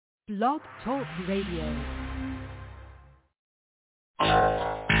Blog Talk Radio.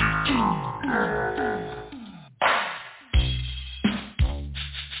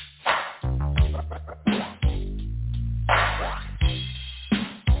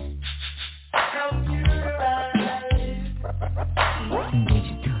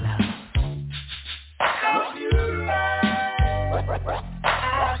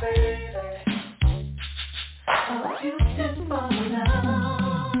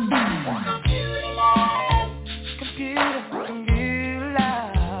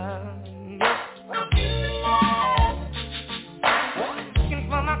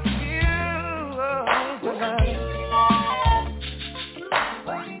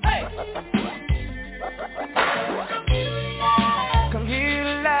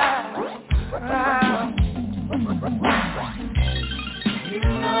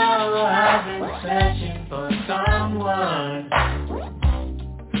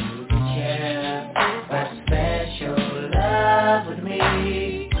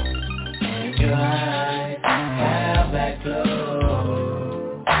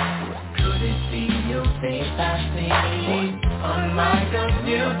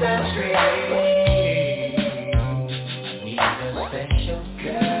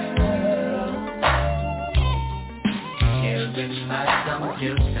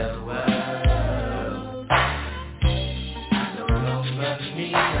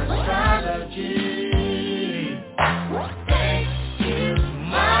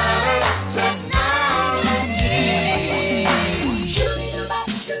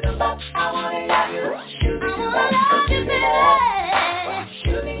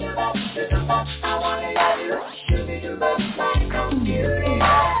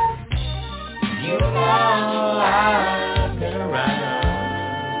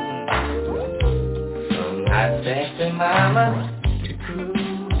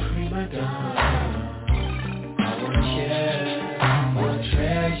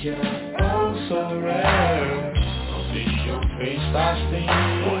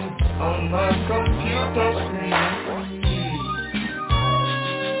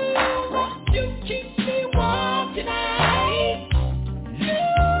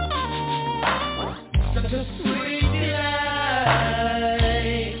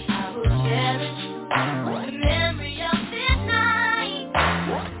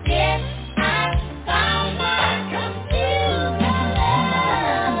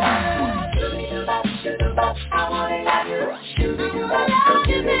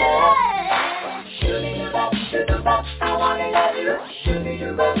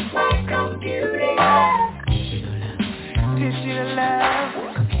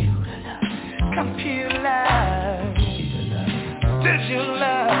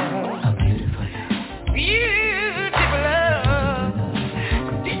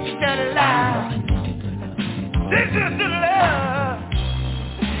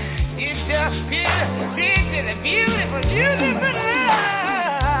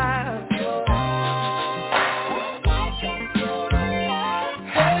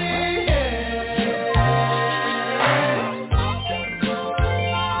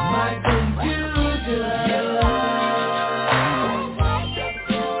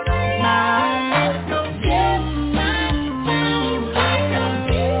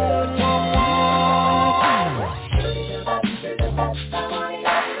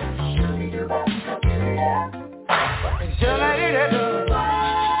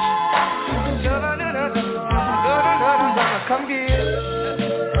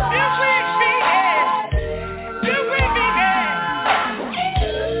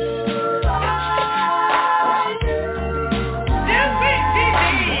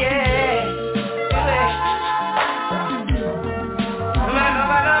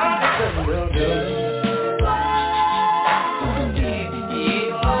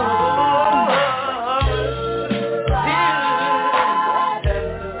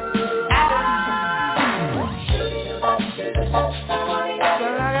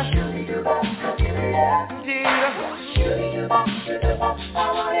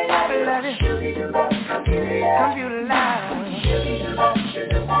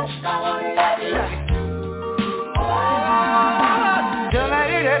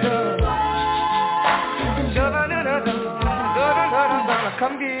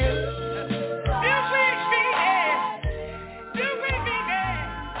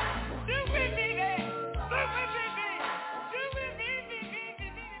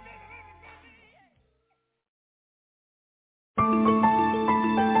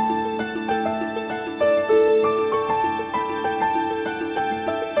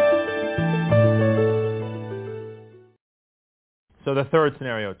 So the third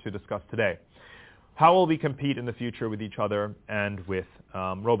scenario to discuss today. How will we compete in the future with each other and with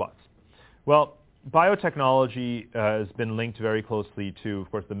robots? Well, biotechnology has been linked very closely to, of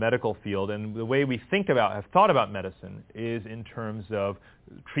course, the medical field, and the way we have thought about medicine is in terms of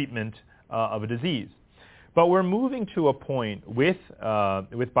treatment of a disease. But we're moving to a point with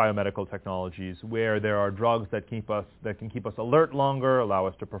biomedical technologies where there are drugs that can keep us alert longer, allow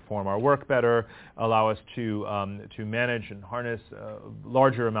us to perform our work better, allow us to manage and harness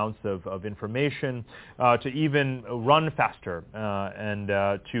larger amounts of information, to even run faster and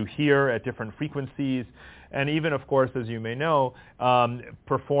to hear at different frequencies, and even, of course, as you may know,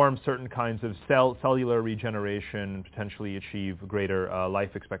 perform certain kinds of cellular regeneration and potentially achieve greater life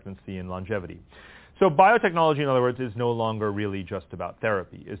expectancy and longevity. So biotechnology, in other words, is no longer really just about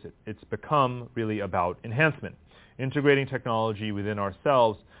therapy, is it? It's become really about enhancement, integrating technology within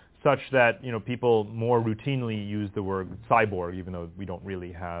ourselves such that people more routinely use the word cyborg, even though we don't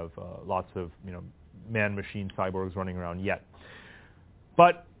really have lots of man-machine cyborgs running around yet.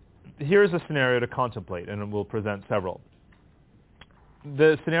 But here's a scenario to contemplate, and we'll present several.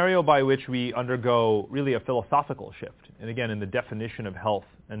 The scenario by which we undergo really a philosophical shift, and again in the definition of health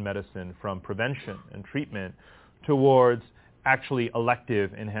and medicine from prevention and treatment towards actually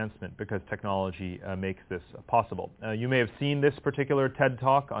elective enhancement, because technology makes this possible. You may have seen this particular TED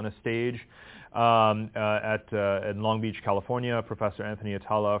Talk on a stage in Long Beach, California. Professor Anthony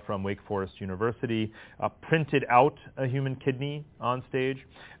Atala from Wake Forest University printed out a human kidney on stage.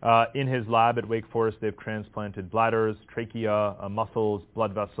 In his lab at Wake Forest, they've transplanted bladders, trachea, muscles,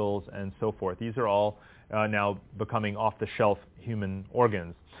 blood vessels, and so forth. These are all now becoming off-the-shelf human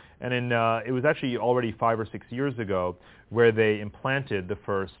organs. And it was actually already 5 or 6 years ago where they implanted the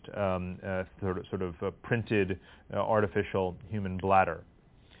first sort of printed artificial human bladder.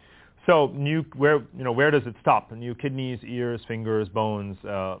 So where does it stop? New kidneys, ears, fingers, bones,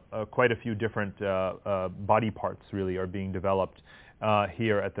 quite a few different body parts really are being developed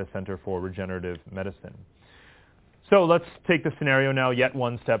here at the Center for Regenerative Medicine. So let's take the scenario now yet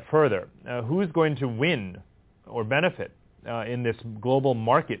one step further. Who's going to win or benefit in this global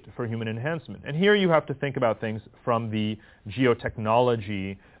market for human enhancement? And here you have to think about things from the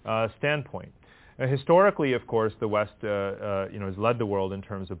geotechnology standpoint. Historically, of course, the West has led the world in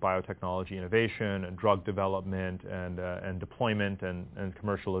terms of biotechnology innovation and drug development and deployment and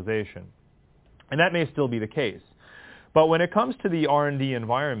commercialization. And that may still be the case. But when it comes to the R&D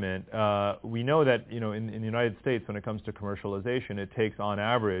environment, we know that in the United States, when it comes to commercialization, it takes on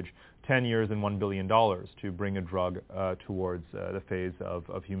average 10 years and $1 billion to bring a drug towards the phase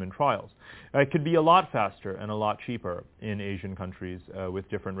of human trials. It could be a lot faster and a lot cheaper in Asian countries with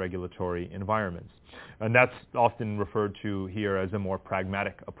different regulatory environments. And that's often referred to here as a more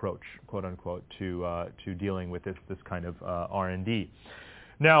pragmatic approach, quote unquote, to dealing with this kind of R&D.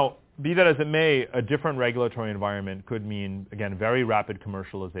 Now, be that as it may, a different regulatory environment could mean, again, very rapid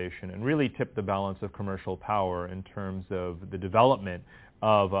commercialization and really tip the balance of commercial power in terms of the development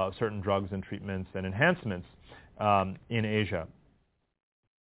of certain drugs and treatments and enhancements in Asia.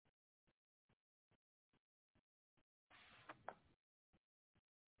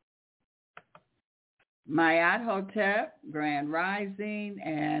 Mayat Hotep, Grand Rising,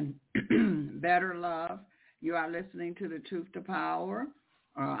 and Better Love. You are listening to The Truth to Power.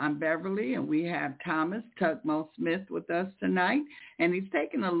 I'm Beverly, and we have Thomas Tutmose Smith with us tonight. And he's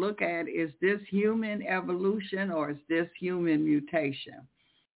taking a look at, is this human evolution or is this human mutation?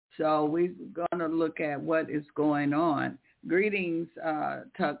 So we're going to look at what is going on. Greetings,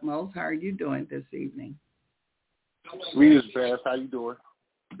 Tutmose. How are you doing this evening? Greetings, Beth. How you doing?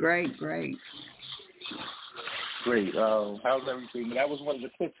 Great, great. Great. How's everything? That was one of the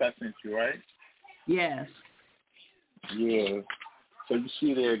clips I sent you, right? Yes. Yeah. So you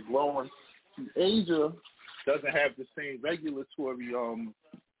see they're growing. Asia doesn't have the same regulatory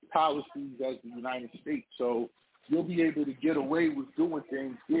policies as the United States. So you'll be able to get away with doing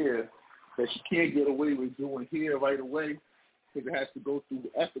things here that you can't get away with doing here right away, because it has to go through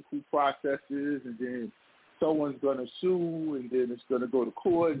ethical processes, and then someone's going to sue, and then it's going to go to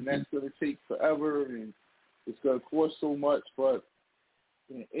court, and that's going to take forever, and it's going to cost so much. But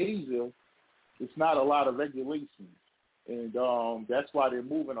in Asia, it's not a lot of regulations. And that's why they're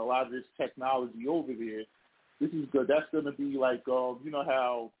moving a lot of this technology over there. This is good. That's going to be like, you know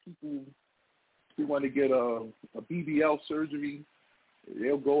how people who want to get a BBL surgery,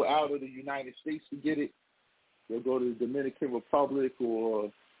 they'll go out of the United States to get it. They'll go to the Dominican Republic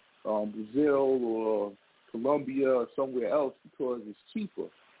or Brazil or Colombia or somewhere else because it's cheaper.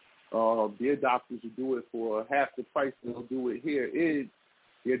 Their doctors will do it for half the price they'll do it here.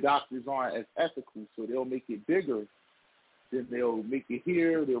 Their doctors aren't as ethical, so they'll make it bigger then they'll make it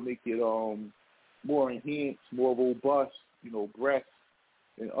here. They'll make it more enhanced, more robust, breasts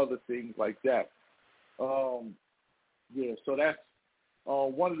and other things like that. Yeah, so that's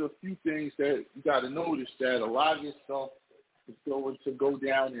one of the few things that you got to notice, that a lot of this stuff is going to go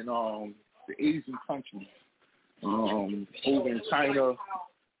down in the Asian countries, over in China,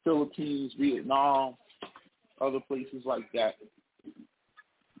 Philippines, Vietnam, other places like that.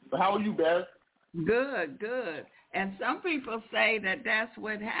 But how are you, Beth? Good, good. And some people say that that's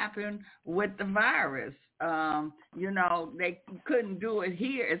what happened with the virus. They couldn't do it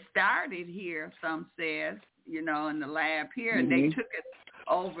here. It started here, some says, in the lab here, and they took it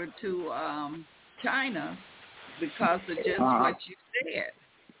over to China because of just what you said.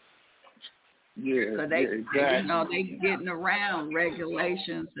 Yeah, so they, exactly. they getting around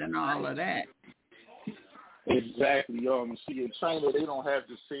regulations and all of that. Exactly. See, in China, they don't have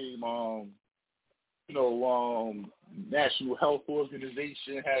the same, National Health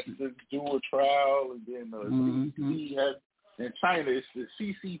Organization has to do a trial, and then the CDC has. In China, it's the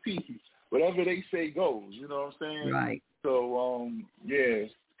CCP. Whatever they say goes. You know what I'm saying? Right. So,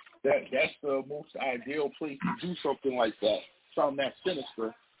 that's the most ideal place to do something like that. Something that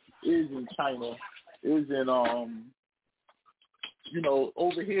sinister is in China, is in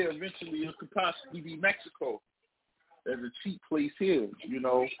over here. Eventually, it could possibly be Mexico as a cheap place here,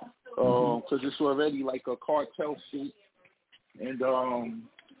 because it's already like a cartel state, and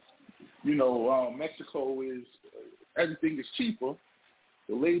Mexico is, everything is cheaper.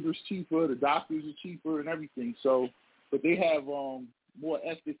 The labor's cheaper, the doctors are cheaper, and everything. So, but they have more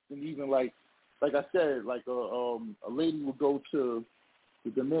ethics than even like I said, like a lady will go to the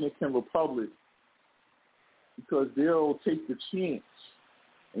Dominican Republic because they'll take the chance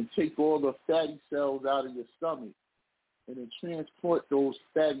and take all the fatty cells out of your stomach and then transport those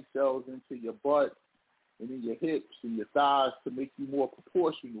fatty cells into your butt and in your hips and your thighs to make you more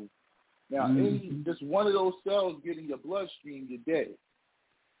proportional. Now, just one of those cells get in your bloodstream, you're dead.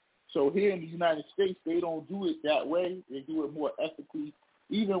 So here in the United States, they don't do it that way. They do it more ethically.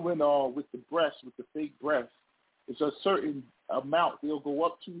 Even when with the breast, with the fake breast, it's a certain amount they'll go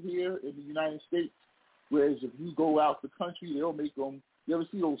up to here in the United States. Whereas if you go out the country, they'll make them. You ever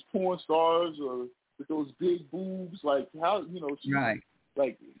see those porn stars or with those big boobs? Like how right?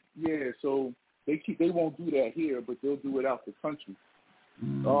 Like So they won't do that here, but they'll do it out the country.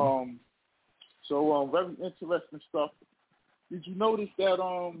 Very interesting stuff. Did you notice that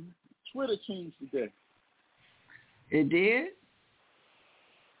Twitter changed today? It did?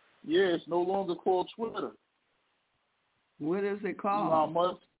 Yeah, it's no longer called Twitter. What is it called? Elon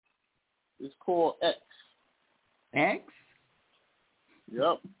Musk. It's called X. X?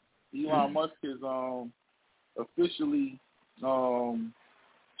 Yep. Elon Musk has officially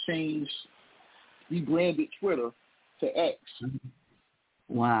rebranded Twitter to X.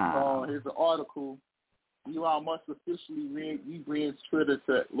 Wow. Here's an article. Elon Musk officially rebrands Twitter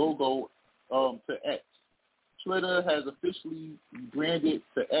to X. Twitter has officially rebranded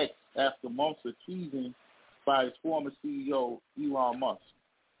to X after months of teasing by its former CEO, Elon Musk,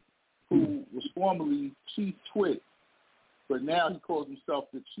 who was formerly Chief Twit, but now he calls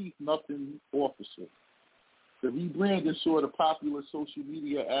himself the Chief Nothing Officer. The rebranding saw the popular social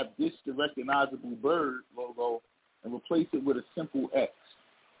media app ditch the recognizable bird logo and replace it with a simple X.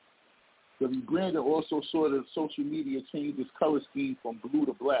 The rebranding also saw the social media change its color scheme from blue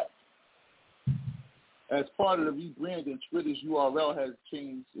to black. As part of the rebranding, Twitter's URL has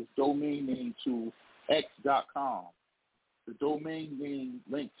changed its domain name to x.com. The domain name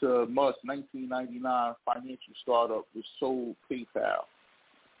linked to Musk's 1999 financial startup which sold PayPal.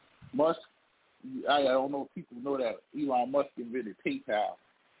 Musk, I don't know if people know that Elon Musk invented PayPal,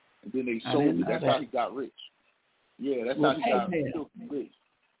 and then they sold it. That's how he got rich. Yeah, that's how he got filthy rich.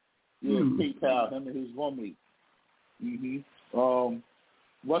 Yeah, PayPal, him and his roommate.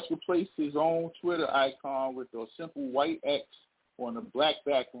 Musk replaced his own Twitter icon with a simple white X on a black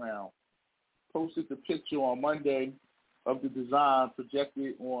background. Posted the picture on Monday of the design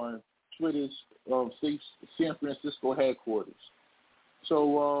projected on Twitter's San Francisco headquarters.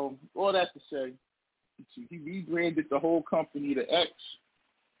 So all that to say, he rebranded the whole company to X.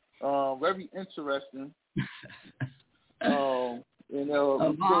 Very interesting.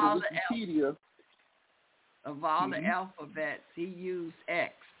 Wikipedia. Of all the alphabets, he used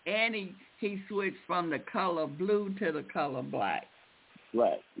X, and he switched from the color blue to the color black.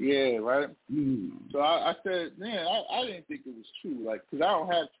 Black, yeah, right. So I said, man, I didn't think it was true, like, because I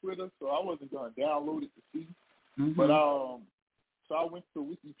don't have Twitter, so I wasn't going to download it to see. But so I went to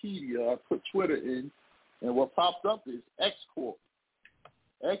Wikipedia, I put Twitter in, and what popped up is X Corp.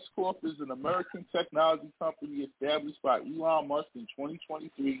 X Corp is an American technology company established by Elon Musk in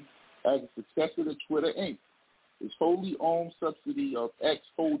 2023 as a successor to Twitter Inc., its wholly owned subsidiary of X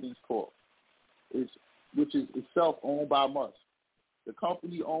Holdings Corp., which is itself owned by Musk. The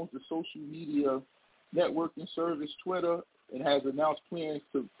company owns the social media networking service Twitter and has announced plans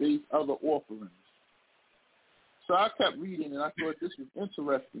to face other offerings. So I kept reading, and I thought this was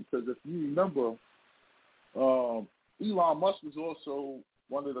interesting because if you remember, Elon Musk was also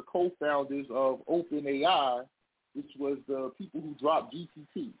one of the co-founders of OpenAI, which was the people who dropped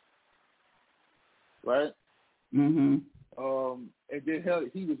GPT, right? Mm-hmm. And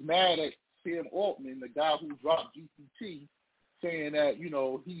then he was mad at Sam Altman, the guy who dropped GPT, saying that, you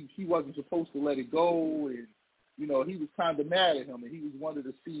know, he wasn't supposed to let it go, and, you know, he was kind of mad at him, and he was one of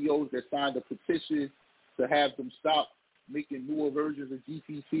the CEOs that signed a petition to have them stop making newer versions of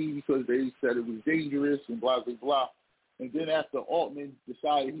GPT because they said it was dangerous and blah, blah, blah. And then after Altman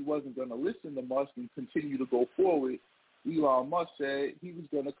decided he wasn't going to listen to Musk and continue to go forward, Elon Musk said he was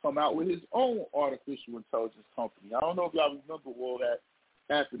going to come out with his own artificial intelligence company. I don't know if y'all remember all that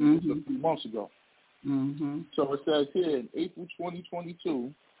happened a few months ago. Mm-hmm. So it says here, in April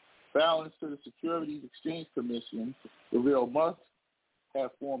 2022, filings to the Securities Exchange Commission revealed Musk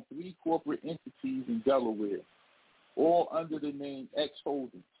have formed 3 corporate entities in Delaware, all under the name X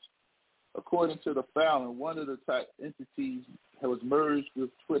Holdings. According to the filing, one of the type entities was merged with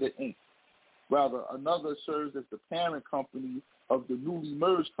Twitter Inc. Rather, another serves as the parent company of the newly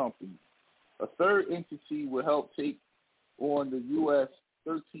merged company. A third entity will help take on the U.S.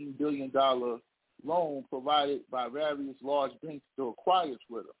 $13 billion loan provided by various large banks to acquire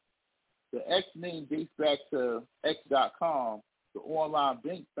Twitter. The X name dates back to X.com, the online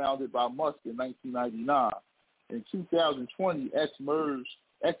bank founded by Musk in 1999. In 2020,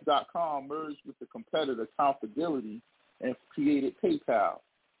 X.com merged with the competitor Confidentiality and created PayPal.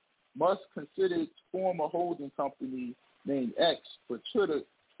 Musk considered its former holding company named X for Twitter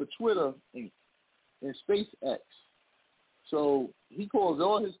Inc. and SpaceX. So he calls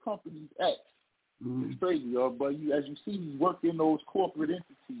all his companies X. It's crazy, but as you see, he's working those corporate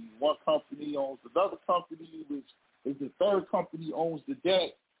entities. One company owns another company, which is the third company owns the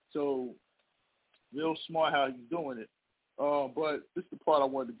debt. So real smart how he's doing it. But this is the part I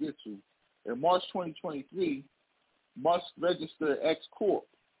wanted to get to. In March 2023, Musk registered X Corp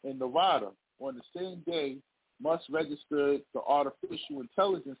in Nevada. On the same day, Musk registered the artificial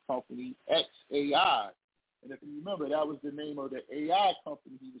intelligence company XAI. And if you remember, that was the name of the AI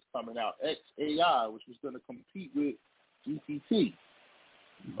company he was coming out, XAI, which was going to compete with GPT.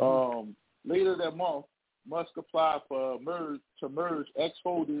 Later that month, Musk applied for to merge X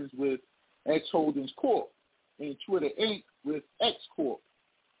Holdings with X Holdings Corp. and Twitter Inc. with X Corp.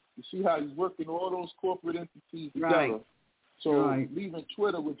 You see how he's working all those corporate entities together. Right. So leaving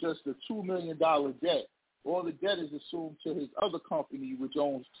Twitter with just a $2 million debt. All the debt is assumed to his other company, which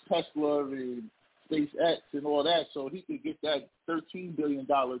owns Tesla and SpaceX and all that, so he could get that $13 billion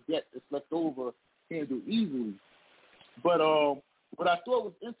debt that's left over handled easily. But what I thought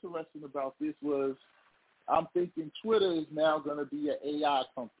was interesting about this was I'm thinking Twitter is now going to be an AI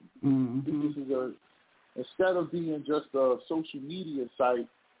company. Mm-hmm. This is instead of being just a social media site,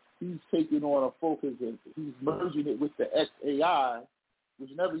 he's taking on a focus and he's merging it with the XAI, which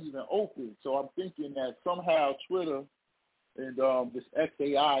never even opened. So I'm thinking that somehow Twitter and this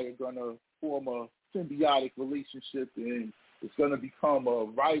XAI are going to form a symbiotic relationship, and it's going to become a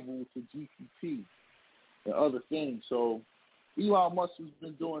rival to GPT and other things. So Elon Musk has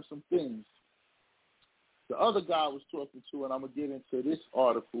been doing some things. The other guy I was talking to, and I'm going to get into this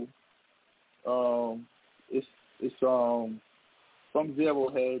article, it's from Zero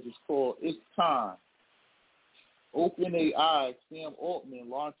Hedge. It's called It's Time. OpenAI Sam Altman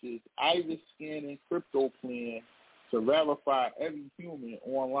launches iris scanning crypto plan to verify every human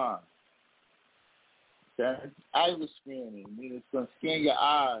online. Okay? Iris scanning, meaning it's going to scan your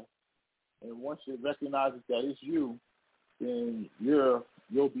eye, and once it recognizes that it's you, then you'll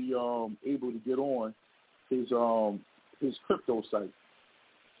be able to get on his crypto site.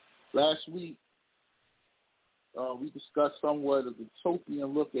 Last week, we discussed somewhat of the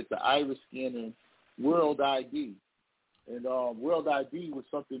utopian look at the iris scanning World ID. And World ID was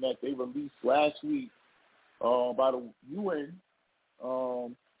something that they released last week by the UN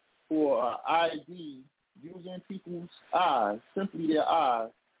for ID using people's eyes, simply their eyes,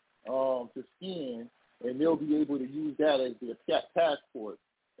 to scan, and they'll be able to use that as their passport.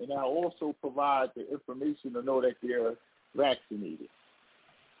 And that'll also provide the information to know that they're vaccinated.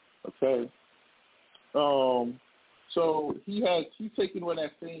 Okay? So he's taking on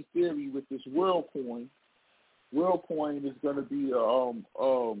that same theory with this WorldCoin, WorldCoin is going to be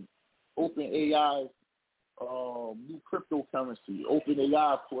OpenAI new cryptocurrency.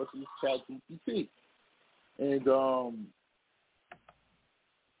 OpenAI, of course, is ChatGPT. And,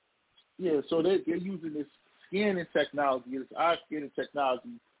 so they're using this scanning technology, this eye scanning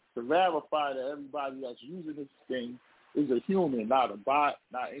technology, to verify that everybody that's using this thing is a human, not a bot,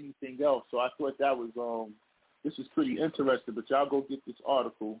 not anything else. So I thought that was, this is pretty interesting, but y'all go get this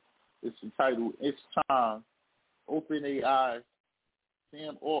article. It's entitled, "It's Time. OpenAI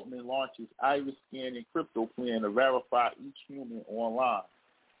Sam Altman launches iris scanning crypto plan to verify each human online."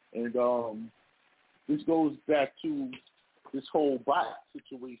 And this goes back to this whole bot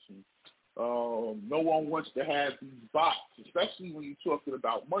situation. No one wants to have these bots, especially when you're talking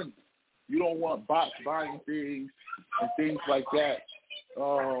about money. You don't want bots buying things and things like that.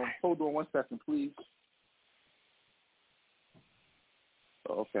 Hold on one second, please.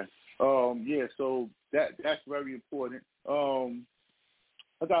 Okay. So that's very important.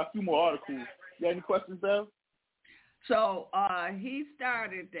 I got a few more articles. You got any questions, Bev? So he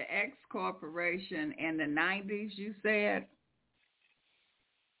started the X Corporation in the 90s, you said?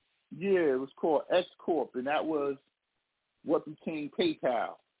 Yeah, it was called X Corp, and that was what became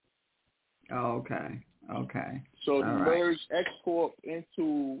PayPal. Oh, okay. So they merged X Corp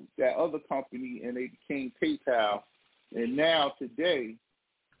into that other company, and they became PayPal. And now today,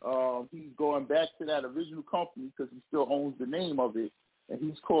 he's going back to that original company because he still owns the name of it, and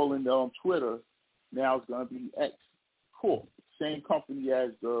he's calling Twitter now it's going to be X Corp, same company as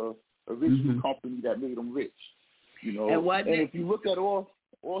the original company that made him rich. You know, and if you look at all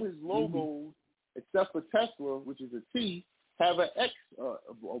his logos, except for Tesla, which is a T, have an X,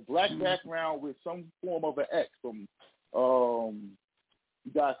 a black background with some form of an X. From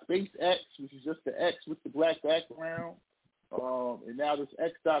you got SpaceX, which is just the X with the black background, and now this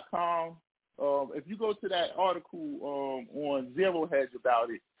X.com. If you go to that article on Zero Hedge about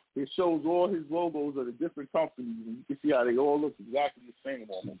it, it shows all his logos of the different companies, and you can see how they all look exactly the same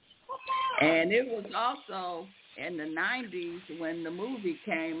almost. And it was also in the 90s when the movie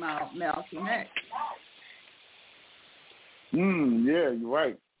came out, Malcolm X. Yeah, you're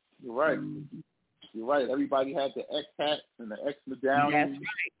right. You're right. Everybody had the X hats and the X medallions. That's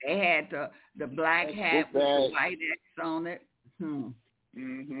right. They had the black X hat with the white X on it.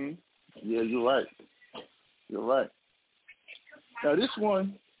 Yeah, you're right. Now this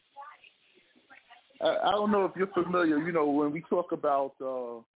one, I don't know if you're familiar. You know, when we talk about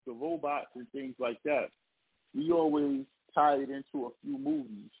the robots and things like that, we always tie it into a few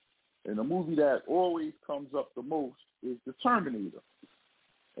movies. And the movie that always comes up the most is The Terminator.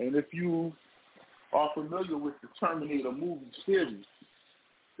 And if you are familiar with the Terminator movie series,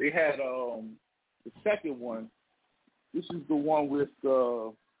 they had the second one. This is the one with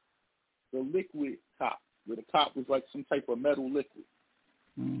the liquid cop, where the cop was like some type of metal liquid.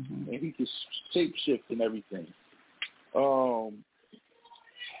 And he could shape-shift and everything.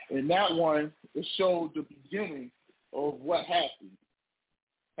 And that one, it showed the beginning of what happened,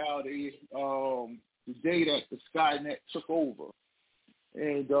 how they, the day that the Skynet took over,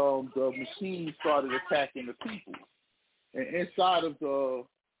 and the machines started attacking the people. And inside of the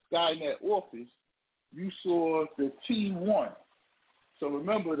Skynet office, you saw the T1. So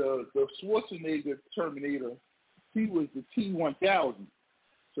remember, the Schwarzenegger Terminator, he was the T-1000.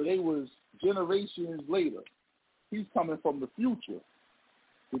 So they was generations later. He's coming from the future.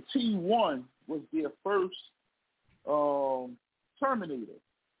 The T1 was their first Terminator.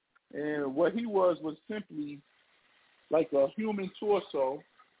 And what he was simply like a human torso,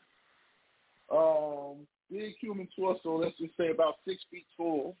 big human torso, let's just say about 6 feet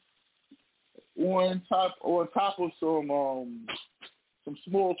tall, on top of some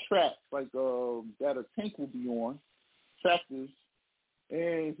small tracks like that a tank will be on, tractors.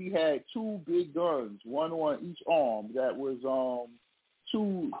 And he had two big guns, one on each arm. That was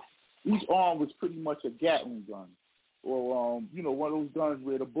each arm was pretty much a Gatling gun, or one of those guns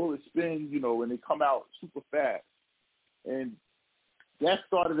where the bullets spin, and they come out super fast. And that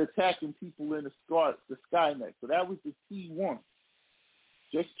started attacking people in the Skynet. So that was the T1.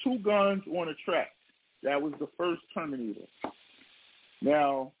 Just two guns on a track. That was the first Terminator.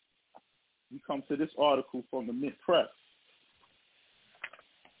 Now, we come to this article from the Mint Press.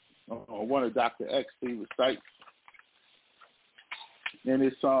 One of Dr. X's favorite sites. And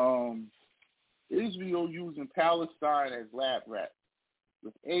it's Israel using Palestine as lab rats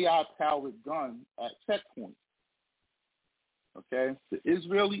with AI-powered guns at checkpoints. Okay? The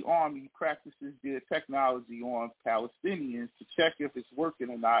Israeli army practices their technology on Palestinians to check if it's working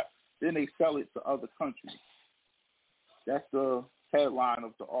or not. Then they sell it to other countries. That's the headline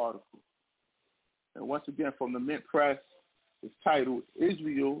of the article. And once again, from the Mint Press, it's titled,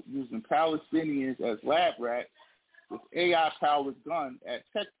 Israel Using Palestinians as Lab Rats with AI-Powered Gun at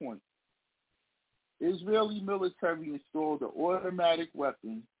Checkpoint. Israeli military installed an automatic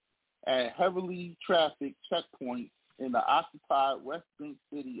weapon at heavily trafficked checkpoint in the occupied West Bank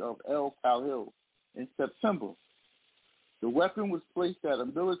city of El Kalil in September. The weapon was placed at a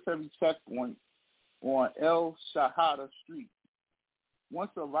military checkpoint on El Shahada Street,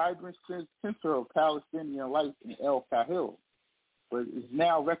 once a vibrant center of Palestinian life in El Kalil, but is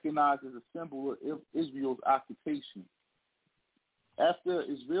now recognized as a symbol of Israel's occupation. After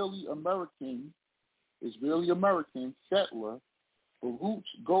Israeli-American settler Baruch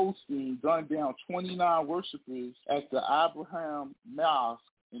Goldstein gunned down 29 worshipers at the Abraham Mosque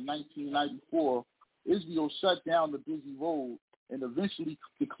in 1994, Israel shut down the busy road and eventually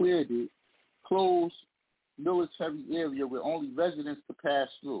declared it closed military area where only residents could pass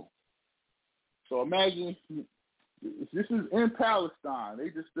through. So imagine, this is in Palestine.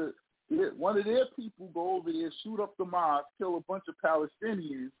 One of their people go over there, shoot up the mosque, kill a bunch of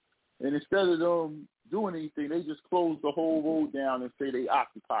Palestinians, and instead of them doing anything, they just close the whole road down and say they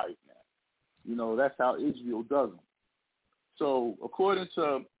occupy it now. That's how Israel does them. So according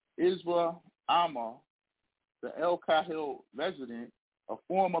to Isra Amar, the El Kahil resident, a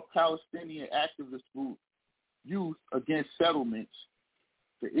former Palestinian activist group, Youth Against Settlements,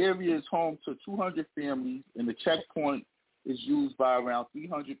 the area is home to 200 families, and the checkpoint is used by around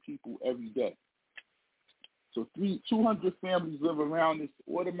 300 people every day. So 200 families live around this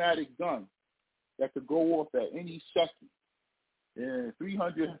automatic gun that could go off at any second. And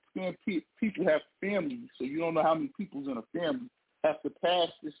 300 people have families, so you don't know how many people's in a family, have to pass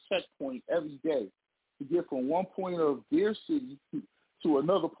this checkpoint every day to get from one point of their city to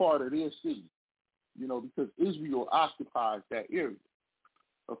another part of their city, because Israel occupies that area.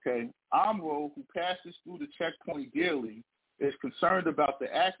 Okay, Amro, who passes through the checkpoint daily, is concerned about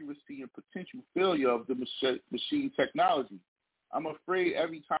the accuracy and potential failure of the machine technology. I'm afraid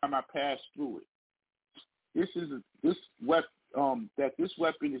every time I pass through it. This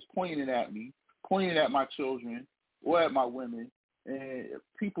weapon is pointing at me, pointing at my children or at my women, and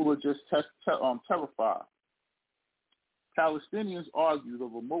people are just terrified. Palestinians argue the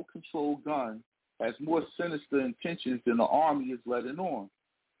remote-controlled gun has more sinister intentions than the army is letting on.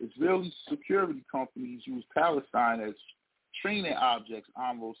 Israeli security companies use Palestine as training objects,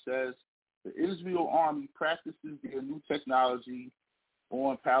 Amro says. The Israel army practices their new technology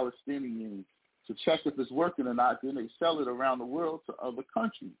on Palestinians to check if it's working or not, then they sell it around the world to other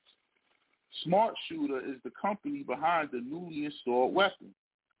countries. Smart Shooter is the company behind the newly installed weapon.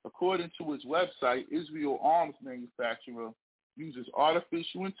 According to its website, Israel arms manufacturer uses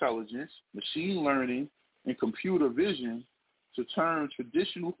artificial intelligence, machine learning, and computer vision to turn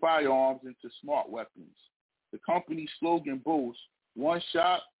traditional firearms into smart weapons. The company's slogan boasts, "One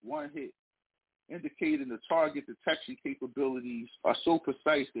shot, one hit," indicating the target detection capabilities are so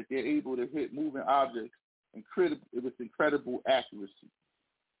precise that they're able to hit moving objects with incredible accuracy.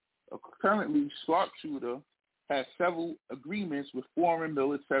 Currently, Sharpshooter has several agreements with foreign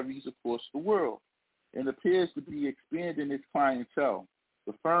militaries across the world and appears to be expanding its clientele.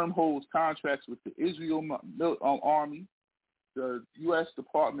 The firm holds contracts with the Israel Army, the U.S.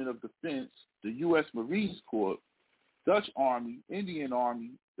 Department of Defense, the U.S. Marine Corps, Dutch Army, Indian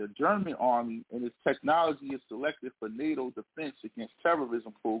Army, the German Army, and its technology is selected for NATO Defense Against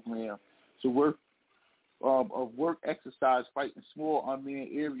Terrorism program to work exercise fighting small unmanned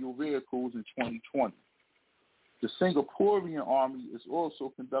aerial vehicles in 2020. The Singaporean Army is also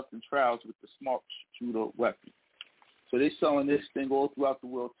conducting trials with the Smart Shooter weapon. So they're selling this thing all throughout the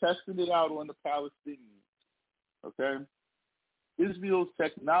world, testing it out on the Palestinians. Okay? Israel's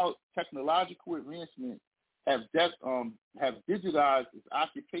technological advancements have digitized its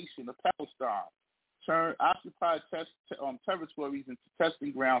occupation of Palestine, turned occupied territories into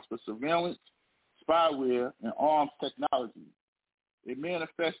testing grounds for surveillance, spyware, and arms technology. It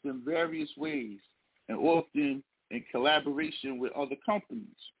manifests in various ways and often in collaboration with other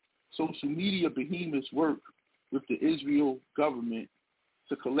companies. Social media behemoths work with the Israel government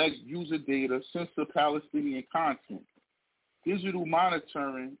to collect user data, censor Palestinian content. Digital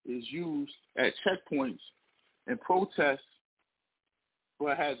monitoring is used at checkpoints and protests,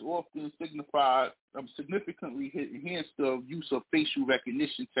 but has often significantly enhanced the use of facial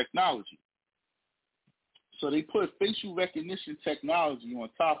recognition technology. So they put facial recognition technology on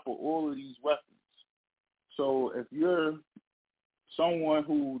top of all of these weapons. So if you're someone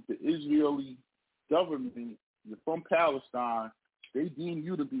who the Israeli government, you're from Palestine, they deem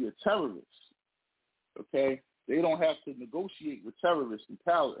you to be a terrorist. Okay? they don't have to negotiate with terrorists in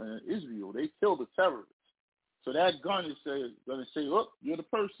Israel. They kill the terrorists. So that gun is going to say, look, you're the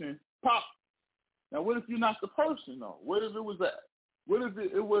person, pop. Now, what if you're not the person, though? What if it was a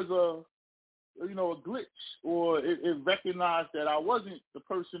glitch, or it recognized that I wasn't the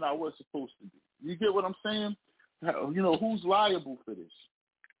person I was supposed to be? You get what I'm saying? Who's liable for this?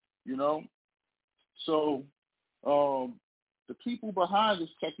 So the people behind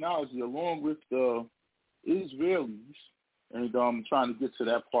this technology, along with the Israelis, and I'm trying to get to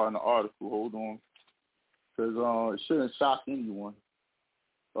that part in the article. Hold on, because it shouldn't shock anyone.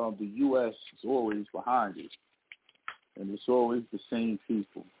 The U.S. is always behind it, and it's always the same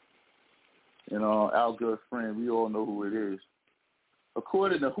people. And our good friend, we all know who it is.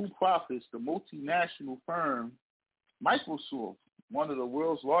 According to Who Profits, the multinational firm Microsoft, one of the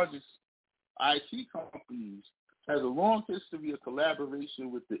world's largest IT companies, has a long history of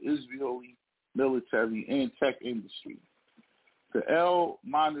collaboration with the Israeli military and tech industry. The El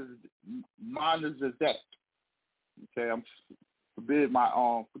Manazadek, okay, forgive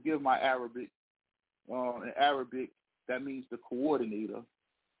my Arabic. In Arabic, that means the coordinator.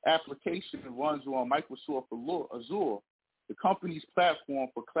 Application runs on Microsoft Azure, the company's platform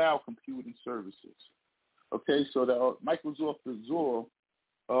for cloud computing services. Okay, so the Microsoft Azure,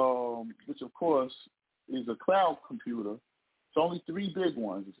 which of course is a cloud computer, it's only three big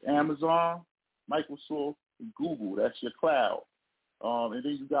ones. It's Amazon, Microsoft, and Google. That's your cloud. And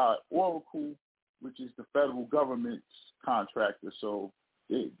then you got Oracle, which is the federal government's contractor, so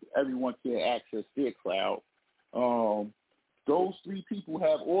everyone can access their cloud. Those three people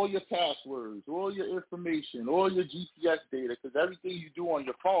have all your passwords, all your information, all your GPS data, because everything you do on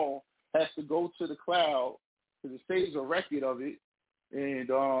your phone has to go to the cloud because it saves a record of it.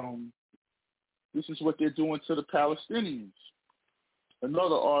 And this is what they're doing to the Palestinians.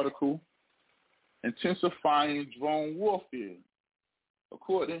 Another article, intensifying drone warfare.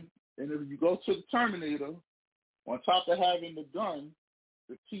 And if you go to the Terminator, on top of having the gun,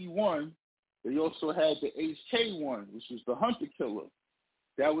 the T1, they also had the HK1, which was the hunter killer.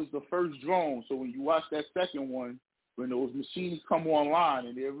 That was the first drone. So when you watch that second one, when those machines come online,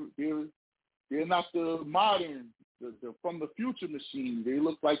 and they're not the modern, the from the future machines. They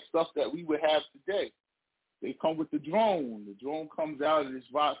look like stuff that we would have today. They come with the drone. The drone comes out and it's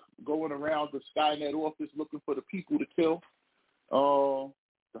going around the Skynet office looking for the people to kill.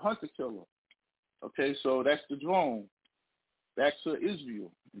 The hunter killer. Okay, so that's the drone. Back to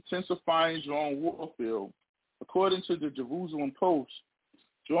Israel. Intensifying drone warfare. According to the Jerusalem Post,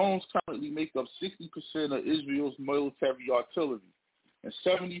 drones currently make up 60% of Israel's military artillery and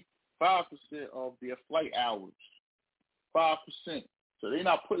 75% of their flight hours. 5%. So they're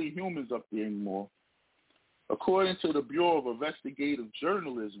not putting humans up there anymore. According to the Bureau of Investigative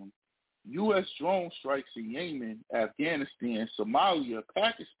Journalism, U.S. drone strikes in Yemen, Afghanistan, Somalia,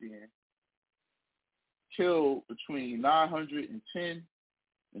 Pakistan killed between 910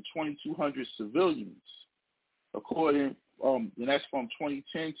 and 2,200 civilians, and that's from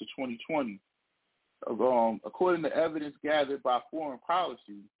 2010 to 2020. According to evidence gathered by Foreign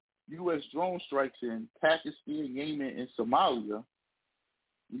Policy, U.S. drone strikes in Pakistan, Yemen, and Somalia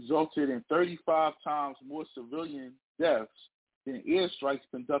resulted in 35 times more civilian deaths than airstrikes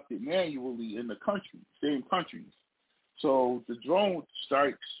conducted manually in the same countries. So the drone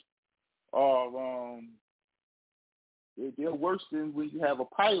strikes are they're worse than when you have a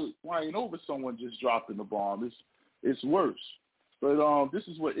pilot flying over someone just dropping the bomb. It's worse. But this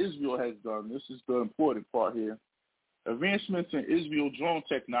is what Israel has done. This is the important part here. Advancements in Israel drone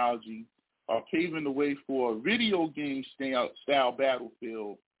technology are paving the way for a video game style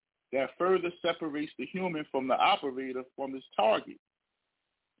battlefield that further separates the human from the operator from his target.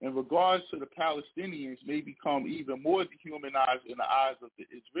 In regards to the Palestinians, may become even more dehumanized in the eyes of the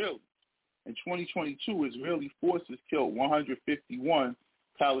Israelis. In 2022, Israeli forces killed 151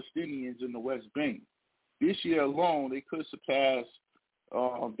 Palestinians in the West Bank. This year alone, they could surpass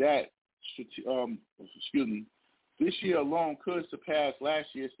This year alone could surpass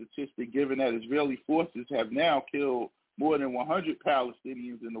last year's statistic, given that Israeli forces have now killed more than 100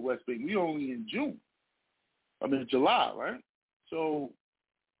 Palestinians in the West Bank. We only in July, right? So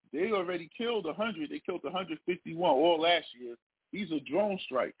they already killed 100. They killed 151 all last year. These are drone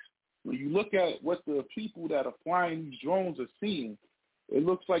strikes. When you look at what the people that are flying these drones are seeing, it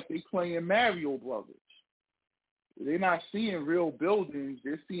looks like they're playing Mario Brothers. They're not seeing real buildings.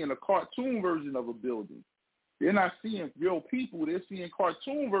 They're seeing a cartoon version of a building. They're not seeing real people. They're seeing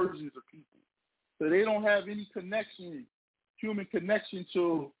cartoon versions of people. So they don't have any connection, human connection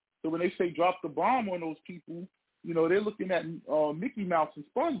to when they say drop the bomb on those people, they're looking at Mickey Mouse and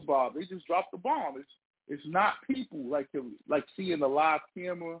SpongeBob. They just dropped the bomb. it's not people like seeing a live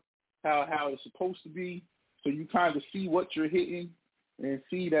camera, how it's supposed to be. So you kind of see what you're hitting and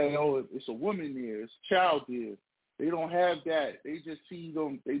see that, oh, it's a woman there, it's a child there. They don't have that. They just see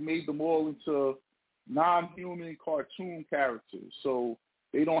them. They made them all into non-human cartoon characters. So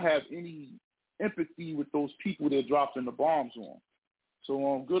they don't have any empathy with those people they're dropping the bombs on.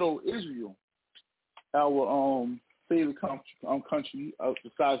 So good old Israel, our favorite country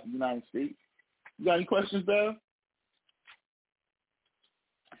besides the United States. You got any questions, Bev?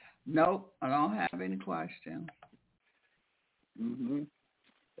 Nope, I don't have any questions. Mm-hmm.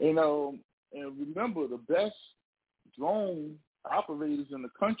 And remember, the best drone operators in the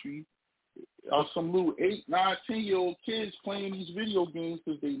country are some little 8, 9, 10-year-old kids playing these video games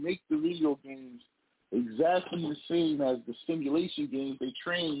because they make the video games exactly the same as the simulation games they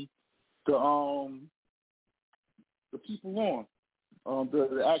train the people on,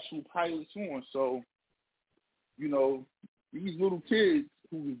 the actual pilots on. So, these little kids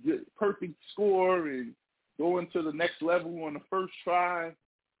who get perfect score and go into the next level on the first try,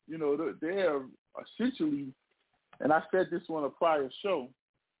 they're essentially, and I said this on a prior show,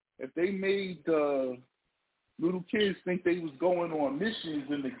 if they made the little kids think they was going on missions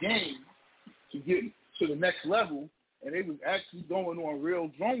in the game to get to the next level, and they was actually going on real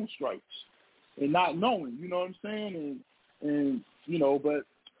drone strikes and not knowing, you know what I'm saying? And but it's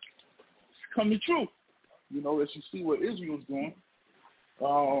coming true, as you see what Israel's doing.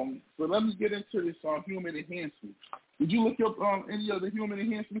 But let me get into this human enhancement. Did you look up any of the human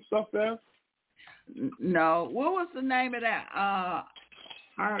enhancement stuff, Bev? No. What was the name of that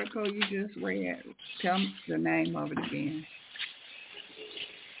article you just read? Tell me the name of it again.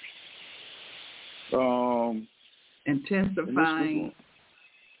 Intensifying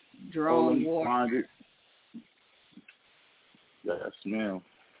drone warfare. Yes, ma'am.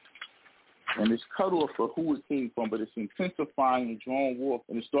 And it's cut off for who it came from, but it's intensifying drone warfare.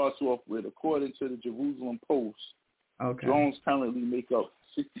 And it starts off with, according to the Jerusalem Post, drones currently make up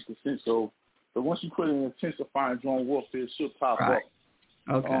 60%. So once you put in intensifying drone warfare, it should pop up.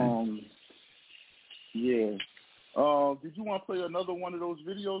 Okay. Yeah. Did you want to play another one of those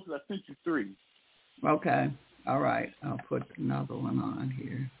videos? I sent you 3. Okay. All right. I'll put another one on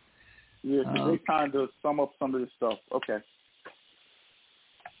here. Yeah, they kind of sum up some of this stuff. Okay.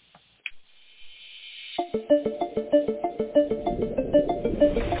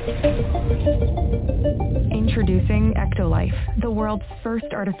 Introducing Ectolife, the world's first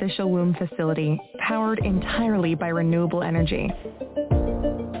artificial womb facility, powered entirely by renewable energy.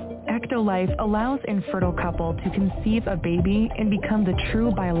 Ectolife allows infertile couples to conceive a baby and become the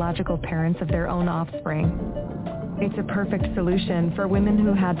true biological parents of their own offspring. It's a perfect solution for women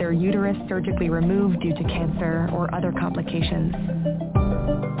who had their uterus surgically removed due to cancer or other complications.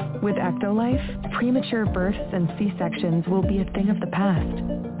 With Ectolife, premature births and C-sections will be a thing of the past.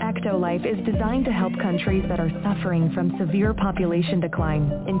 Ectolife is designed to help countries that are suffering from severe population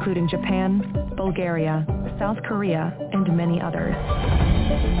decline, including Japan, Bulgaria, South Korea, and many others.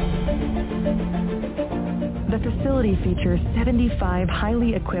 The facility features 75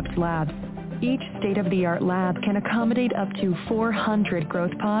 highly equipped labs. Each state-of-the-art lab can accommodate up to 400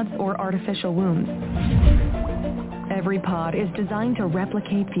 growth pods or artificial wombs. Every pod is designed to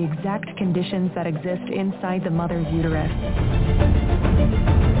replicate the exact conditions that exist inside the mother's uterus.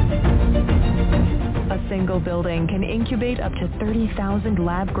 A single building can incubate up to 30,000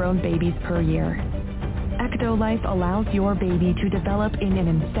 lab-grown babies per year. Ectolife allows your baby to develop in an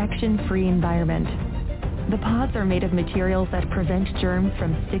infection-free environment. The pods are made of materials that prevent germs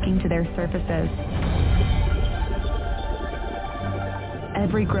from sticking to their surfaces.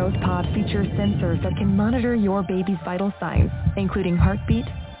 Every growth pod features sensors that can monitor your baby's vital signs, including heartbeat,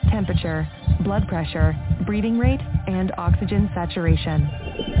 temperature, blood pressure, breathing rate, and oxygen saturation.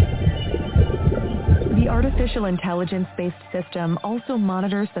 The artificial intelligence-based system also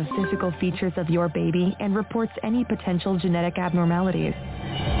monitors the physical features of your baby and reports any potential genetic abnormalities.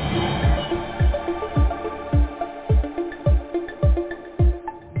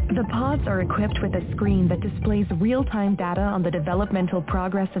 The pods are equipped with a screen that displays real-time data on the developmental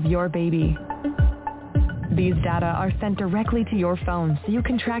progress of your baby. These data are sent directly to your phone so you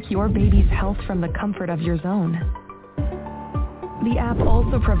can track your baby's health from the comfort of your zone. The app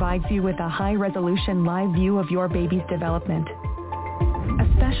also provides you with a high-resolution live view of your baby's development. A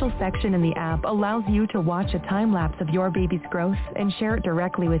special section in the app allows you to watch a time-lapse of your baby's growth and share it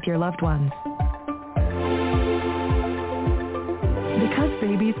directly with your loved ones. Because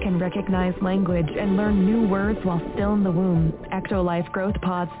babies can recognize language and learn new words while still in the womb, Ectolife growth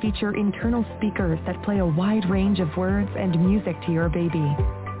pods feature internal speakers that play a wide range of words and music to your baby.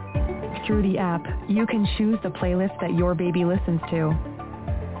 Through the app, you can choose the playlist that your baby listens to.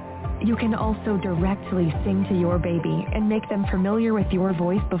 You can also directly sing to your baby and make them familiar with your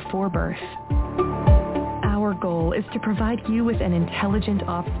voice before birth. Our goal is to provide you with an intelligent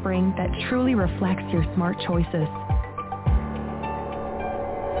offspring that truly reflects your smart choices.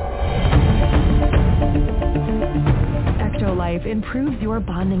 Ectolife improves your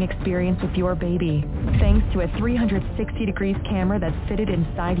bonding experience with your baby. Thanks to a 360-degree camera that's fitted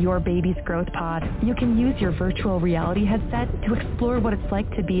inside your baby's growth pod, you can use your virtual reality headset to explore what it's like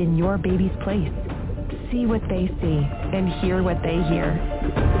to be in your baby's place. See what they see and hear what they hear.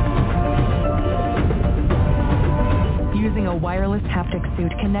 Using a wireless haptic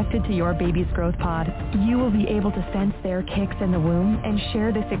suit connected to your baby's growth pod, you will be able to sense their kicks in the womb and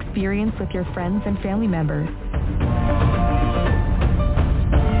share this experience with your friends and family members.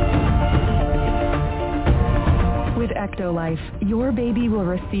 With Ectolife, your baby will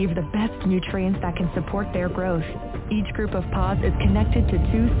receive the best nutrients that can support their growth. Each group of pods is connected to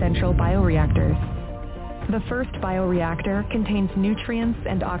 2 central bioreactors. The first bioreactor contains nutrients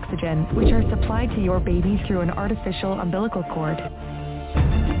and oxygen, which are supplied to your baby through an artificial umbilical cord.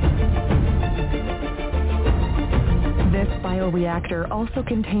 This bioreactor also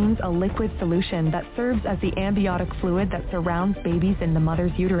contains a liquid solution that serves as the amniotic fluid that surrounds babies in the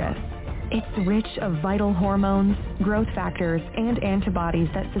mother's uterus. It's rich of vital hormones, growth factors, and antibodies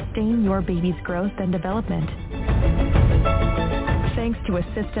that sustain your baby's growth and development. Thanks to a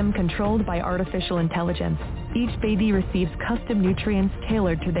system controlled by artificial intelligence, each baby receives custom nutrients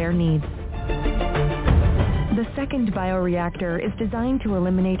tailored to their needs. The second bioreactor is designed to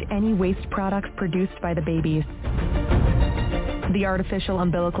eliminate any waste products produced by the babies. The artificial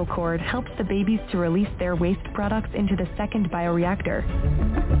umbilical cord helps the babies to release their waste products into the second bioreactor.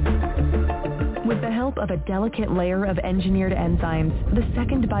 With the help of a delicate layer of engineered enzymes, the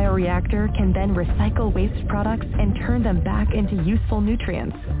second bioreactor can then recycle waste products and turn them back into useful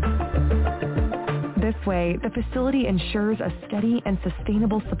nutrients. This way, the facility ensures a steady and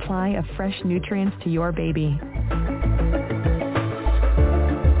sustainable supply of fresh nutrients to your baby.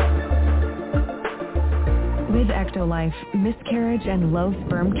 With Ectolife, miscarriage and low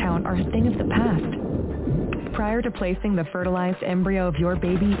sperm count are a thing of the past. Prior to placing the fertilized embryo of your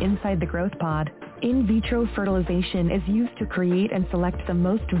baby inside the growth pod, in vitro fertilization is used to create and select the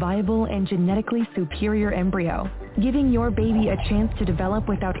most viable and genetically superior embryo, giving your baby a chance to develop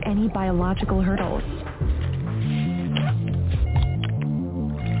without any biological hurdles.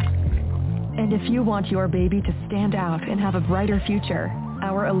 And if you want your baby to stand out and have a brighter future,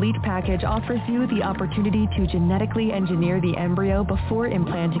 our Elite Package offers you the opportunity to genetically engineer the embryo before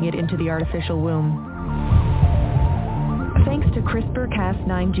implanting it into the artificial womb. Thanks to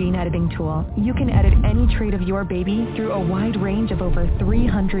CRISPR-Cas9 gene editing tool, you can edit any trait of your baby through a wide range of over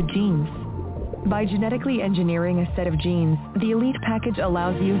 300 genes. By genetically engineering a set of genes, the Elite Package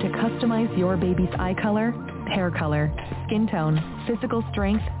allows you to customize your baby's eye color, hair color, skin tone, physical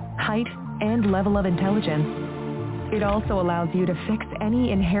strength, height, and level of intelligence. It also allows you to fix any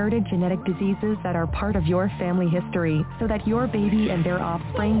inherited genetic diseases that are part of your family history so that your baby and their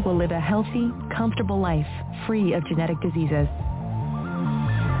offspring will live a healthy, comfortable life, free of genetic diseases.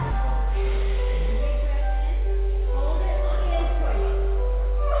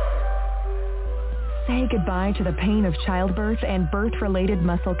 Say goodbye to the pain of childbirth and birth-related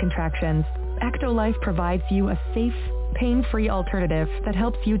muscle contractions. Ectolife provides you a safe, pain-free alternative that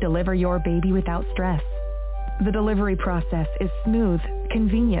helps you deliver your baby without stress. The delivery process is smooth,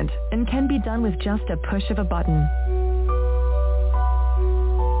 convenient, and can be done with just a push of a button.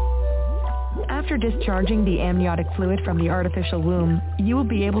 After discharging the amniotic fluid from the artificial womb, you will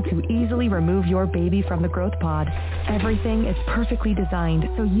be able to easily remove your baby from the growth pod. Everything is perfectly designed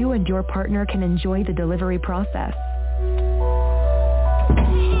so you and your partner can enjoy the delivery process.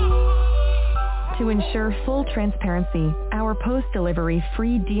 To ensure full transparency, our post-delivery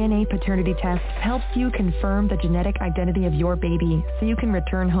free DNA paternity test helps you confirm the genetic identity of your baby so you can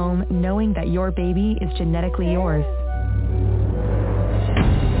return home knowing that your baby is genetically yours.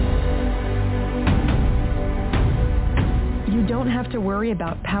 You don't have to worry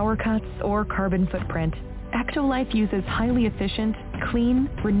about power cuts or carbon footprint. Ectolife uses highly efficient, clean,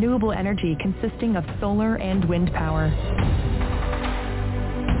 renewable energy consisting of solar and wind power.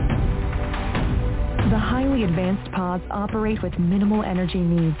 The highly advanced pods operate with minimal energy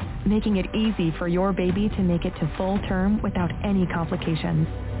needs, making it easy for your baby to make it to full term without any complications.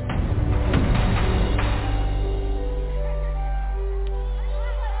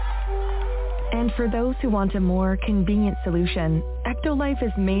 And for those who want a more convenient solution, Ectolife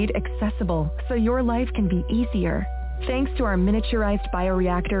is made accessible so your life can be easier. Thanks to our miniaturized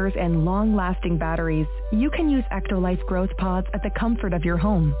bioreactors and long-lasting batteries, you can use Ectolife growth pods at the comfort of your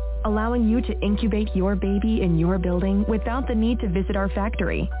home, allowing you to incubate your baby in your building without the need to visit our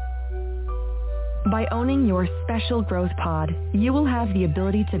factory. By owning your special growth pod, you will have the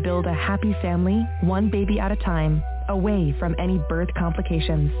ability to build a happy family, one baby at a time, away from any birth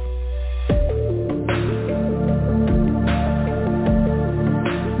complications.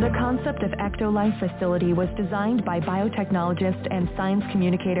 The concept of Ectolife facility was designed by biotechnologist and science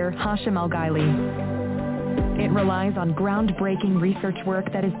communicator Hashim Al-Ghaili. It relies on groundbreaking research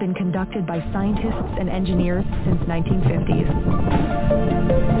work that has been conducted by scientists and engineers since 1950s.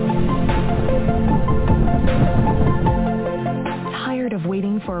 Tired of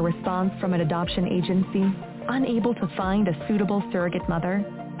waiting for a response from an adoption agency? Unable to find a suitable surrogate mother?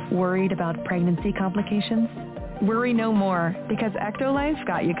 Worried about pregnancy complications? Worry no more, because Ectolife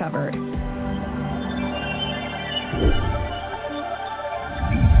got you covered.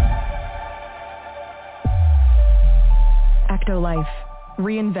 Ectolife,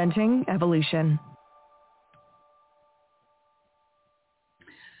 reinventing evolution.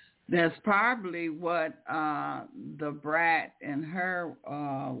 That's probably what the brat and her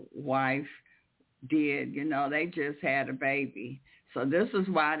wife did. You know, they just had a baby. So this is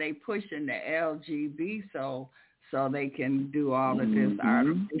why they pushing the LGB so they can do all of this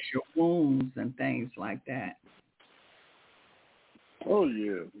artificial wombs and things like that. Oh,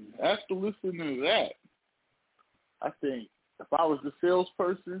 yeah. After listening to that, I think if I was the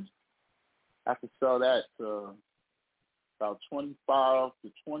salesperson, I could sell that to about 20 to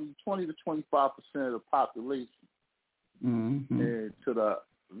 25% of the population. Mm-hmm. And to the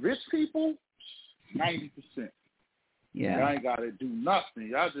rich people, 90%. Yeah. Y'all ain't got to do nothing.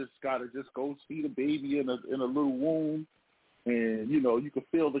 Y'all just got to just go see the baby in a little womb. And, you know, you can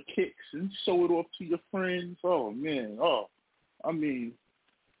feel the kicks and show it off to your friends. Oh, man. Oh, I mean,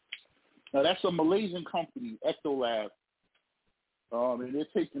 now that's a Malaysian company, Ectolab. And they're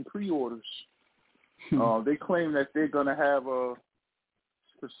taking pre-orders. They claim that they're going to have a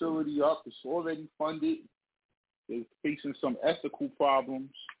facility up. It's already funded. They're facing some ethical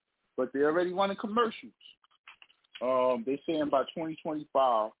problems, but they're already running commercials. They're saying by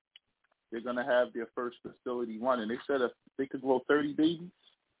 2025, they're going to have their first facility running. They said if they could grow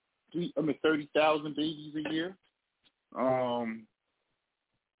 30,000 babies a year.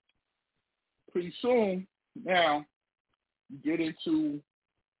 Pretty soon, now, you get into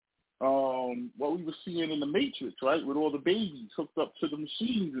what we were seeing in the Matrix, right, with all the babies hooked up to the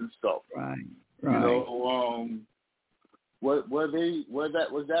machines and stuff. Right. You know, was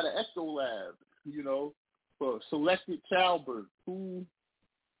that an Ectolab? You know, for selected childbirth, who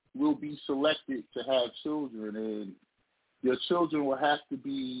will be selected to have children, and your children will have to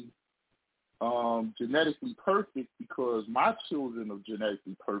be genetically perfect, because my children are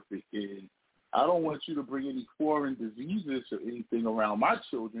genetically perfect, and I don't want you to bring any foreign diseases or anything around my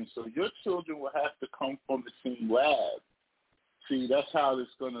children, so your children will have to come from the same lab. See, that's how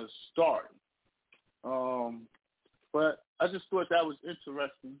it's going to start. But I just thought that was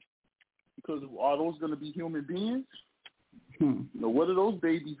interesting, because are those going to be human beings? You know, what are those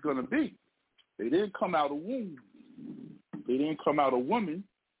babies going to be? They didn't come out of womb. They didn't come out of woman.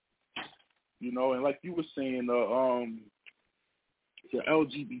 You know, and like you were saying, the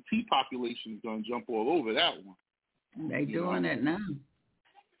LGBT population is going to jump all over that one. They doing it now.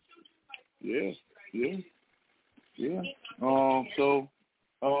 Yeah. So,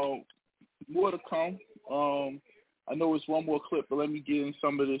 more to come. I know it's one more clip, but let me get in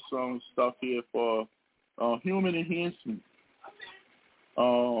some of this stuff here for human enhancement.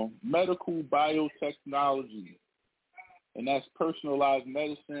 Medical biotechnology, and that's personalized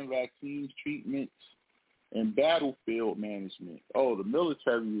medicine, vaccines, treatments, and battlefield management. Oh, the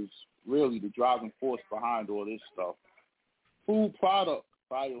military is really the driving force behind all this stuff. Food product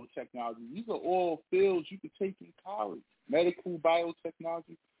biotechnology. These are all fields you could take in college. Medical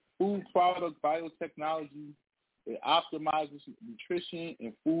biotechnology, food product biotechnology. It optimizes nutrition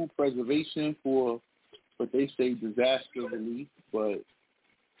and food preservation for what they say disaster relief, but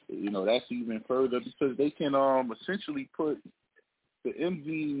you know that's even further, because they can essentially put the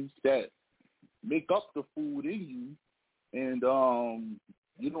enzymes that make up the food in you, and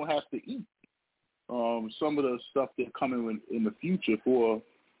you don't have to eat some of the stuff that's coming in the future for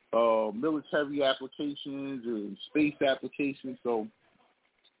military applications and space applications. So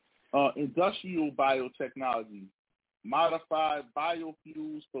industrial biotechnology, modified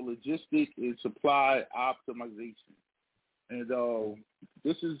biofuels for logistic and supply optimization. And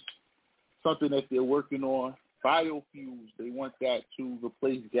this is something that they're working on. Biofuels, they want that to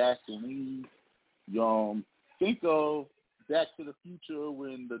replace gasoline. think of Back to the Future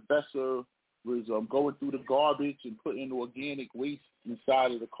when the Besser was going through the garbage and putting organic waste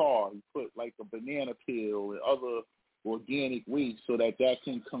inside of the car. He put like a banana peel and other organic waste so that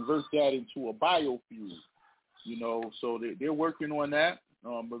can convert that into a biofuel. So they're working on that.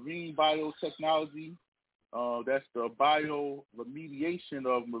 Marine biotechnology, that's the bioremediation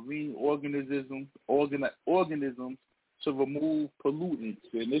of marine organisms to remove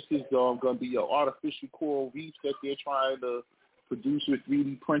pollutants. And this is going to be an artificial coral reef that they're trying to produce with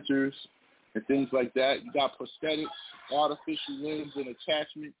 3D printers and things like that. You got prosthetics, artificial limbs and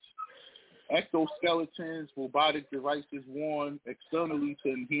attachments, exoskeletons, robotic devices worn externally to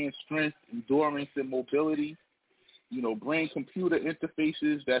enhance strength, endurance, and mobility. Brain-computer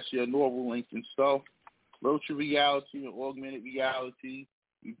interfaces, that's your Neuralink and stuff. Virtual reality and augmented reality.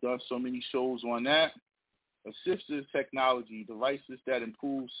 We've done so many shows on that. Assistive technology, devices that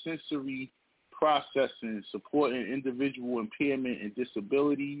improve sensory processing, supporting individual impairment and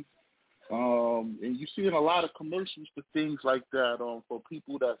disabilities. And you see in a lot of commercials for things like that for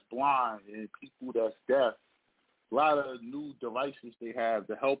people that's blind and people that's deaf. A lot of new devices they have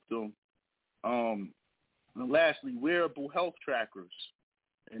to help them. And lastly, wearable health trackers.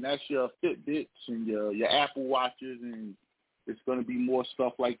 And that's your Fitbits and your Apple Watches, and it's going to be more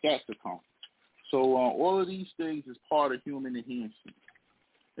stuff like that to come. So all of these things is part of human enhancement.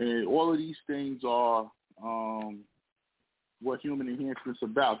 And all of these things are what human enhancement's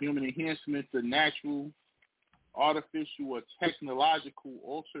about. Human enhancement's a natural, artificial, or technological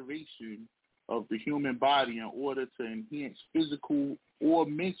alteration of the human body in order to enhance physical or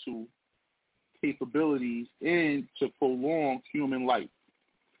mental capabilities and to prolong human life.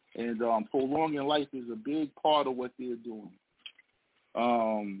 And prolonging life is a big part of what they're doing.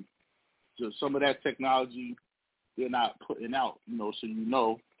 So some of that technology they're not putting out,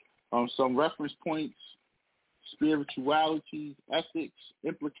 some reference points: spirituality, ethics,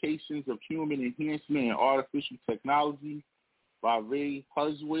 implications of human enhancement and artificial technology by Ray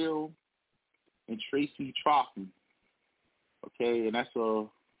Kurzweil and Tracy Troffman. Okay, and that's a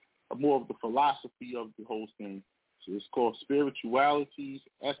more of the philosophy of the whole thing. So it's called Spiritualities,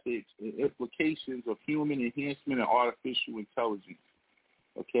 Ethics, and Implications of Human Enhancement and Artificial Intelligence.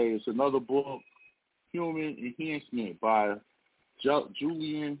 Okay, it's another book, Human Enhancement by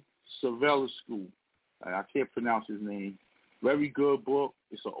Julian Savulescu. I can't pronounce his name. Very good book.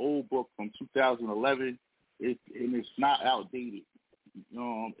 It's an old book from 2011, and it's not outdated.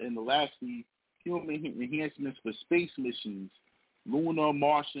 And lastly, Human Enhancements for Space Missions, Lunar,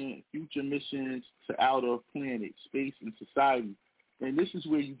 Martian, Future Missions to Outer Planets, Space, and Society. And this is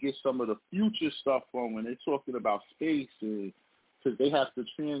where you get some of the future stuff from when they're talking about space, because they have to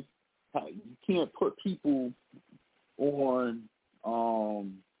you can't put people on,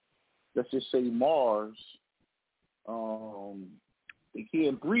 let's just say Mars. They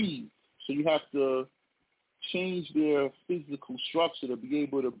can't breathe, so you have to change their physical structure to be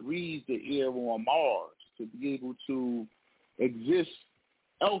able to breathe the air on Mars, to be able to exist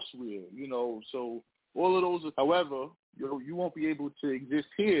elsewhere, So all of those, however, you won't be able to exist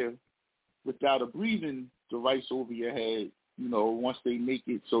here without a breathing device over your head, once they make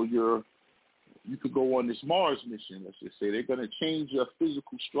it so you could go on this Mars mission, let's just say. They're going to change your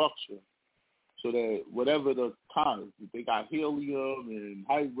physical structure so that whatever the kind, they got helium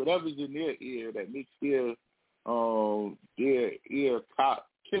and whatever's in their air that makes their air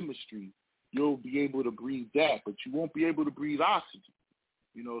chemistry, you'll be able to breathe that, but you won't be able to breathe oxygen,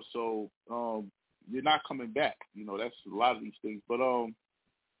 so you're not coming back. That's a lot of these things. But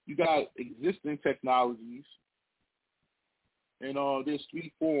you got existing technologies, and there's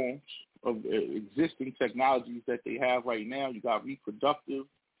three forms of existing technologies that they have right now. You got reproductive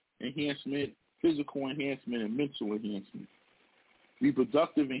enhancement, physical enhancement, and mental enhancement.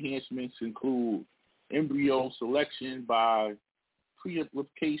 Reproductive enhancements include embryo selection by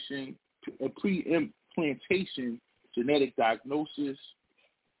pre-implantation genetic diagnosis,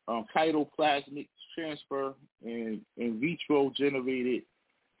 cytoplasmic transfer, and in vitro generated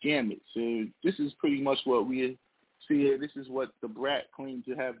gametes. So this is pretty much what we see here. This is what the brat claimed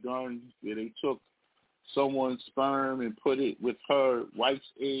to have done, where they took someone's sperm and put it with her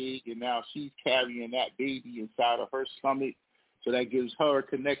wife's egg, and now she's carrying that baby inside of her stomach. So that gives her a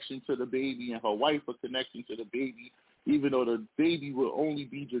connection to the baby and her wife a connection to the baby, even though the baby will only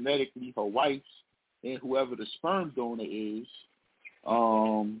be genetically her wife's and whoever the sperm donor is.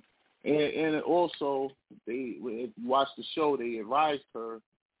 And also, if you watch the show, they advised her,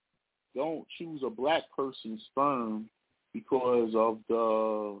 don't choose a black person's sperm because of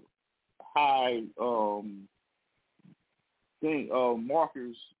the high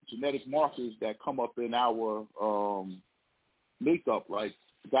markers, genetic markers that come up in our makeup, like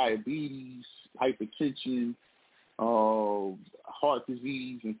diabetes, hypertension, heart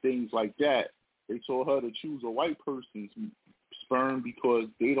disease, and things like that. They told her to choose a white person's sperm because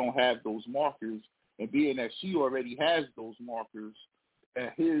they don't have those markers, and being that she already has those markers,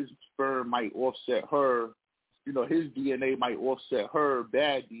 and his sperm might offset her, his DNA might offset her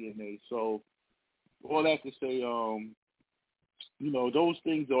bad DNA. So all that to say, those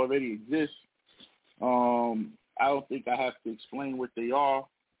things already exist. I don't think I have to explain what they are.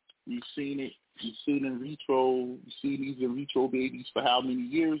 You've seen it. You've seen in vitro. You've seen these in vitro babies for how many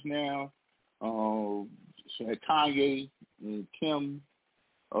years now? Kanye and Kim.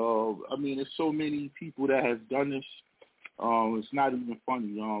 There's so many people that have done this. It's not even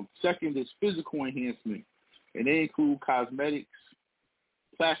funny. Second is physical enhancement, and they include cosmetics,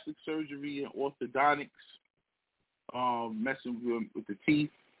 plastic surgery, and orthodontics, messing with the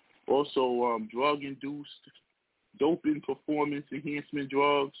teeth. Also, drug-induced doping performance enhancement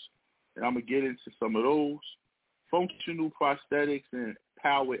drugs, and I'm going to get into some of those. Functional prosthetics and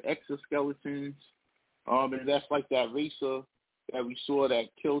powered exoskeletons. And that's like that racer that we saw that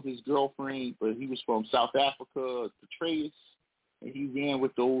killed his girlfriend, but he was from South Africa, Tutmose, and he ran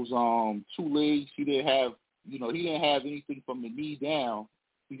with those 2 legs. He didn't have anything from the knee down.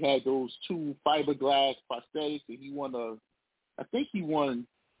 He had those 2 fiberglass prosthetics, and he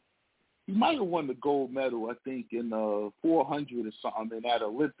might have won the gold medal, I think, in 400 or something in that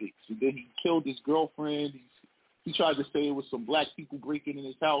Olympics. And then he killed his girlfriend. He tried to say it was some black people breaking in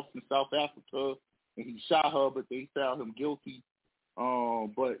his house in South Africa, and he shot her, but they found him guilty.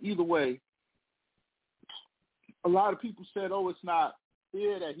 But either way, a lot of people said, it's not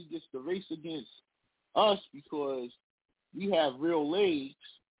fair that he gets to race against us because we have real legs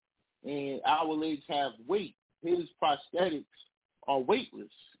and our legs have weight. His prosthetics are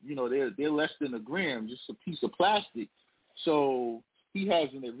weightless. They're less than a gram, just a piece of plastic. So he has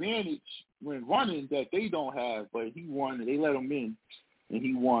an advantage when running that they don't have, but he won, and they let him in, and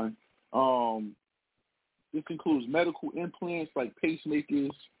he won. This includes medical implants like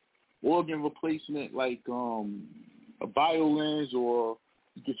pacemakers, organ replacement like a biolens, or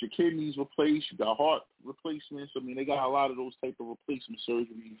you get your kidneys replaced, you got heart replacements. They got a lot of those type of replacement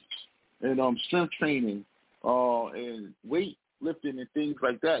surgeries. And strength training and weight lifting and things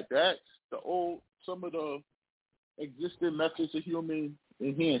like that. That's some of the existing methods of human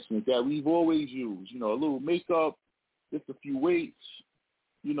enhancement that we've always used. A little makeup, lift a few weights.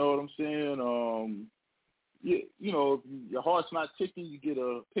 You know what I'm saying? If your heart's not ticking, you get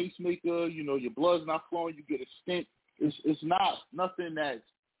a pacemaker. Your blood's not flowing, you get a stent. It's not nothing that's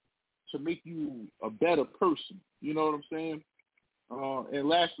to make you a better person. You know what I'm saying? And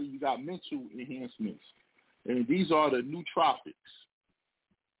lastly, you got mental enhancements. And these are the nootropics.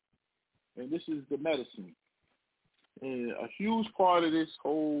 And this is the medicine. And a huge part of this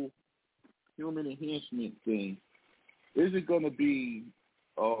whole human enhancement thing isn't going to be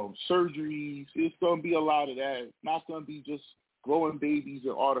surgeries. It's going to be a lot of that. It's not going to be just growing babies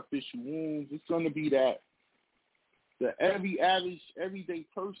and artificial wombs. It's going to be that the everyday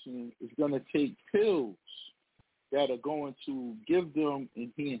person is going to take pills that are going to give them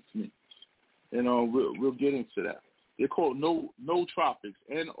enhancements. And we'll get into that. They're called nootropics,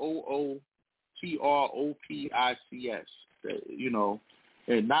 Nootropics.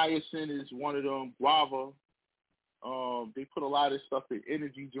 And niacin is one of them. Guava. They put a lot of stuff in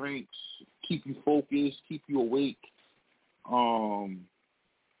energy drinks, keep you focused, keep you awake.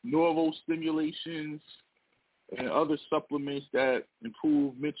 Neurostimulations and other supplements that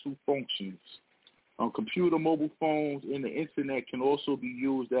improve mental functions. Computer, mobile phones, and the internet can also be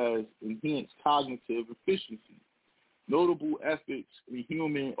used as enhanced cognitive efficiency. Notable efforts in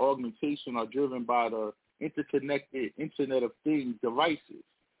human augmentation are driven by the interconnected Internet of Things devices,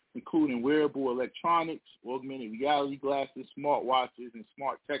 including wearable electronics, augmented reality glasses, smartwatches, and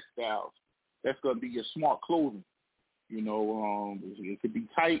smart textiles. That's going to be your smart clothing. It could be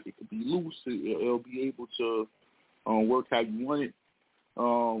tight, it could be loose, it'll be able to work how you want it.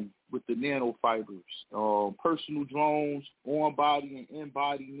 With the nanofibers, personal drones, on-body and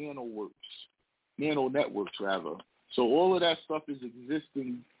in-body nano networks rather. So all of that stuff is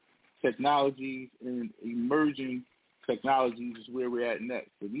existing technologies, and emerging technologies is where we're at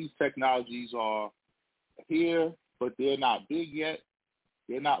next. So these technologies are here, but they're not big yet.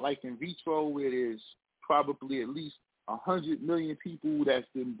 They're not like in vitro, where there's probably at least 100 million people that's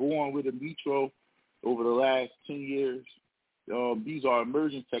been born with in vitro over the last 10 years. These are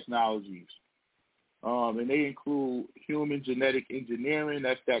emerging technologies, and they include human genetic engineering.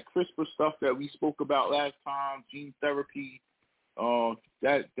 That's that CRISPR stuff that we spoke about last time, gene therapy,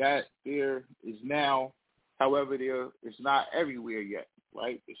 That there is now, however, it's not everywhere yet,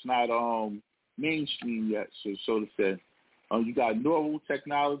 right? It's not mainstream yet, so to say. You got neural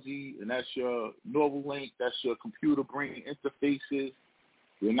technology, and that's your Neuralink, that's your computer-brain interfaces.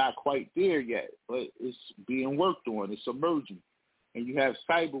 We're not quite there yet, but it's being worked on. It's emerging. And you have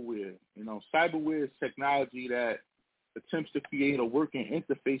cyberware. Cyberware is technology that attempts to create a working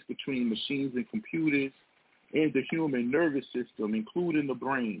interface between machines and computers and the human nervous system, including the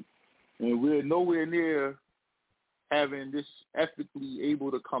brain. And we're nowhere near having this ethically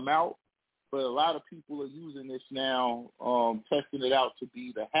able to come out, but a lot of people are using this now, testing it out to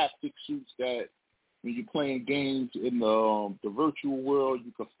be the haptic suits that when you're playing games in the virtual world,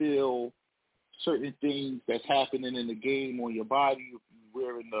 you can feel certain things that's happening in the game on your body if you're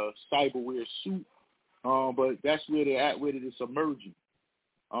wearing the cyberware suit. But that's where they're at with it. It's emerging.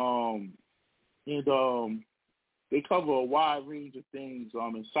 They cover a wide range of things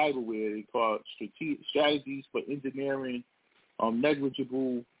in cyberware. They call it strategies for engineering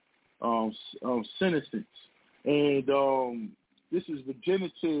negligible senescence. And this is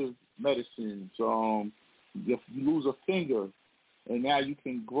regenerative medicines. You lose a finger, and now you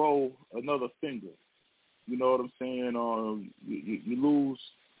can grow another finger. You know what I'm saying? You lose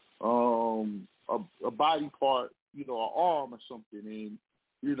a body part, an arm or something, and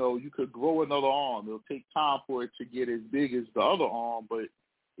you could grow another arm. It'll take time for it to get as big as the other arm, but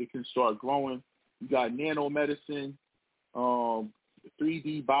it can start growing. You got nanomedicine,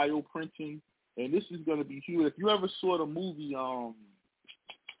 3D bioprinting, and this is going to be huge. If you ever saw the movie,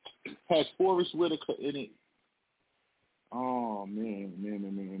 has Forrest Whitaker in it. Oh, man.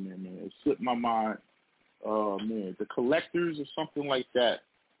 It slipped my mind. The Collectors or something like that.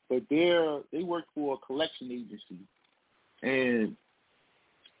 But they work for a collection agency. And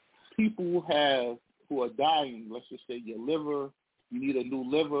people who are dying, let's just say your liver, you need a new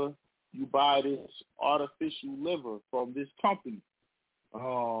liver, you buy this artificial liver from this company.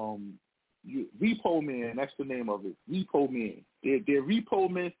 Repo Man, that's the name of it. Repo Man. They're repo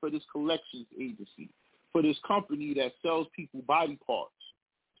men for this collections agency, for this company that sells people body parts.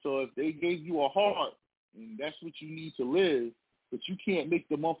 So if they gave you a heart and that's what you need to live, but you can't make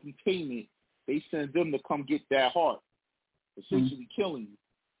the monthly payment, they send them to come get that heart, essentially killing you.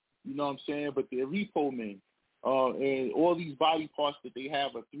 You know what I'm saying? But they're repo men. And all these body parts that they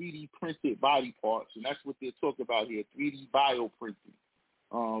have are 3D printed body parts, and that's what they're talking about here, 3D bioprinting.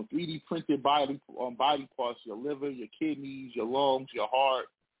 3D printed body parts, your liver, your kidneys, your lungs, your heart,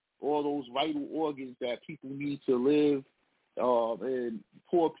 all those vital organs that people need to live. And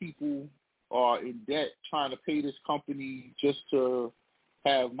poor people are in debt trying to pay this company just to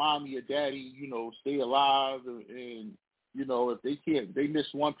have mommy or daddy, stay alive. And if they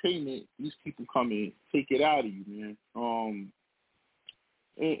miss one payment, these people come in, take it out of you, man.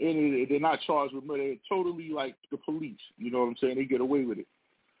 And they're not charged with murder. They're totally like the police. You know what I'm saying? They get away with it.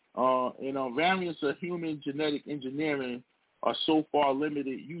 Variants of human genetic engineering are so far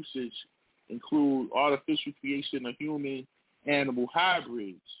limited usage include artificial creation of human-animal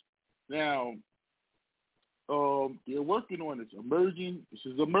hybrids. Now, they're working on this. This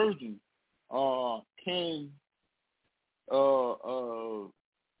is emerging. Can a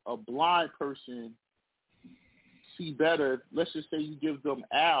blind person see better? Let's just say you give them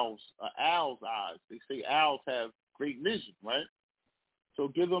owl's eyes. They say owls have great vision, right? So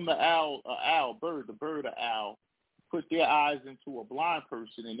give them the bird, an owl, put their eyes into a blind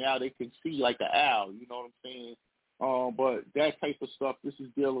person, and now they can see like an owl. You know what I'm saying? But that type of stuff, this is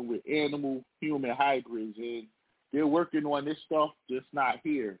dealing with animal-human hybrids, and they're working on this stuff, just not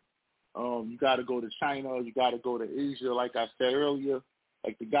here. You got to go to China. You got to go to Asia, like I said earlier.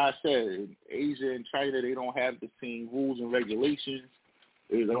 Like the guy said, in Asia and China, they don't have the same rules and regulations.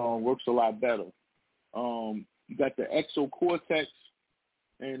 It works a lot better. You got the exocortex,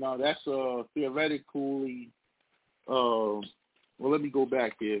 and that's theoretically, let me go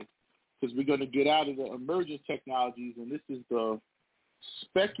back here, because we're going to get out of the emerging technologies, and this is the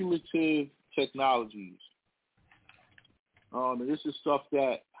speculative technologies. And this is stuff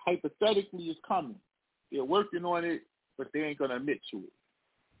that hypothetically is coming. They're working on it, but they ain't going to admit to it.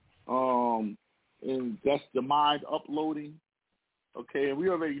 And that's the mind uploading. Okay, and we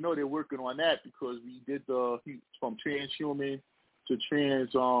already know they're working on that because we did from transhuman to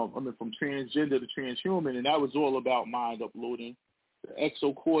from transgender to transhuman, and that was all about mind uploading, the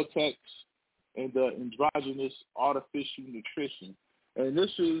exocortex, and the androgynous artificial nutrition. And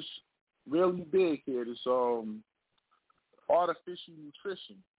this is really big here, this artificial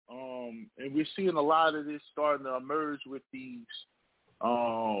nutrition. And we're seeing a lot of this starting to emerge with these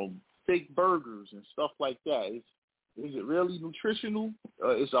fake burgers and stuff like that. Is it really nutritional?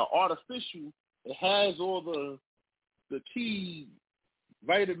 It's artificial. It has all the key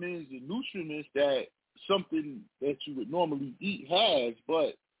vitamins and nutrients that something that you would normally eat has,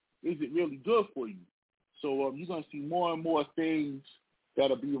 but is it really good for you? So you're going to see more and more things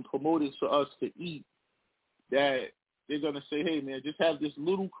that are being promoted to us to eat that they're going to say, hey, man, just have this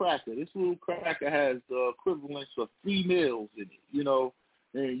little cracker. This little cracker has the equivalence of 3 meals in it,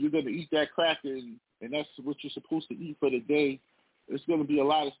 and you're going to eat that cracker, and that's what you're supposed to eat for the day. It's going to be a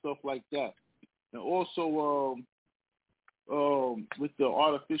lot of stuff like that. And also with the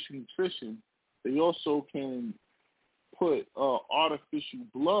artificial nutrition, they also can put artificial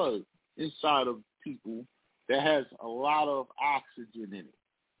blood inside of people that has a lot of oxygen in it.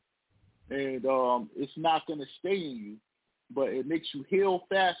 And it's not going to stay in you, but it makes you heal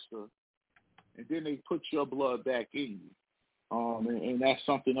faster, and then they put your blood back in you. And that's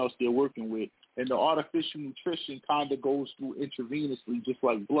something else they're working with. And the artificial nutrition kind of goes through intravenously, just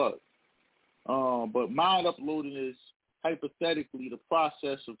like blood. But mind uploading is hypothetically the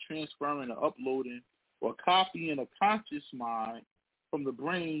process of transferring or uploading or copying a conscious mind from the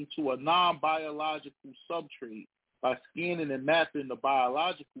brain to a non-biological substrate by scanning and mapping the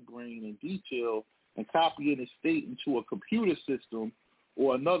biological brain in detail and copying its state into a computer system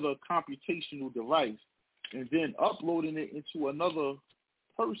or another computational device, and then uploading it into another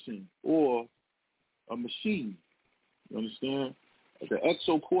person or a machine. You understand? The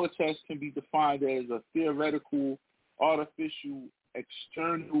exocortex can be defined as a theoretical, artificial,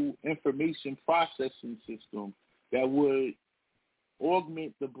 external information processing system that would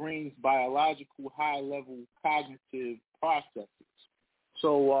augment the brain's biological high-level cognitive processes.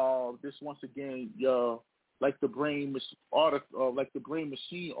 So this once again, like the brain machine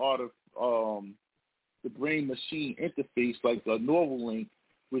interface, like the Neuralink,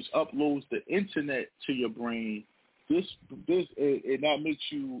 which uploads the internet to your brain. This and that makes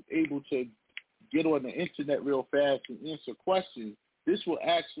you able to get on the internet real fast and answer questions. This will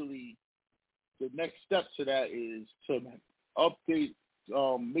actually, the next step to that is to update,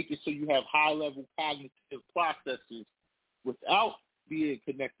 make it so you have high-level cognitive processes without being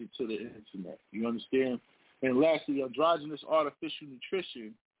connected to the internet. You understand? And lastly, androgynous artificial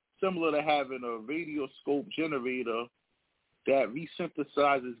nutrition, similar to having a radioscope generator that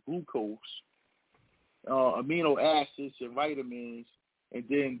resynthesizes glucose, amino acids and vitamins, and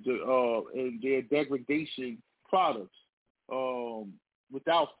then and their degradation products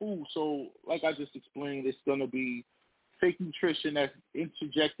without food. So, like I just explained, it's going to be fake nutrition that's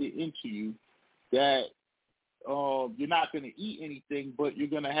interjected into you that you're not going to eat anything, but you're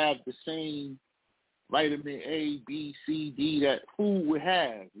going to have the same vitamin A, B, C, D that food would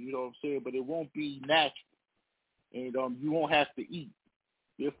have. You know what I'm saying? But it won't be natural, and you won't have to eat.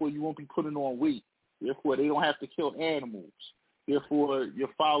 Therefore, you won't be putting on weight. Therefore, they don't have to kill animals. Therefore, you're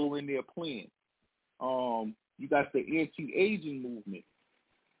following their plan. You got the anti-aging movement,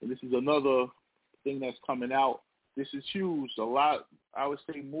 and this is another thing that's coming out. This is huge. A lot, I would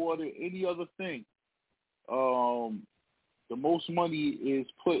say, more than any other thing. The most money is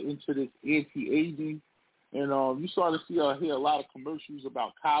put into this anti-aging, and you start to hear a lot of commercials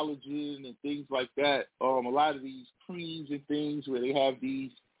about collagen and things like that. A lot of these creams and things where they have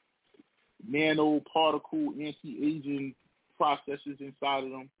these nanoparticle anti-aging processes inside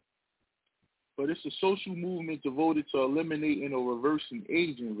of them. But it's a social movement devoted to eliminating or reversing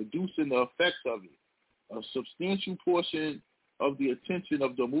aging, reducing the effects of it. A substantial portion of the attention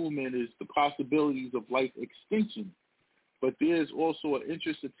of the movement is the possibilities of life extension. But there's also an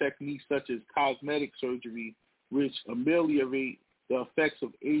interest in techniques such as cosmetic surgery, which ameliorate the effects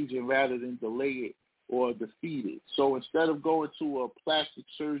of aging rather than delay it or defeat it. So instead of going to a plastic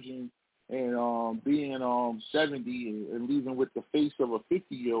surgeon and being 70 and leaving with the face of a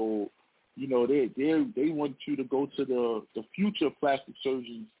 50-year-old, you know, they want you to go to the future plastic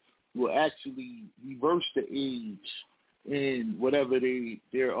surgeons who will actually reverse the age and whatever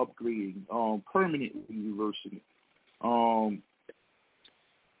they're upgrading, permanently reversing it.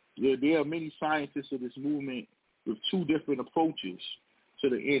 There are many scientists of this movement with two different approaches to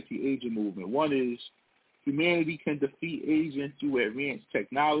the anti-aging movement. One is humanity can defeat aging through advanced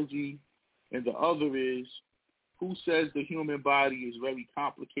technology, and the other is who says the human body is a very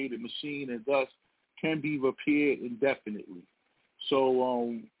complicated machine and thus can be repaired indefinitely.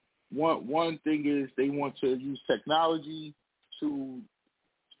 So one thing is they want to use technology to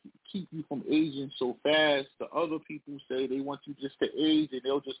keep you from aging so fast. The other people say they want you just to age and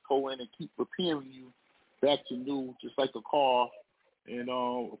they'll just go in and keep repairing you back to new, just like a car. And,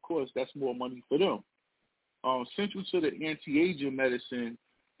 of course, that's more money for them. Central to the anti-aging medicine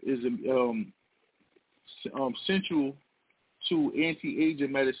is central to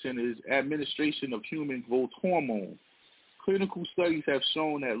anti-aging medicine is administration of human growth hormone. Clinical studies have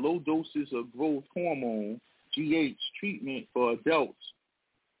shown that low doses of growth hormone, GH, treatment for adults,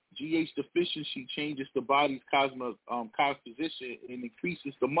 GH deficiency changes the body's composition and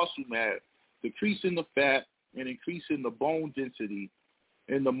increases the muscle mass, decreasing the fat and increasing the bone density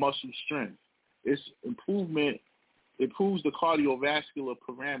and the muscle strength. Its improvement improves the cardiovascular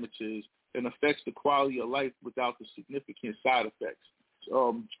parameters and affects the quality of life without the significant side effects.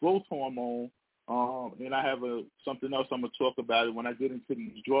 Growth hormone, and I have something else I'm going to talk about it when I get into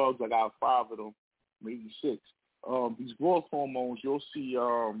these drugs. I got 5 of them, maybe 6. These growth hormones, you'll see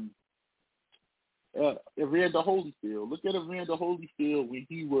Evander Holyfield. Look at Evander Holyfield when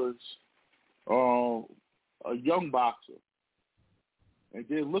he was a young boxer. And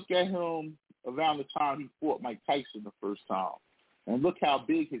then look at him around the time he fought Mike Tyson the first time. And look how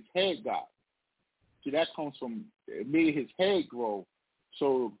big his head got. See, that comes from, it made his head grow.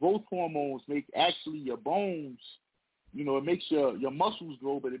 So growth hormones make actually your bones, it makes your muscles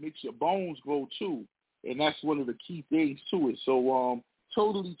grow, but it makes your bones grow too. And that's one of the key things to it. So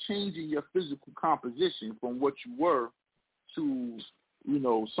totally changing your physical composition from what you were to,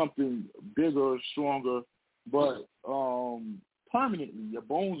 something bigger, stronger, but permanently. Your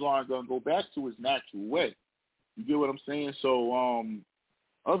bones aren't going to go back to its natural way. You get what I'm saying? So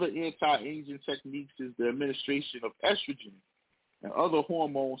other anti-aging techniques is the administration of estrogen and other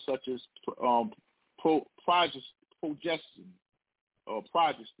hormones such as progestin.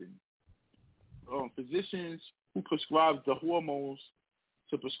 Physicians who prescribe the hormones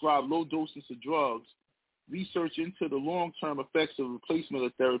to prescribe low doses of drugs, research into the long-term effects of replacement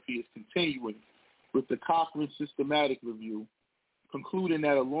of therapy is continuing with the Cochrane Systematic Review, concluding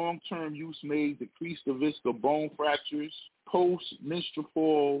that a long-term use may decrease the risk of bone fractures,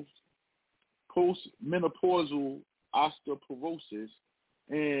 postmenopausal osteoporosis,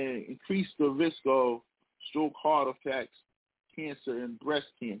 and increase the risk of stroke, heart attacks, cancer, and breast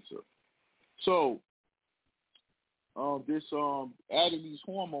cancer. So this adding these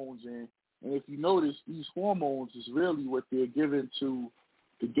hormones in, and if you notice, these hormones is really what they're giving to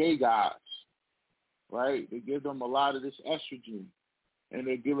the gay guys, right? They give them a lot of this estrogen, and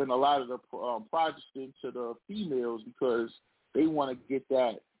they're giving a lot of the progestin to the females because they want to get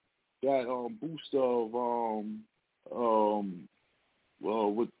that boost of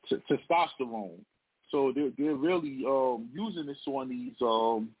with testosterone. So they're really using this on these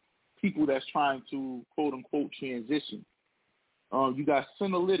people that's trying to quote unquote transition. You got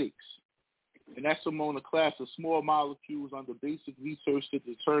senolytics, and that's among a class of small molecules under basic research to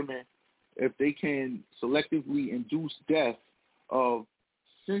determine if they can selectively induce death of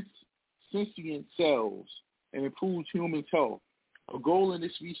sentient cells and improve human health. A goal in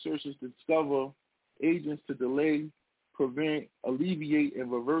this research is to discover agents to delay, prevent, alleviate,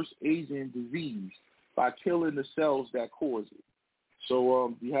 and reverse aging disease by killing the cells that cause it.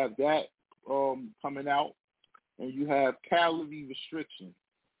 So you have that coming out, and you have calorie restriction.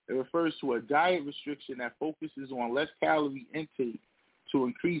 It refers to a diet restriction that focuses on less calorie intake to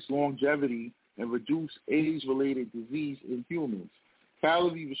increase longevity and reduce age-related disease in humans.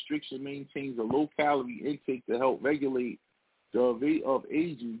 Calorie restriction maintains a low-calorie intake to help regulate the rate of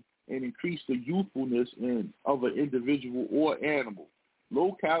aging and increase the youthfulness of an individual or animal.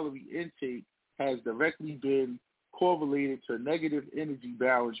 Low-calorie intake has directly been correlated to negative energy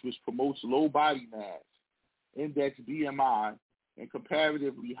balance, which promotes low body mass, index BMI, and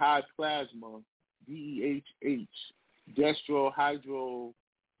comparatively high plasma, DEHH, dextrohydro,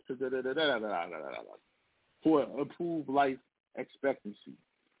 for improved life expectancy.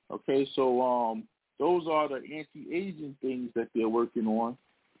 Okay, so those are the anti-aging things that they're working on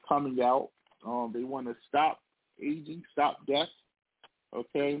coming out. They want to stop aging, stop death.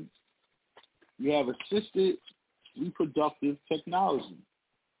 Okay, you have assisted reproductive technology.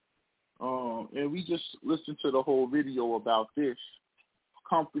 And we just listened to the whole video about this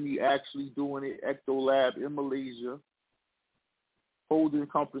company actually doing it, Ectolab in Malaysia. Holding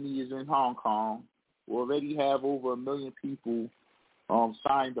company is in Hong Kong. We already have over 1 million people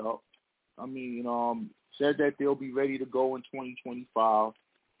signed up. Said that they'll be ready to go in 2025.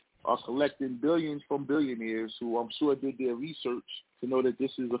 Are collecting billions from billionaires who I'm sure did their research to know that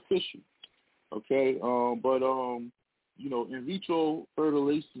this is official. Okay, in vitro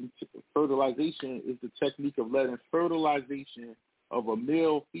fertilization is the technique of letting fertilization of a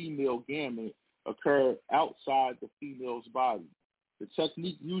male-female gamete occur outside the female's body. The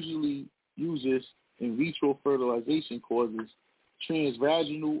technique usually uses in vitro fertilization causes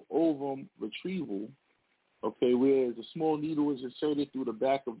transvaginal ovum retrieval okay, whereas a small needle is inserted through the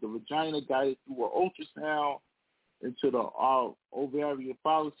back of the vagina, guided through an ultrasound into the ovarian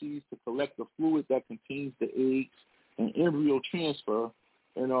follicles to collect the fluid that contains the eggs and embryo transfer,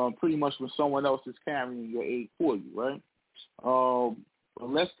 and pretty much when someone else is carrying your egg for you, right? The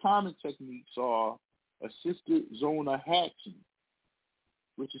less common techniques are assisted zonal hatching,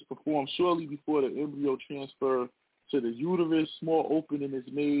 which is performed shortly before the embryo transfer to the uterus. Small opening is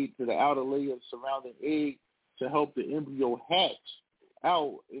made to the outer layer of the surrounding egg to help the embryo hatch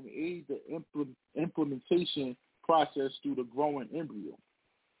out and aid the implementation process through the growing embryo.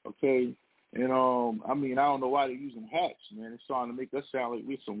 Okay? And, I don't know why they're using hatch, man. It's starting to make us sound like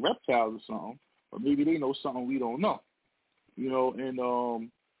we're some reptiles or something. Or maybe they know something we don't know. And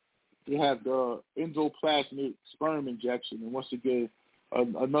they have the endoplasmic sperm injection. And once again,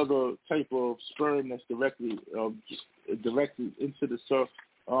 another type of sperm that's directed into the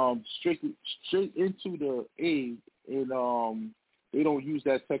straight into the egg, and they don't use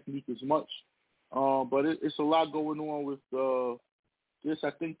that technique as much. But it's a lot going on with this.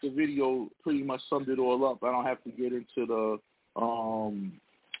 I think the video pretty much summed it all up. I don't have to get into the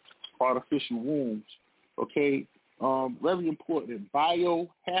artificial wombs. Okay, very important.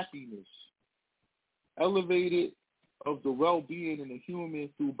 Biohappiness, elevated of the well-being in the human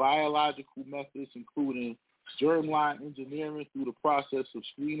through biological methods, including germline engineering through the process of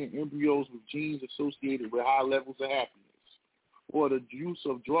screening embryos with genes associated with high levels of happiness, or the use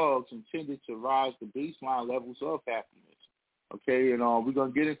of drugs intended to rise the baseline levels of happiness. Okay, and we're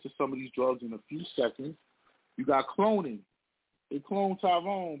going to get into some of these drugs in a few seconds. You got cloning. They cloned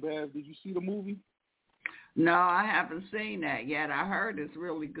Tyrone, Bev. Did you see the movie? No, I haven't seen that yet. I heard it's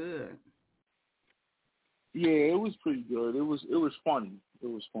really good. Yeah, it was pretty good. It was funny. It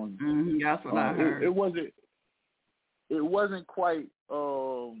was funny. Mm-hmm, that's what I heard. It wasn't quite. I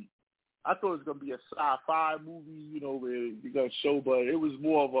thought it was gonna be a sci-fi movie, where you're gonna show, but it was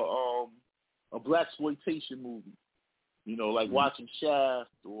more of a blaxploitation movie. Like watching Shaft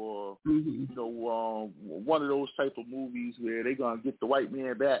or one of those type of movies where they're gonna get the white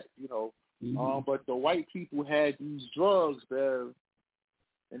man back. But the white people had these drugs, Bev,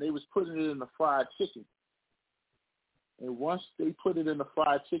 and they was putting it in the fried chicken. And once they put it in the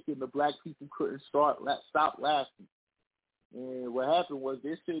fried chicken, the black people couldn't stop laughing. And what happened was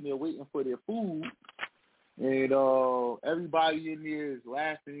they're sitting there waiting for their food, and everybody in there is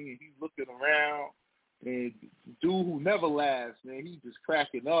laughing, and he's looking around. And the dude who never laughs, man, he just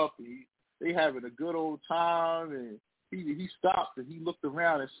cracking up, and they having a good old time. And he stopped and he looked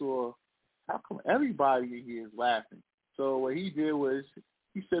around and saw, how come everybody in here is laughing? So what he did was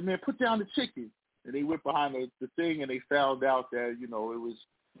he said, man, put down the chicken. And they went behind the thing, and they found out that, it was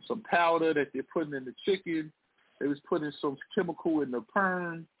some powder that they're putting in the chicken. They was putting some chemical in the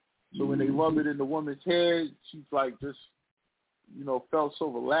perm. So when they rub it in the woman's head, she's like just, felt so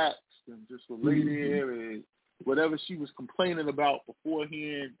relaxed and just would lay there, and whatever she was complaining about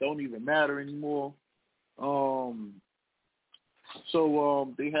beforehand don't even matter anymore.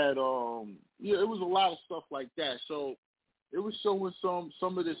 So they had, it was a lot of stuff like that. So it was showing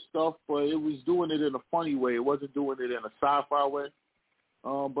some of this stuff, but it was doing it in a funny way. It wasn't doing it in a sci-fi way.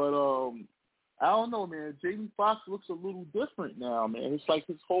 But I don't know, man. Jamie Foxx looks a little different now, man. It's like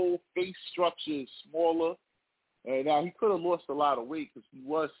his whole face structure is smaller. And now he could have lost a lot of weight because he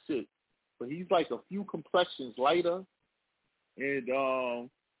was sick, but he's like a few complexions lighter. And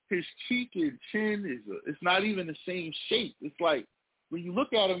his cheek and chin it's not even the same shape. It's like when you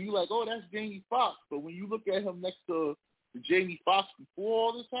look at him, you're like, oh, that's Jamie Foxx. But when you look at him next to Jamie Foxx before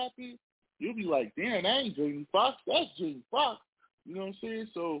all this happened, you'll be like, damn, that ain't Jamie Foxx. That's Jamie Foxx. You know what I'm saying?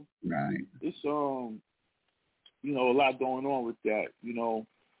 So right. It's a lot going on with that. Do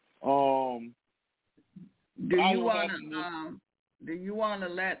you want to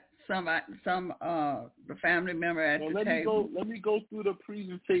let the family member at the table? Let me go through the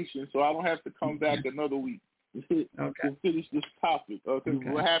presentation so I don't have to come back another week to finish this topic. Because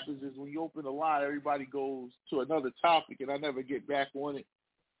what happens is when you open the line, everybody goes to another topic, and I never get back on it.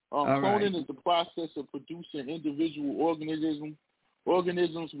 Cloning is the process of producing individual organisms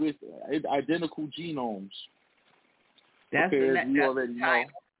with identical genomes. That's already know.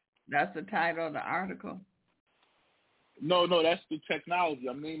 That's the title of the article. No, that's the technology.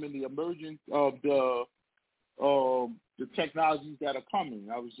 I'm naming the emergence of the technologies that are coming.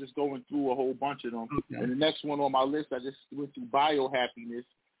 I was just going through a whole bunch of them. Okay. And the next one on my list, I just went through biohappiness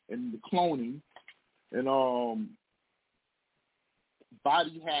and the cloning. And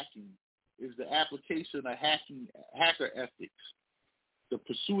body hacking is the application of hacker ethics, the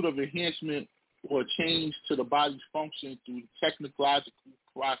pursuit of enhancement or change to the body's function through technological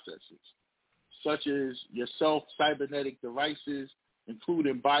processes. such as your self-cybernetic devices,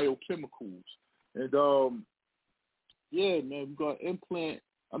 including biochemicals. And, yeah, man, we're going to implant.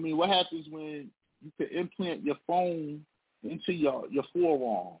 I mean, what happens when you can implant your phone into your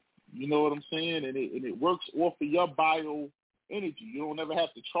forearm? You know what I'm saying? And it works off of your bio energy. You don't ever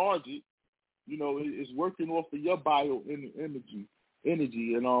have to charge it. You know, it's working off of your bio energy.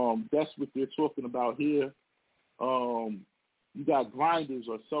 And that's what they're talking about here. You got grinders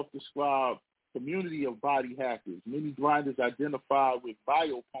or self-described community of body hackers. Many grinders identify with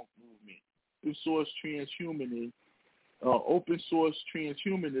biopunk movement, open source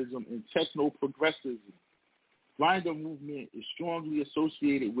transhumanism, and techno-progressivism. Grinder movement is strongly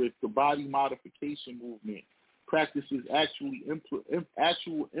associated with the body modification movement. Practices actual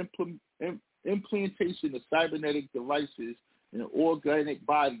implantation of cybernetic devices in organic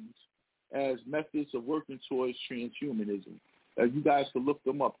bodies as methods of working towards transhumanism. You guys can look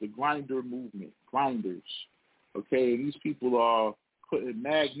them up, the grinder movement, grinders. Okay, and these people are putting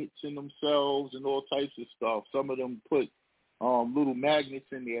magnets in themselves and all types of stuff. Some of them put little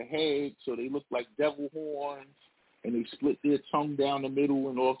magnets in their head so they look like devil horns, and they split their tongue down the middle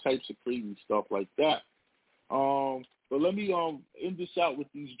and all types of crazy stuff like that. But let me end this out with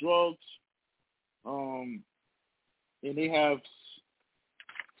these drugs. And they have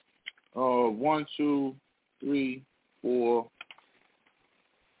 1, 2, 3, 4,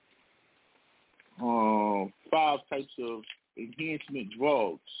 5 types of enhancement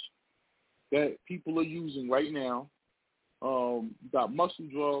drugs that people are using right now. You got muscle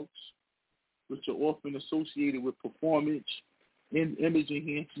drugs, which are often associated with performance, image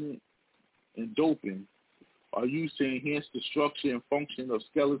enhancement, and doping, are used to enhance the structure and function of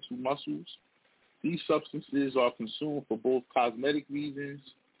skeletal muscles. These substances are consumed for both cosmetic reasons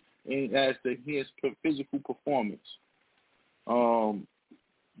and as to enhance physical performance.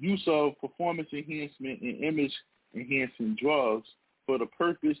 Use of performance enhancement and image enhancing drugs for the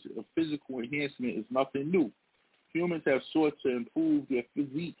purpose of physical enhancement is nothing new. Humans have sought to improve their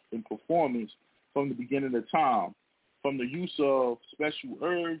physique and performance from the beginning of time, from the use of special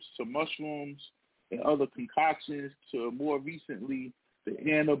herbs to mushrooms and other concoctions to more recently the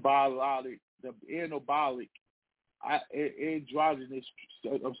anabolic androgynous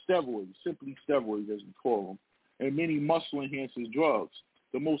of steroids, simply steroids as we call them, and many muscle enhancing drugs.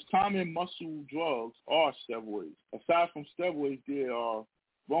 The most common muscle drugs are steroids. Aside from steroids, there are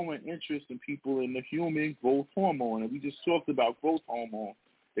growing interest in people in the human growth hormone, and we just talked about growth hormone.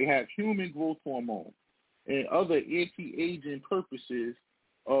 They have human growth hormone and other anti-aging purposes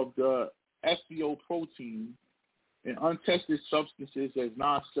of the SBO protein and untested substances as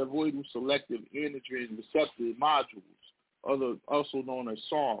non-steroidal selective androgen receptor modules, also known as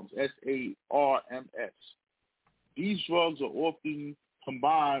SARMs, SARMs. These drugs are often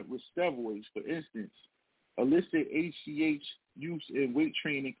combined with steroids. For instance, illicit HGH use in weight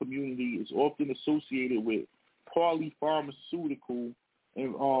training community is often associated with polypharmaceutical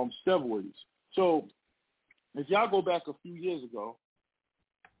and steroids. So if y'all go back a few years ago,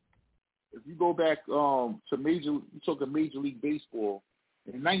 if you go back to Major League Baseball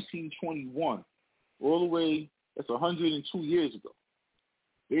in 1921, all the way, that's 102 years ago,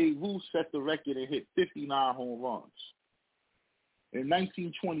 Babe Ruth set the record and hit 59 home runs. In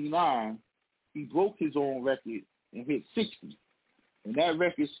 1929, he broke his own record and hit 60. And that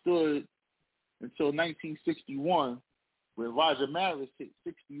record stood until 1961, where Roger Maris hit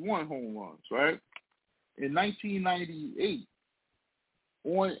 61 home runs, right? In 1998,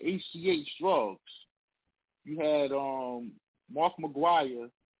 on HGH drugs, you had Mark McGwire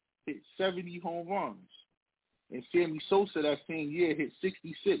hit 70 home runs. And Sammy Sosa that same year hit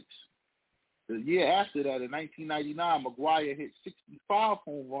 66. The year after that, in 1999, McGwire hit 65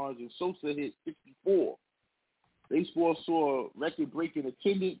 home runs and Sosa hit 64. Baseball saw record-breaking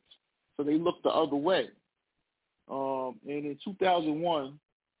attendance, so they looked the other way. And in 2001,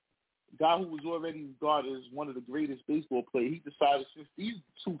 a guy who was already regarded as one of the greatest baseball players, he decided since these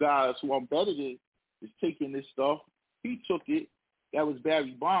two guys who I'm better than is taking this stuff, he took it. That was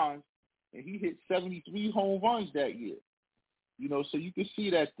Barry Bonds, and he hit 73 home runs that year. You know, so you can see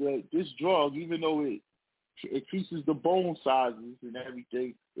that this drug, even though it increases the bone sizes and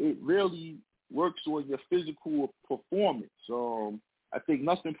everything, it really works on your physical performance. I think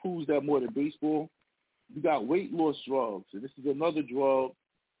nothing proves that more than baseball. You got weight loss drugs, and this is another drug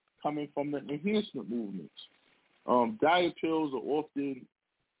coming from the enhancement movements. Diet pills are often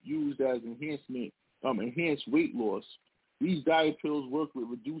used as enhanced weight loss. These diet pills work with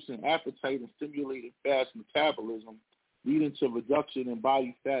reducing appetite and stimulating fast metabolism, leading to reduction in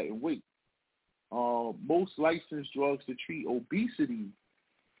body fat and weight. Most licensed drugs to treat obesity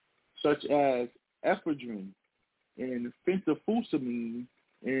such as ephedrine and phenterphthalate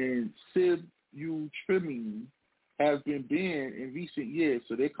and sibutramine have been banned in recent years.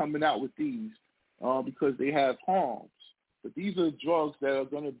 So they're coming out with these because they have harms. But these are drugs that are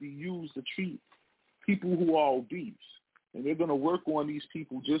going to be used to treat people who are obese. And they're going to work on these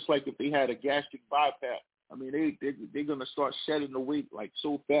people just like if they had a gastric bypass. I mean, they're going to start shedding the weight like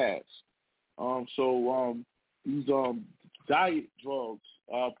so fast. These diet drugs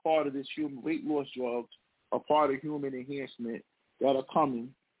are part of this human weight loss drugs, are part of human enhancement that are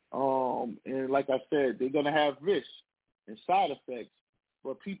coming. And like I said, they're going to have risks and side effects.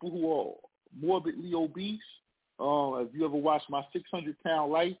 But people who are morbidly obese, if you ever watched My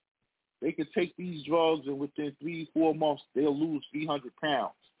 600-Pound Life, they can take these drugs and within 3-4 months, they'll lose 300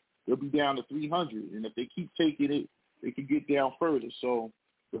 pounds. They'll be down to 300. And if they keep taking it, they can get down further. So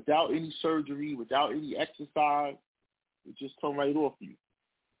without any surgery, without any exercise, it just come right off you.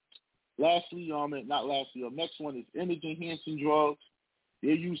 Next one is image-enhancing drugs.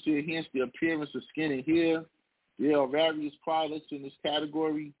 They're used to enhance the appearance of skin and hair. There are various products in this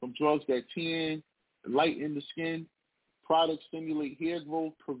category, from drugs that tan and lighten the skin. Products stimulate hair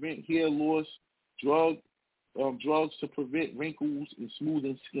growth, prevent hair loss, drugs to prevent wrinkles and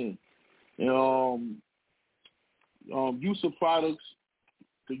smoothen skin. Use of products.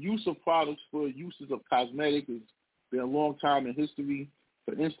 The use of products for uses of cosmetic has been a long time in history.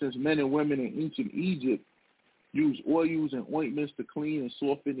 For instance, men and women in ancient Egypt used oils and ointments to clean and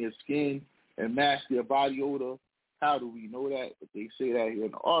soften their skin and mask their body odor. How do we know that? But they say that here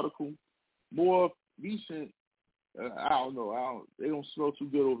in the article. More recent, I don't know. They don't smell too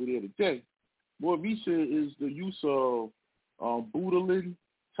good over there today. More recent is the use of botulinum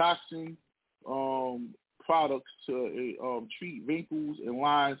toxin products to treat wrinkles and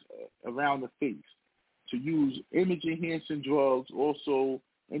lines around the face. To use image-enhancing drugs also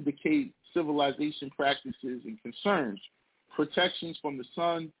indicate civilization practices and concerns. Protections from the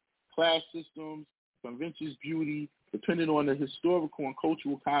sun, class systems, conventions, beauty, depending on the historical and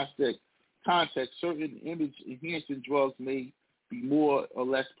cultural context, certain image-enhancing drugs may be more or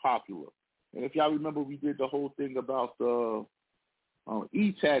less popular. And if y'all remember, we did the whole thing about the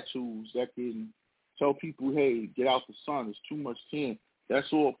e-tattoos that can tell people, hey, get out the sun, it's too much tan.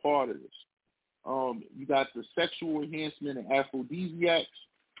 That's all part of this. You got the sexual enhancement and aphrodisiacs.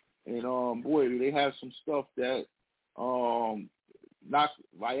 And, boy, do they have some stuff that knocks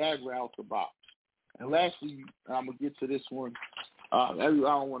Viagra out the box. And lastly, I'm going to get to this one. I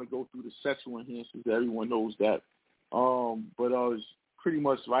don't want to go through the sexual enhancements. Everyone knows that. But it's pretty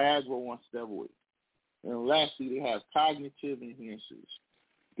much Viagra on steroids. And lastly, they have cognitive enhancers.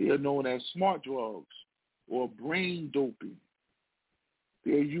 They are known as smart drugs or brain doping.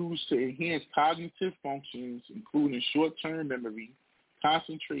 They're used to enhance cognitive functions, including short-term memory,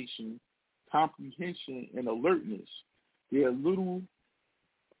 concentration, comprehension, and alertness.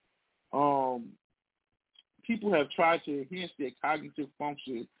 People have tried to enhance their cognitive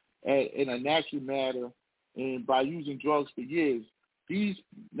function in a natural manner, and by using drugs for years. These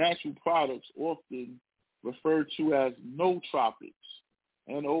natural products often referred to as nootropics,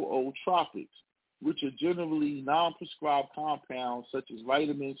 nootropics, which are generally non-prescribed compounds such as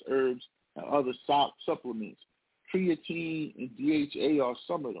vitamins, herbs, and other supplements. Creatine and DHA are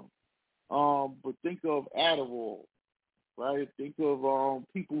some of them. But think of Adderall, right? Think of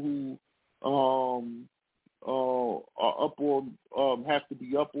people who are up all, have to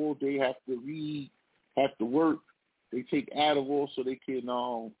be up all day, have to read, have to work. They take Adderall so they can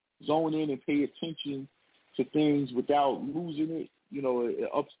zone in and pay attention to things without losing it. You know, it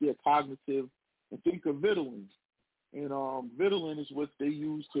ups their cognitive. And think of Ritalin. And Ritalin is what they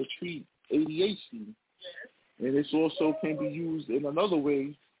use to treat ADHD. And this also can be used in another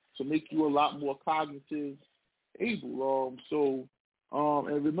way to make you a lot more cognitive able.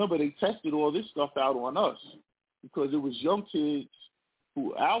 And remember, they tested all this stuff out on us because it was young kids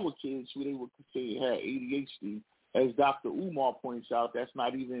our kids who they would say had ADHD. As Dr. Umar points out, that's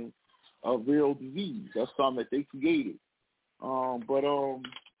not even a real disease. That's something that they created.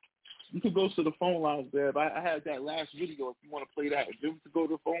 You can go to the phone lines, Bev. I had that last video if you want to play that. If you want to go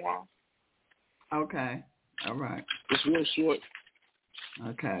to the phone lines. Okay. All right. It's real short.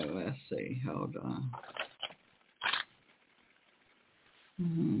 Okay, let's see. Hold on.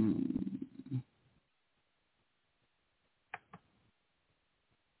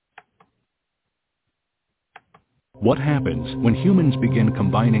 What happens when humans begin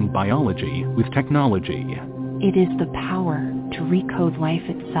combining biology with technology? It is the power to recode life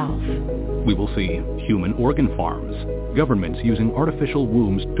itself. We will see human organ farms, governments using artificial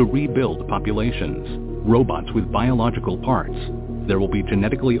wombs to rebuild populations, robots with biological parts, There will be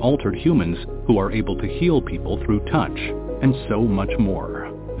genetically altered humans who are able to heal people through touch, and so much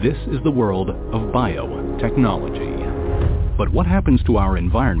more. This is the world of biotechnology. But what happens to our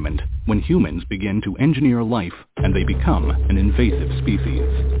environment when humans begin to engineer life and they become an invasive species?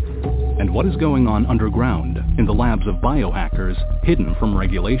 And what is going on underground in the labs of biohackers hidden from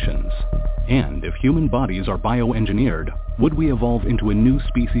regulations? And if human bodies are bioengineered, would we evolve into a new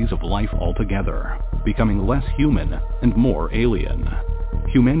species of life altogether, becoming less human and more alien?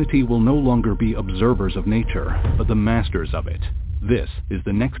 Humanity will no longer be observers of nature, but the masters of it. This is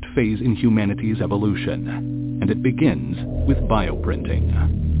the next phase in humanity's evolution, and it begins with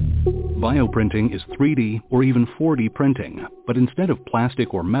bioprinting. Bioprinting is 3D or even 4D printing, but instead of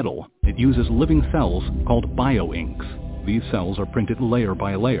plastic or metal, it uses living cells called bioinks. These cells are printed layer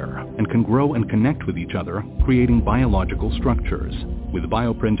by layer and can grow and connect with each other, creating biological structures. With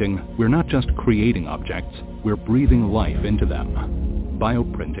bioprinting, we're not just creating objects, we're breathing life into them.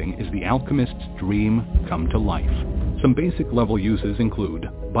 Bioprinting is the alchemist's dream come to life. Some basic level uses include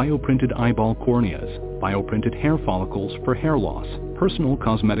bioprinted eyeball corneas, bioprinted hair follicles for hair loss, personal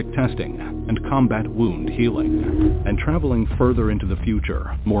cosmetic testing, and combat wound healing. And traveling further into the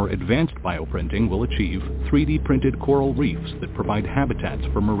future, more advanced bioprinting will achieve 3D printed coral reefs that provide habitats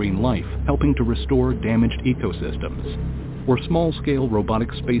for marine life, helping to restore damaged ecosystems. Or small-scale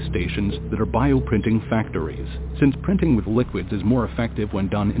robotic space stations that are bioprinting factories, since printing with liquids is more effective when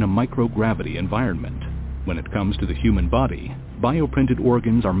done in a microgravity environment. When it comes to the human body, bioprinted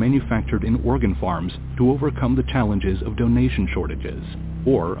organs are manufactured in organ farms to overcome the challenges of donation shortages.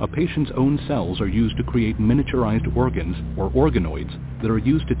 Or a patient's own cells are used to create miniaturized organs or organoids that are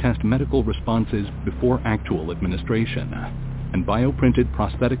used to test medical responses before actual administration. And bioprinted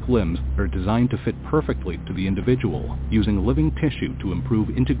prosthetic limbs are designed to fit perfectly to the individual, using living tissue to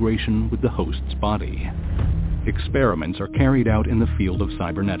improve integration with the host's body. Experiments are carried out in the field of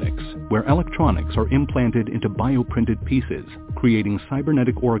cybernetics, where electronics are implanted into bioprinted pieces, creating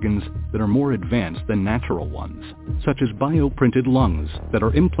cybernetic organs that are more advanced than natural ones, such as bioprinted lungs that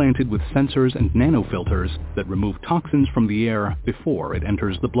are implanted with sensors and nanofilters that remove toxins from the air before it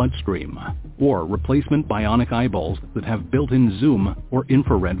enters the bloodstream, or replacement bionic eyeballs that have built-in zoom or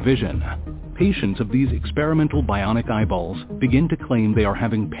infrared vision. Patients of these experimental bionic eyeballs begin to claim they are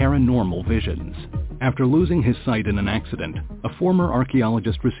having paranormal visions. After losing his sight in an accident, a former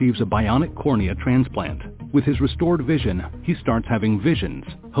archaeologist receives a bionic cornea transplant. With his restored vision, he starts having visions,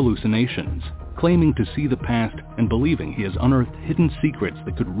 hallucinations, claiming to see the past and believing he has unearthed hidden secrets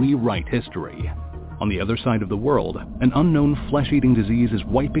that could rewrite history. On the other side of the world, an unknown flesh-eating disease is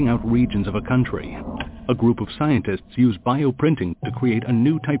wiping out regions of a country. A group of scientists use bioprinting to create a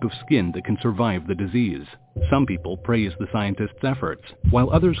new type of skin that can survive the disease. Some people praise the scientists' efforts,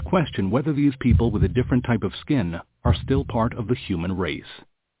 while others question whether these people with a different type of skin are still part of the human race.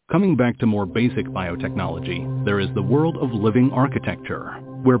 Coming back to more basic biotechnology, there is the world of living architecture,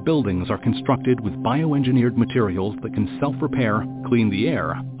 where buildings are constructed with bioengineered materials that can self-repair, clean the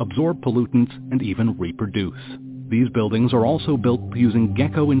air, absorb pollutants, and even reproduce. These buildings are also built using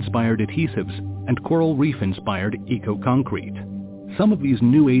gecko-inspired adhesives and coral reef-inspired eco-concrete. Some of these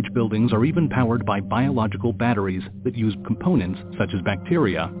new age buildings are even powered by biological batteries that use components such as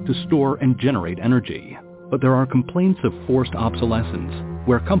bacteria to store and generate energy. But there are complaints of forced obsolescence,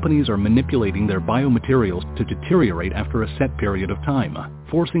 where companies are manipulating their biomaterials to deteriorate after a set period of time,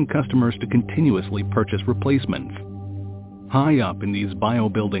 forcing customers to continuously purchase replacements. High up in these bio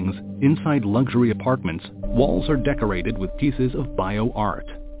buildings, inside luxury apartments, walls are decorated with pieces of bio art.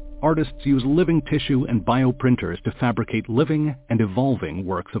 Artists use living tissue and bioprinters to fabricate living and evolving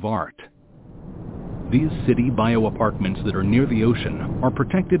works of art. These city bio-apartments that are near the ocean are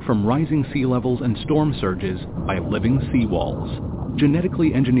protected from rising sea levels and storm surges by living seawalls.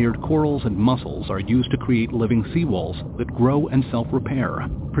 Genetically engineered corals and mussels are used to create living seawalls that grow and self-repair,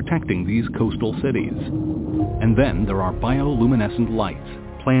 protecting these coastal cities. And then there are bioluminescent lights,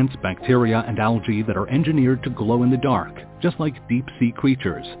 plants, bacteria, and algae that are engineered to glow in the dark, just like deep-sea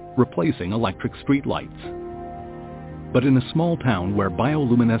creatures, replacing electric streetlights. But in a small town where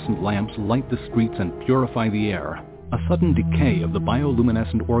bioluminescent lamps light the streets and purify the air, a sudden decay of the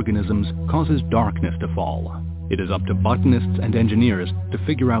bioluminescent organisms causes darkness to fall. It is up to botanists and engineers to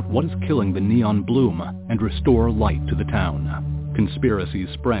figure out what is killing the neon bloom and restore light to the town. Conspiracies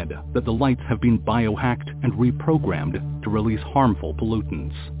spread that the lights have been biohacked and reprogrammed to release harmful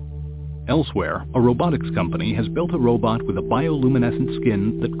pollutants. Elsewhere, a robotics company has built a robot with a bioluminescent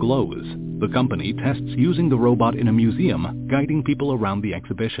skin that glows. The company tests using the robot in a museum, guiding people around the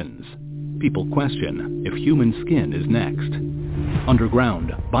exhibitions. People question if human skin is next.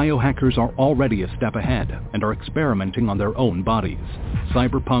 Underground, biohackers are already a step ahead and are experimenting on their own bodies.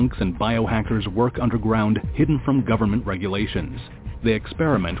 Cyberpunks and biohackers work underground, hidden from government regulations. They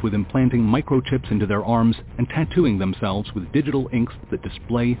experiment with implanting microchips into their arms and tattooing themselves with digital inks that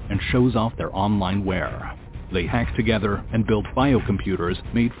display and shows off their online wear. They hack together and build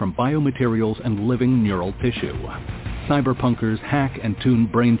biocomputers made from biomaterials and living neural tissue. Cyberpunkers hack and tune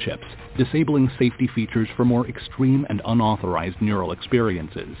brain chips, disabling safety features for more extreme and unauthorized neural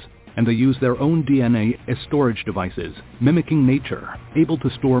experiences. And they use their own DNA as storage devices, mimicking nature, able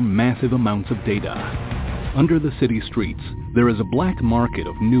to store massive amounts of data. Under the city streets, there is a black market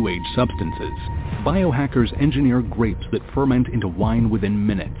of new age substances. Biohackers engineer grapes that ferment into wine within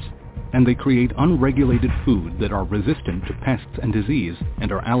minutes. And they create unregulated food that are resistant to pests and disease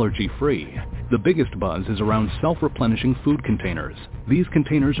and are allergy-free. The biggest buzz is around self-replenishing food containers. These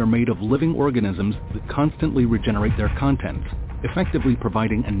containers are made of living organisms that constantly regenerate their contents, effectively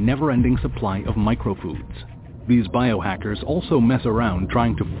providing a never-ending supply of microfoods. These biohackers also mess around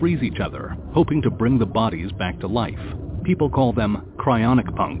trying to freeze each other, hoping to bring the bodies back to life. People call them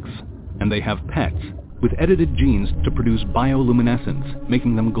cryonic punks, and they have pets with edited genes to produce bioluminescence,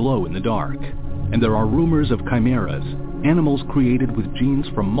 making them glow in the dark. And there are rumors of chimeras, animals created with genes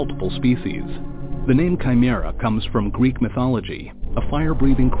from multiple species. The name chimera comes from Greek mythology, a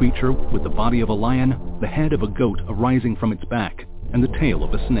fire-breathing creature with the body of a lion, the head of a goat arising from its back, and the tail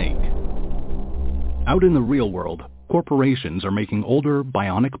of a snake. Out in the real world, corporations are making older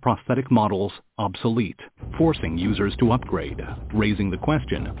bionic prosthetic models obsolete, forcing users to upgrade, raising the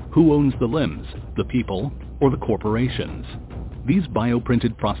question, who owns the limbs, the people or the corporations? These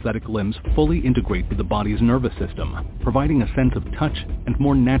bioprinted prosthetic limbs fully integrate with the body's nervous system, providing a sense of touch and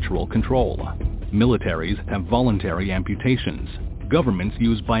more natural control. Militaries have voluntary amputations. Governments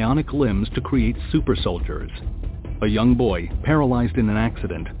use bionic limbs to create super soldiers. A young boy, paralyzed in an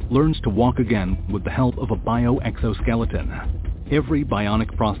accident, learns to walk again with the help of a bioexoskeleton. Every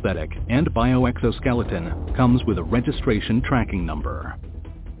bionic prosthetic and bioexoskeleton comes with a registration tracking number.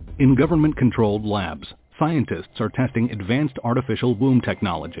 In government-controlled labs, scientists are testing advanced artificial womb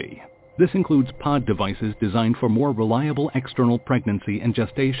technology. This includes pod devices designed for more reliable external pregnancy and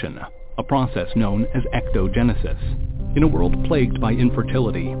gestation, a process known as ectogenesis. In a world plagued by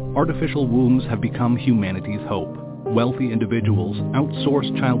infertility, artificial wombs have become humanity's hope. Wealthy individuals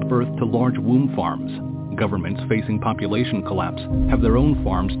outsource childbirth to large womb farms. Governments facing population collapse have their own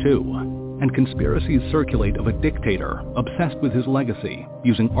farms too. And conspiracies circulate of a dictator obsessed with his legacy,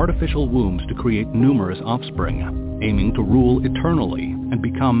 using artificial wombs to create numerous offspring, aiming to rule eternally and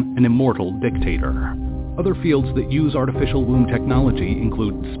become an immortal dictator. Other fields that use artificial womb technology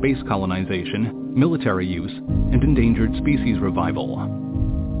include space colonization, military use, and endangered species revival.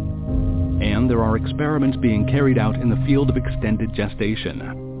 And there are experiments being carried out in the field of extended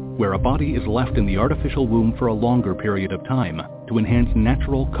gestation, where a body is left in the artificial womb for a longer period of time to enhance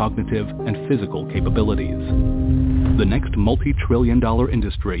natural cognitive and physical capabilities. The next multi-trillion-dollar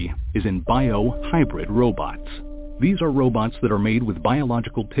industry is in bio-hybrid robots. These are robots that are made with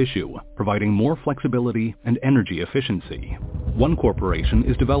biological tissue, providing more flexibility and energy efficiency. One corporation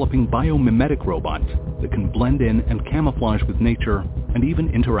is developing biomimetic robots that can blend in and camouflage with nature and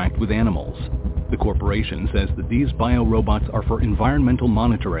even interact with animals. The corporation says that these biorobots are for environmental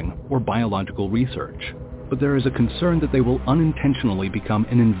monitoring or biological research. But there is a concern that they will unintentionally become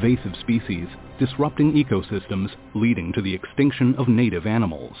an invasive species, disrupting ecosystems, leading to the extinction of native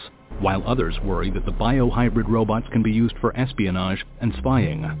animals. While others worry that the biohybrid robots can be used for espionage and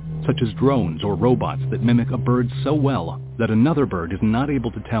spying, such as drones or robots that mimic a bird so well that another bird is not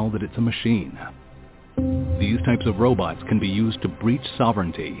able to tell that it's a machine. These types of robots can be used to breach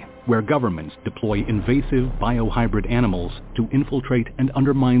sovereignty, where governments deploy invasive biohybrid animals to infiltrate and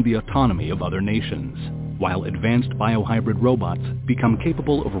undermine the autonomy of other nations, while advanced biohybrid robots become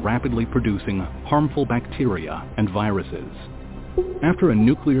capable of rapidly producing harmful bacteria and viruses. After a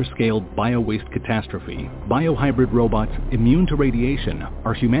nuclear-scale bio-waste catastrophe, biohybrid robots immune to radiation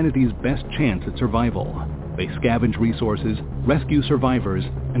are humanity's best chance at survival. They scavenge resources, rescue survivors,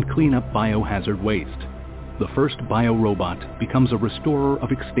 and clean up biohazard waste. The first biorobot becomes a restorer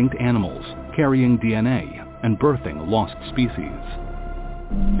of extinct animals, carrying DNA and birthing lost species.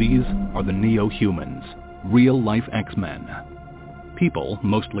 These are the neo-humans, real-life X-Men. People,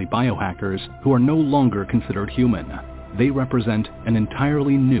 mostly biohackers, who are no longer considered human. They represent an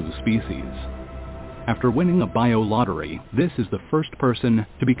entirely new species. After winning a bio-lottery, this is the first person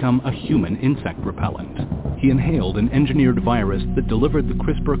to become a human insect repellent. He inhaled an engineered virus that delivered the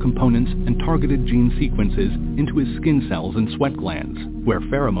CRISPR components and targeted gene sequences into his skin cells and sweat glands, where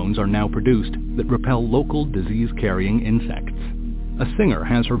pheromones are now produced that repel local disease-carrying insects. A singer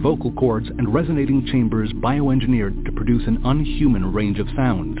has her vocal cords and resonating chambers bioengineered to produce an unhuman range of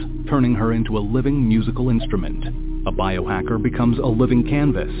sounds, turning her into a living musical instrument. A biohacker becomes a living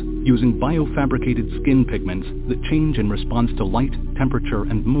canvas, using biofabricated skin pigments that change in response to light, temperature,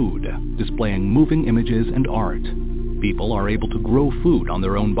 and mood, displaying moving images and art. People are able to grow food on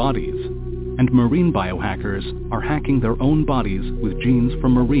their own bodies. And marine biohackers are hacking their own bodies with genes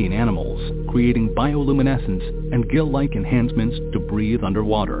from marine animals, creating bioluminescence and gill-like enhancements to breathe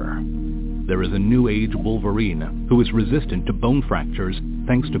underwater. There is a new age Wolverine who is resistant to bone fractures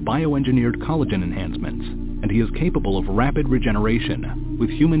thanks to bioengineered collagen enhancements, and he is capable of rapid regeneration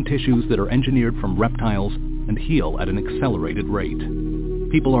with human tissues that are engineered from reptiles and heal at an accelerated rate.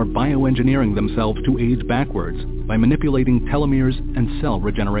 People are bioengineering themselves to age backwards by manipulating telomeres and cell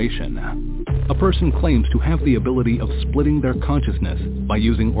regeneration. A person claims to have the ability of splitting their consciousness by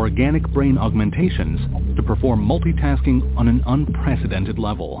using organic brain augmentations to perform multitasking on an unprecedented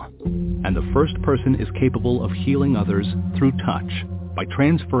level. And the first person is capable of healing others through touch by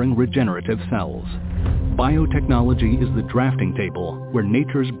transferring regenerative cells. Biotechnology is the drafting table where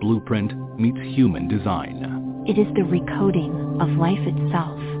nature's blueprint meets human design. It is the recoding of life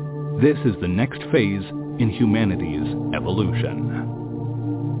itself. This is the next phase in humanity's evolution.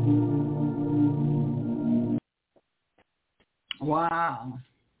 Wow.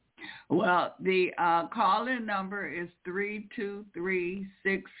 Well, the call-in number is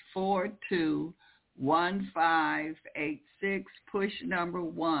 323-642-1586, push number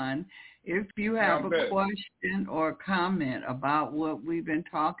 1. If you have a question or comment about what we've been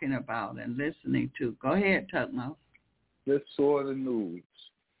talking about and listening to, go ahead, Tutmose. Just saw the news.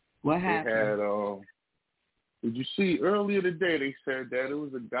 What happened? Did you see earlier today they said that it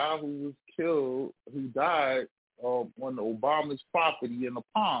was a guy who was killed, who died on Obama's property in the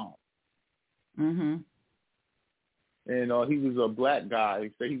Palm. Mm-hmm. And he was a black guy.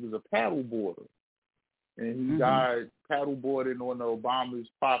 They said he was a paddleboarder. And he died paddleboarding on Obama's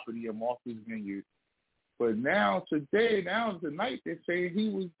property in Martha's Vineyard. But tonight, they're saying he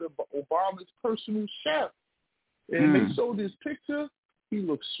was Obama's personal chef. And they showed his picture. He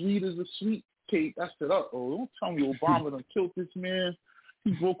looked sweet as a sweet cake. I said, don't tell me Obama done killed this man.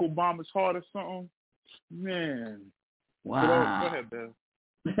 He broke Obama's heart or something. Man. Wow. Go ahead, Ben.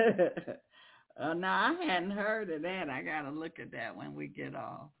 No, I hadn't heard of that. I got to look at that when we get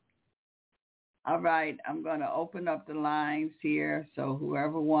off. All right, I'm going to open up the lines here. So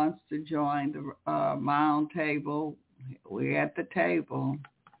whoever wants to join the round table, we're at the table.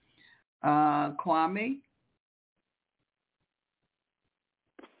 Kwame?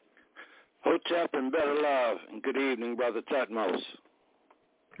 Hotep and better love, and good evening, Brother Tutmose.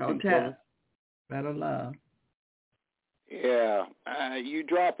 Hotep, better love. Yeah, you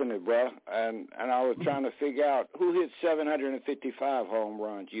dropping it, bro. And I was trying to figure out who hit 755 home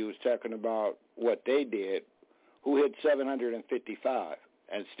runs. You was talking about what they did. Who hit 755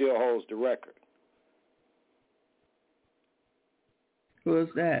 and still holds the record? Who is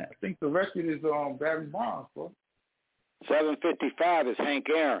that? I think the record is Barry Bonds, bro. 755 is Hank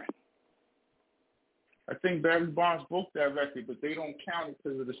Aaron. I think Barry Bonds broke that record, but they don't count it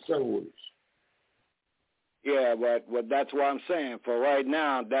because of the steroids. Yeah, but that's what I'm saying. For right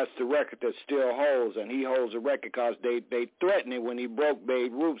now, that's the record that still holds, and he holds the record because they threatened it when he broke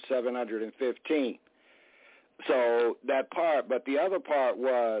Babe Ruth's 715. So that part, but the other part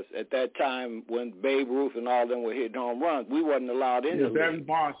was at that time when Babe Ruth and all them were hitting home runs, we wasn't allowed in the league. Barry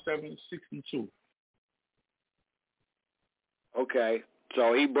Bonds 762. Okay,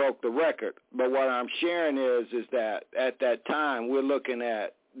 so he broke the record. But what I'm sharing is that at that time we're looking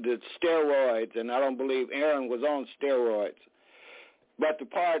at the steroids, and I don't believe Aaron was on steroids. But the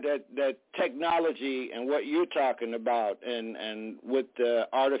part that technology and what you're talking about and with the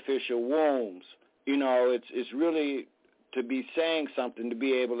artificial wombs, you know, it's really to be saying something to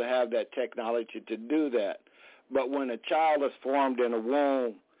be able to have that technology to do that. But when a child is formed in a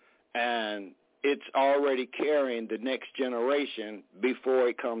womb and it's already carrying the next generation before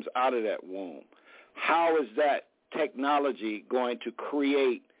it comes out of that womb, how is that technology going to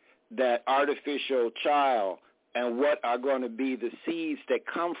create that artificial child, and what are going to be the seeds that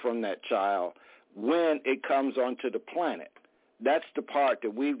come from that child when it comes onto the planet? That's the part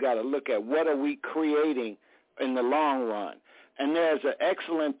that we've got to look at. What are we creating in the long run? And there's an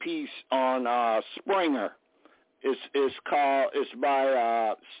excellent piece on Springer. It's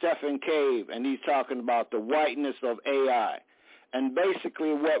by Stephen Cave, and he's talking about the whiteness of AI. And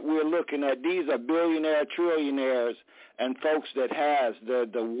basically what we're looking at, these are billionaire trillionaires and folks that has the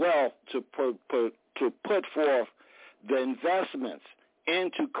wealth to put forth the investments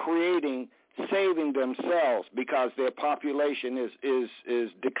into creating saving themselves because their population is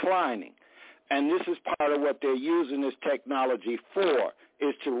declining. And this is part of what they're using this technology for,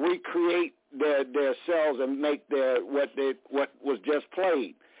 is to recreate their cells and make what was just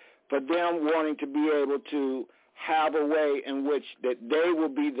played. For them wanting to be able to have a way in which that they will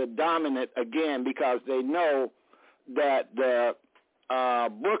be the dominant again, because they know that the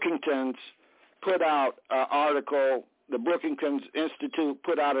Brookingtons put out an article, the Brookington Institute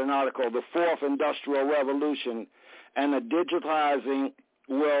put out an article, The Fourth Industrial Revolution, and the digitizing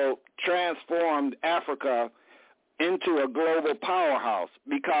will transform Africa into a global powerhouse,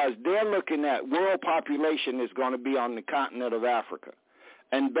 because they're looking at world population is going to be on the continent of Africa.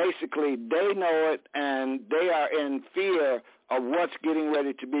 And basically they know it, and they are in fear of what's getting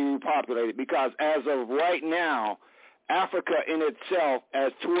ready to be repopulated, because as of right now, Africa in itself,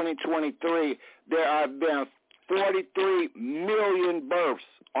 as 2023, there have been 43 million births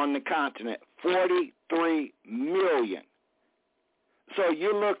on the continent, 43 million. So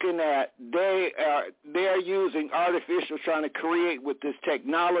you're looking at they're using artificial, trying to create with this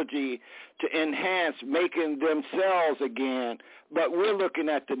technology to enhance making themselves again. But we're looking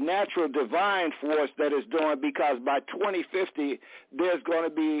at the natural divine force that is doing, because by 2050 it's going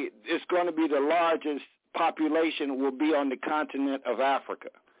to be the largest population will be on the continent of Africa.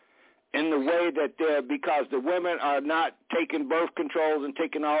 In the way that because the women are not taking birth controls and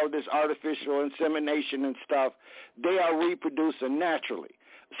taking all of this artificial insemination and stuff, they are reproducing naturally.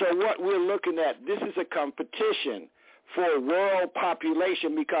 So what we're looking at, this is a competition for world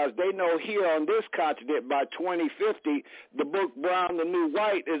population, because they know here on this continent by 2050, the book Brown the New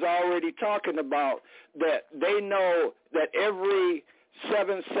White is already talking about that. They know that every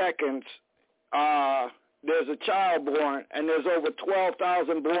 7 seconds there's a child born, and there's over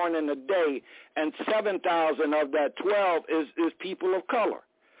 12,000 born in a day, and 7,000 of that 12 is people of color.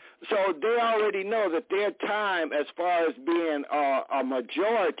 So they already know that their time as far as being a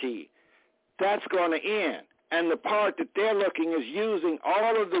majority, that's going to end. And the part that they're looking is using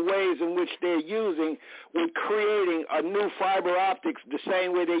all of the ways in which they're using with creating a new fiber optics, the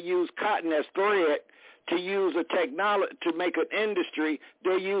same way they use cotton as thread, to use a technology to make an industry.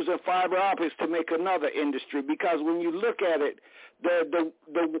 They're using fiber optics to make another industry, because when you look at it, the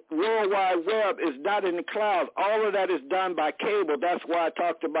World Wide Web is not in the clouds. All of that is done by cable. That's why I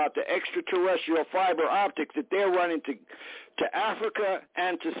talked about the extraterrestrial fiber optics that they're running to Africa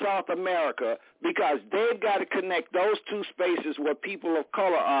and to South America, because they've got to connect those two spaces where people of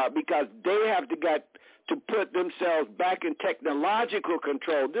color are, because they have to put themselves back in technological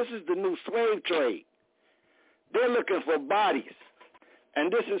control. This is the new slave trade. They're looking for bodies, and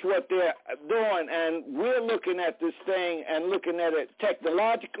this is what they're doing, and we're looking at this thing and looking at it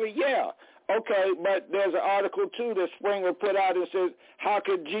technologically, yeah, okay, but there's an article, too, that Springer put out and says, how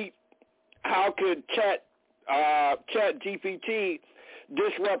could Chat GPT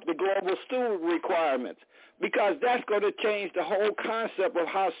disrupt the global student requirements? Because that's going to change the whole concept of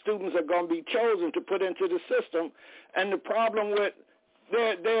how students are going to be chosen to put into the system, and the problem with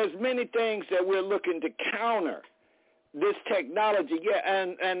there's many things that we're looking to counter this technology. Yeah,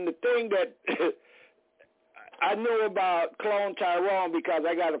 and the thing that I knew about Clone Tyrone, because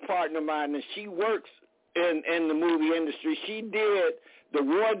I got a partner of mine, and she works in the movie industry. She did the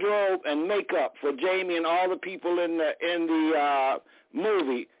wardrobe and makeup for Jamie and all the people in the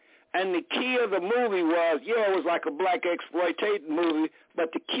movie. And the key of the movie was, it was like a black exploitation movie,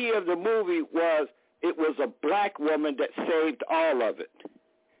 but the key of the movie was, it was a black woman that saved all of it.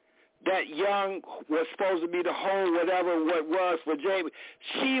 That young was supposed to be the whole whatever what was for Jamie.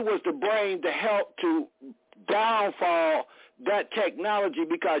 She was the brain to help to downfall that technology,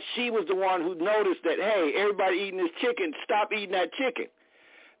 because she was the one who noticed that, hey, everybody eating this chicken, stop eating that chicken.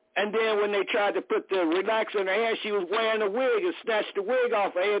 And then when they tried to put the relaxer in her hair, she was wearing a wig and snatched the wig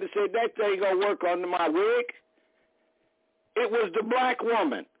off her head and said, that thing going to work on my wig. It was the black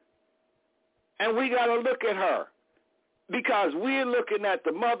woman. And we got to look at her, because we're looking at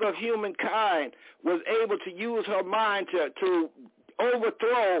the mother of humankind was able to use her mind to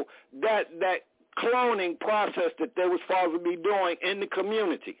overthrow that cloning process that they were supposed to be doing in the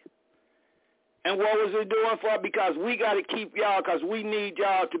community. And what was it doing for? Because we got to keep y'all, because we need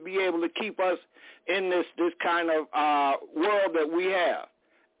y'all to be able to keep us in this kind of world that we have.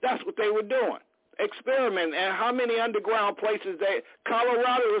 That's what they were doing, experiment. And how many underground places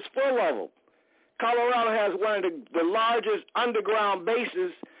Colorado is full of them. Colorado has one of the largest underground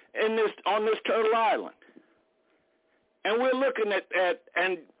bases on this Turtle Island. And we're looking at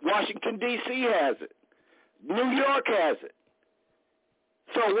and Washington, D.C. has it. New York has it.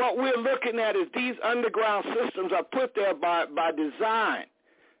 So what we're looking at is these underground systems are put there by design.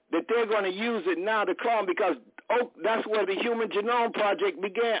 that they're going to use it now to clone, because that's where the Human Genome Project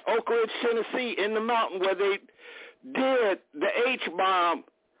began, Oak Ridge, Tennessee, in the mountain where they did the H-bomb,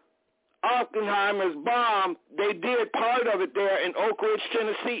 Oppenheimer's bomb. They did part of it there in Oak Ridge,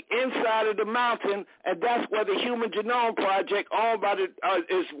 Tennessee, inside of the mountain, and that's where the Human Genome Project, owned by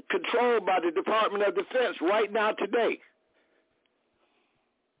is controlled by the Department of Defense right now today.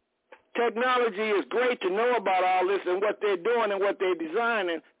 Technology is great to know about all this and what they're doing and what they're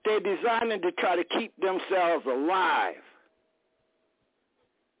designing. They're designing to try to keep themselves alive.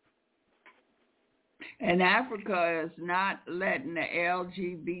 And Africa is not letting the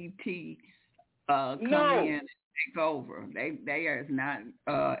LGBT come in and take over. They are not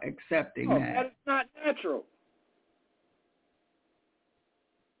accepting that. That's not natural.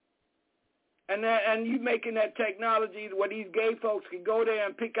 And you making that technology where these gay folks can go there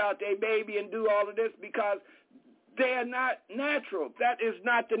and pick out their baby and do all of this because they are not natural. That is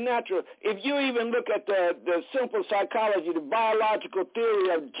not the natural. If you even look at the simple psychology, the biological theory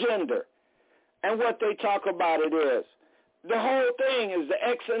of gender, and what they talk about it is, the whole thing is the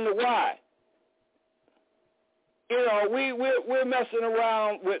X and the Y. You know, we're messing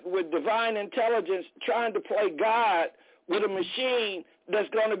around with divine intelligence, trying to play God with a machine that's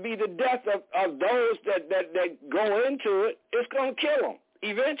going to be the death of those that go into it. It's going to kill them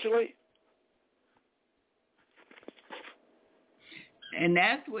eventually. And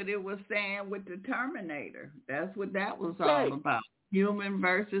that's what it was saying with the Terminator. That's what that was all about. Human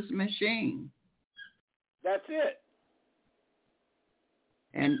versus machine. That's it.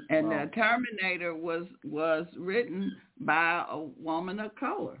 And the Terminator was written by a woman of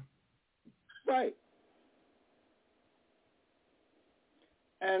color. Right.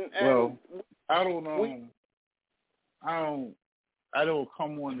 And well, I don't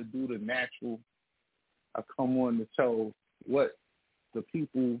come on to do the natural. I come on to tell what the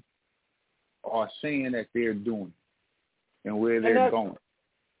people are saying that they're doing and where they're going.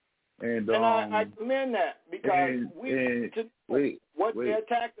 And I commend that because they're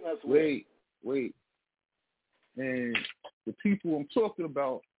attacking us with. Wait. And the people I'm talking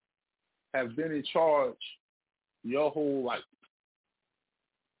about have been in charge your whole life.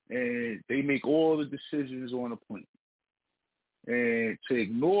 And they make all the decisions on a plane. And to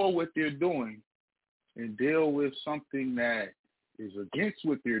ignore what they're doing and deal with something that is against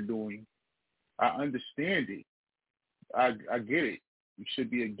what they're doing, I understand it. I get it. You should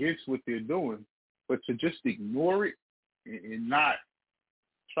be against what they're doing. But to just ignore it and not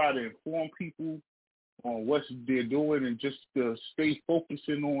try to inform people on what they're doing and just to stay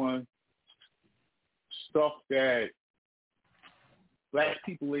focusing on stuff that Black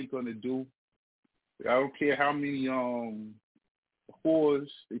people ain't going to do. I don't care how many whores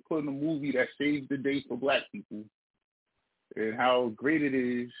they put in a movie that saves the day for Black people and how great it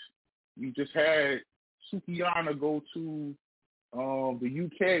is. We just had Sukiyana go to the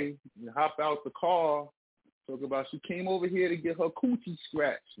UK and hop out the car, talk about she came over here to get her coochie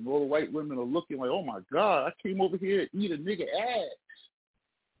scratched. And all the white women are looking like, oh, my God, I came over here to eat a nigga ass.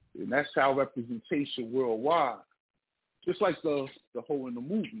 And that's how representation worldwide. Just like the hoe in the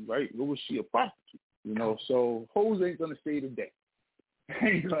movie, right? What was she, a prostitute? You know, so hoes ain't going to save the day.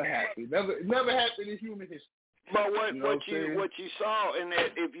 Ain't going to happen. It never happened in human history. But what you saw, and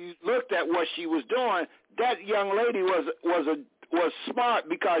if you looked at what she was doing, that young lady was smart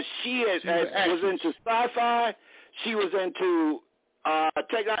because she was into sci-fi. She was into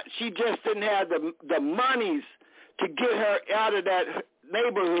she just didn't have the monies to get her out of that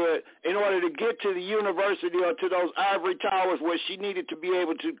neighborhood in order to get to the university or to those ivory towers where she needed to be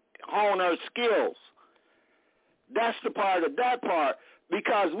able to hone her skills. That's the part of that part,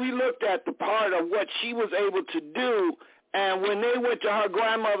 because we looked at the part of what she was able to do, and when they went to her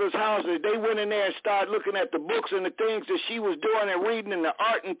grandmother's house, they went in there and started looking at the books and the things that she was doing and reading and the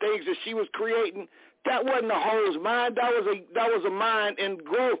art and things that she was creating. That wasn't a hoe's mind. That was a mind in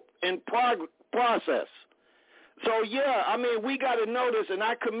growth and process. So, yeah, I mean, we got to know this, and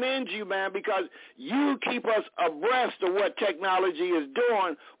I commend you, man, because you keep us abreast of what technology is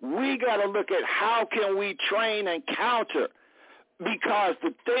doing. We got to look at how can we train and counter, because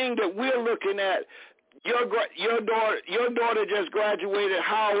the thing that we're looking at, your daughter just graduated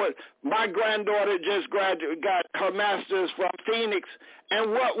Howard. My granddaughter just got her master's from Phoenix.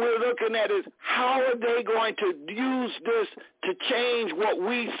 And what we're looking at is how are they going to use this to change what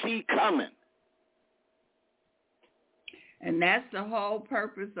we see coming? And that's the whole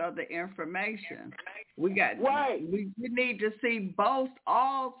purpose of the information. We need to see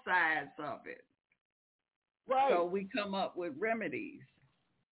all sides of it. Right. So we come up with remedies.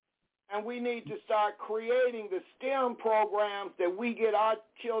 And we need to start creating the STEM programs that we get our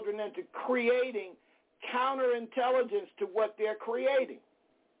children into creating counterintelligence to what they're creating.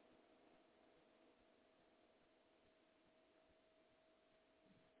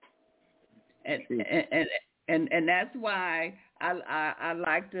 And that's why I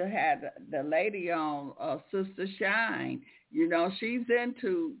like to have the lady on, Sister Shine. You know, she's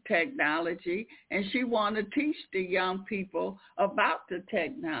into technology, and she want to teach the young people about the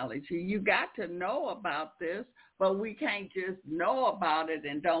technology. You got to know about this, but we can't just know about it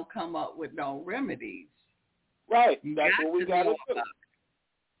and don't come up with no remedies. Right. That's what we got to do.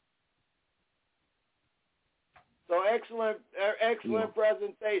 So excellent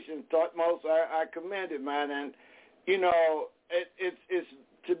presentation, Tutmose. I commend it, man. And, you know, it's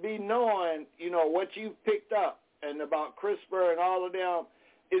to be knowing, you know, what you picked up and about CRISPR and all of them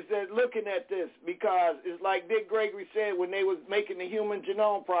is that looking at this, because it's like Dick Gregory said when they was making the Human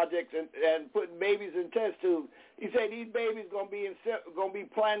Genome Project and putting babies in test tubes. He said these babies gonna be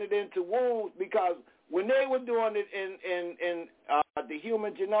planted into wombs, because when they were doing it in the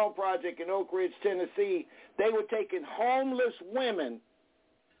Human Genome Project in Oak Ridge, Tennessee, they were taking homeless women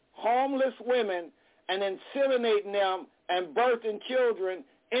and inseminating them and birthing children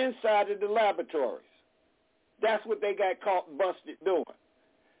inside of the laboratories. That's what they got caught busted doing.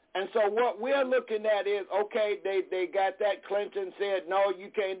 And so what we're looking at is, okay, they got that. Clinton said, no, you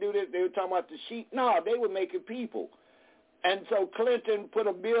can't do this. They were talking about the sheep. No, they were making people. And so Clinton put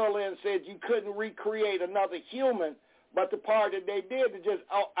a bill in and said you couldn't recreate another human, but the part that they did is just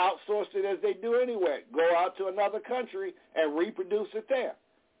outsource it as they do anyway. Go out to another country and reproduce it there.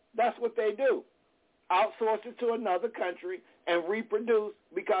 That's what they do. Outsource it to another country and reproduce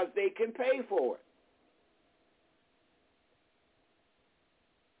because they can pay for it.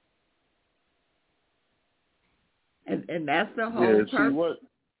 And that's the whole purpose. What?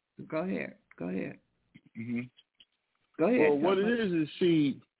 Go ahead. Mm-hmm. Go ahead. Well, what it is,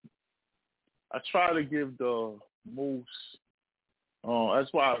 I try to give the most,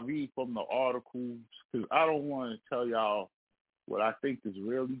 that's why I read from the articles, because I don't want to tell y'all what I think is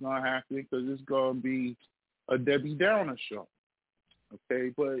really going to happen, because it's going to be a Debbie Downer show,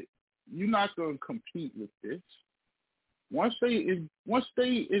 okay? But you're not going to compete with this. Once they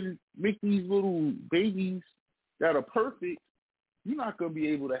make these little babies that are perfect, you're not going to be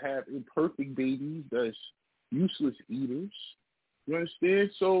able to have imperfect babies that's useless eaters. You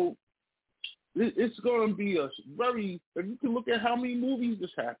understand? So it's going to be if you can look at how many movies this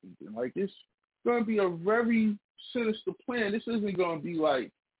happens in, like it's going to be a very sinister plan. This isn't going to be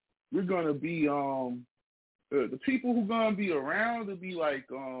like, we're going to be, the people who are going to be around to be like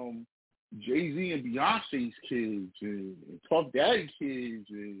Jay-Z and Beyonce's kids and Puff Daddy kids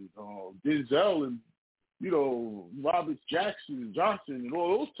and Denzel and, you know, Robert Jackson and Johnson and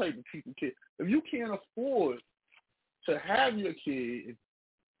all those type of people kids. If you can't afford to have your kid,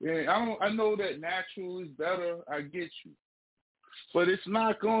 and I know that natural is better, I get you. But it's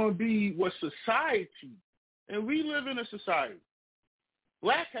not going to be what society, and we live in a society.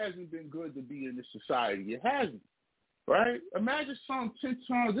 Black hasn't been good to be in this society. It hasn't, right? Imagine some 10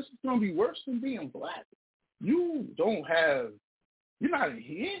 times, this is going to be worse than being black. You're not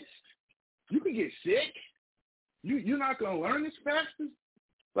enhanced. You can get sick. You're not going to learn as fast as,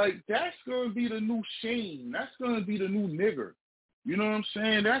 like, that's going to be the new shame. That's going to be the new nigger. You know what I'm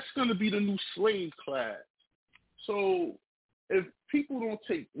saying? That's going to be the new slave class. So if people don't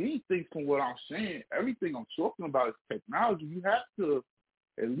take anything from what I'm saying, everything I'm talking about is technology, you have to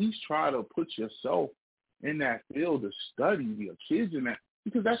at least try to put yourself in that field of study, your kids in that,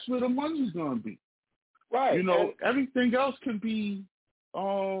 because that's where the money's going to be. Right. You know, everything else can be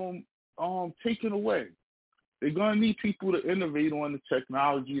taken away. They're going to need people to innovate on the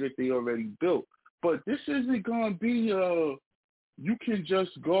technology that they already built. But this isn't going to be you can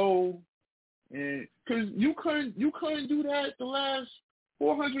just go and, because you couldn't do that the last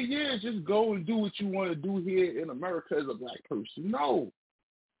 400 years, just go and do what you want to do here in America as a black person. No.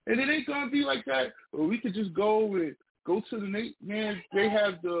 And it ain't going to be like that. Or we could just go to the, man, they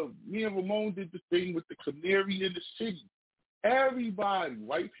have me and Ramon did the thing with the canary in the city. Everybody,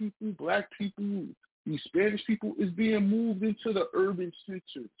 white people, black people, these Spanish people, is being moved into the urban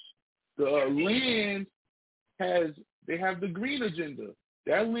centers. The land they have the green agenda.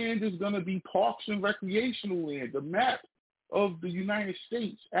 That land is going to be parks and recreational land. The map of the United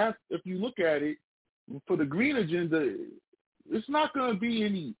States, if you look at it, for the green agenda, it's not going to be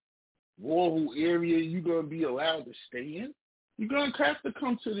any rural area you're going to be allowed to stay in. You're going to have to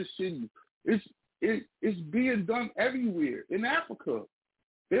come to the city. It's being done everywhere. In Africa,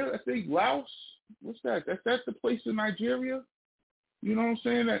 I think Laos, what's that? That's the place in Nigeria. You know what I'm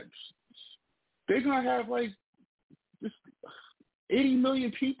saying? they're gonna have like this 80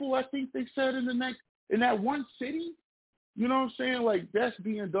 million people, I think they said in that one city. You know what I'm saying? Like, that's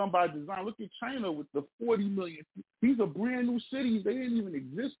being done by design. Look at China with the 40 million. These are brand new cities. They didn't even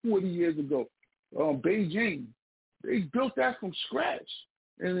exist 40 years ago. Beijing, they built that from scratch.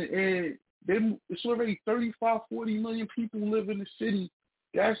 And it's already 35, 40 million people live in the city.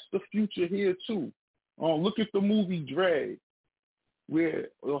 That's the future here, too. Look at the movie Drag, where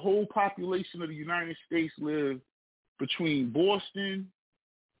the whole population of the United States live between Boston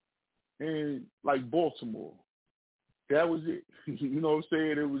and, like, Baltimore. That was it. You know what I'm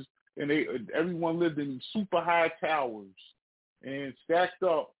saying? It was, and everyone lived in super high towers and stacked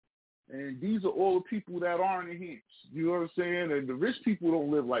up. And these are all the people that aren't enhanced. You know what I'm saying? And the rich people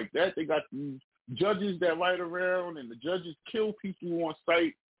don't live like that. They got these judges that ride around, and the judges kill people on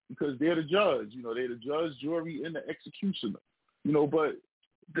sight because they're the judge. You know, they're the judge, jury, and the executioner. You know, but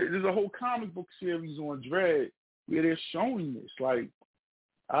there's a whole comic book series on Dread where they're showing this. Like,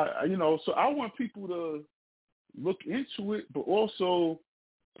 so I want people to look into it, but also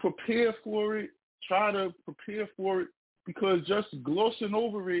prepare for it, try to prepare for it, because just glossing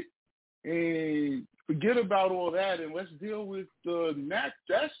over it and forget about all that and let's deal with the next,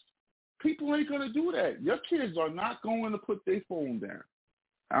 people ain't going to do that. Your kids are not going to put their phone down.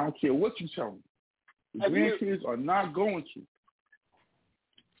 I don't care what you tell them. The grandkids are not going to.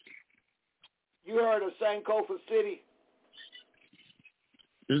 You heard of Sankofa City?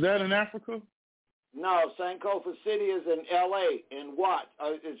 Is that in Africa? No, Sankofa City is in L.A. in Watts.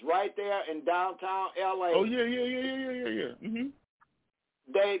 It's right there in downtown L.A. Oh yeah. Mm-hmm.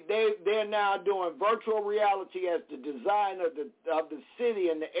 They're now doing virtual reality as the design of the city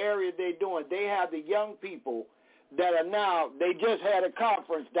and the area they're doing. They have the young people that are now. They just had a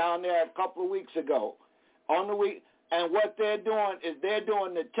conference down there a couple of weeks ago, on the week, and what they're doing is they're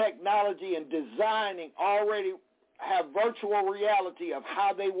doing the technology and designing already. Have virtual reality of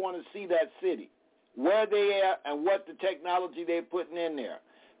how they want to see that city, where they are, and what the technology they're putting in there.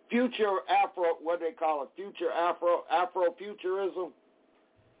 Future Afro, what they call it, future Afrofuturism.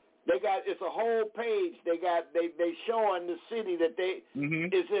 It's a whole page. They showing the city that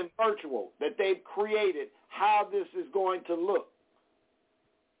is in virtual, that they've created, how this is going to look.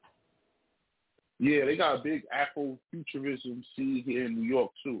 Yeah, they got a big Afrofuturism scene here in New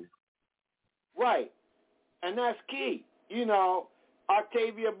York too. Right. And that's key,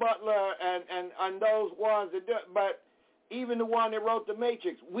 Octavia Butler and those ones that do, but even the one that wrote The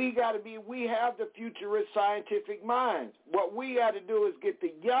Matrix, we have the futurist scientific minds. What we got to do is get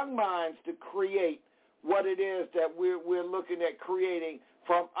the young minds to create what it is that we're looking at creating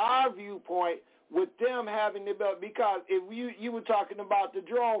from our viewpoint, with them having the ability. Because if you were talking about the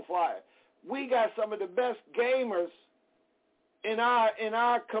drone flyer, we got some of the best gamers in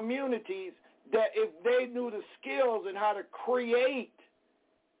our communities, that if they knew the skills and how to create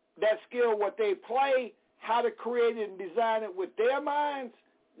that skill, what they play, how to create it and design it with their minds,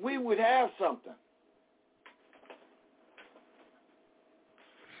 we would have something.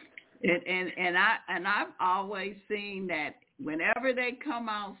 And I've always seen that whenever they come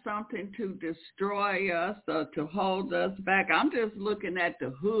out something to destroy us or to hold us back, I'm just looking at the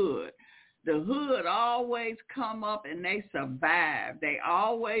hood. The hood always come up and they survive. They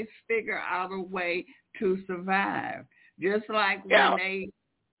always figure out a way to survive. Just like when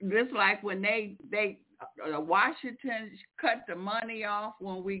Washington cut the money off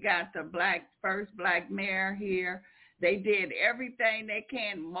when we got the first black mayor here. They did everything they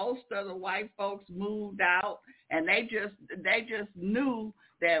can. Most of the white folks moved out, and they just knew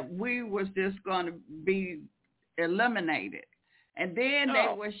that we was just going to be eliminated. And then they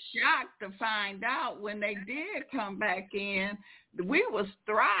were shocked to find out when they did come back in, we was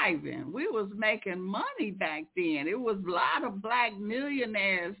thriving. We was making money back then. It was a lot of black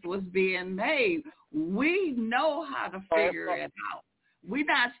millionaires was being made. We know how to figure it out. We're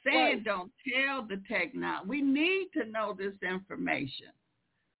not saying don't tell the technology. We need to know this information.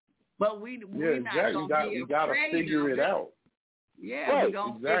 But we're not going to be afraid. We got to figure it out. Yeah, we're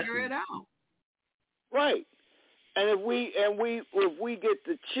going to figure it out. Right. And if we get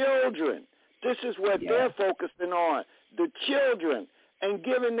the children, this is what they're focusing on, the children, and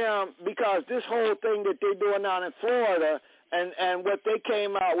giving them, because this whole thing that they're doing down in Florida and what they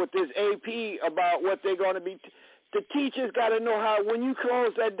came out with this AP about what they're going to be, the teachers got to know how, when you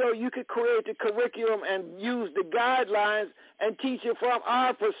close that door, you could create the curriculum and use the guidelines and teach it from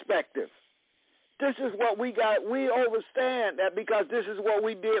our perspective. This is what we got. We understand that because this is what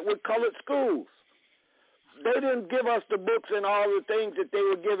we did with colored schools. They didn't give us the books and all the things that they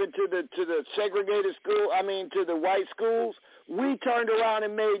were giving to the segregated school, to the white schools. we turned around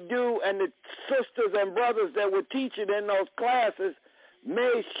and made do, and the sisters and brothers that were teaching in those classes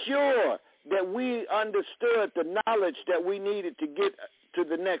made sure that we understood the knowledge that we needed to get to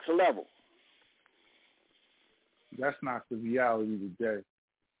the next level. That's not the reality today.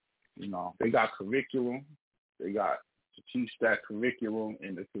 You know, they got curriculum. They got to teach that curriculum,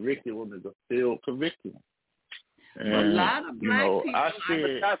 and the curriculum is a failed curriculum. And, a lot of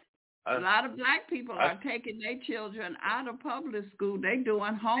black a lot of black people are taking their children out of public school. They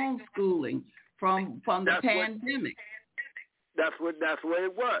doing homeschooling from the pandemic. That's what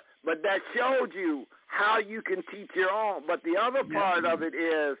it was. But that showed you how you can teach your own. But the other part of it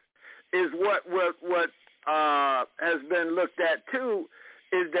is what has been looked at too,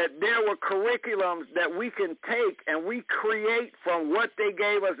 is that there were curriculums that we can take and we create from what they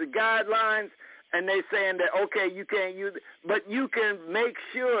gave us, the guidelines, and they saying that, okay, you can't use it, but you can make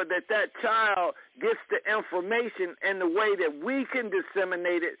sure that that child gets the information in the way that we can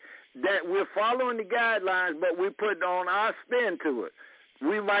disseminate it, that we're following the guidelines, but we put on our spin to it.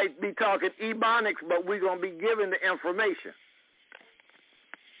 We might be talking ebonics, but we're going to be given the information.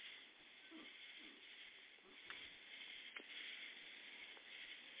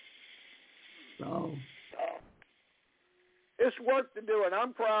 So it's work to do, and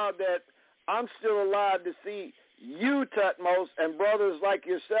I'm proud that I'm still alive to see you, Tutmose, and brothers like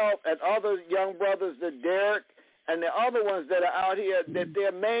yourself and other young brothers, the Derek and the other ones that are out here, that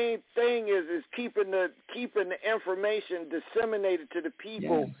their main thing is keeping the information disseminated to the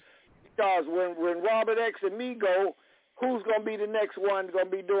people. Yes. Because when Robert X and me go, who's going to be the next one going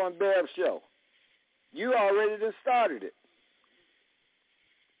to be doing Bev's show? You already done started it.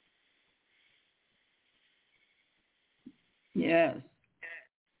 Yes.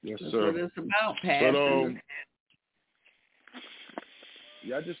 Yes, that's sir. What it's about, Pastor.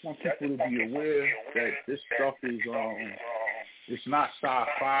 But I just want people to be aware that this stuff is it's not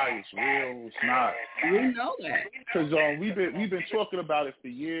sci-fi, it's real, it's not. We know that because we've been talking about it for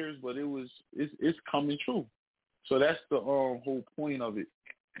years, but it's coming true. So that's the whole point of it.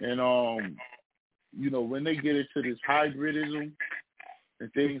 And you know, when they get into this hybridism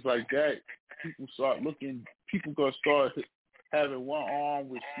and things like that, people gonna start having one arm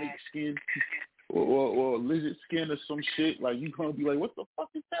with snake skin or lizard skin or some shit. Like, you gonna be like, what the fuck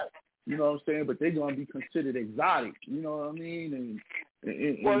is that? You know what I'm saying? But they're gonna be considered exotic. You know what I mean?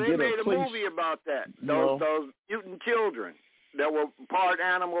 And well, they made a movie about that. Those mutant children that were part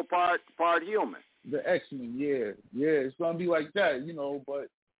animal, part human. The X-Men, yeah, it's gonna be like that, you know. But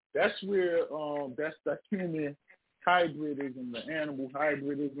that's where that's the human hybridism, the animal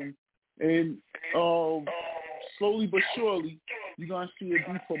hybridism, and slowly but surely, you're going to see it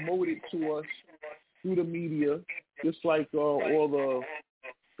be promoted to us through the media, just like all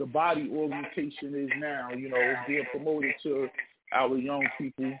the body orientation is now. You know, it's being promoted to our young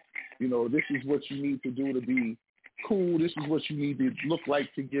people. You know, this is what you need to do to be cool. This is what you need to look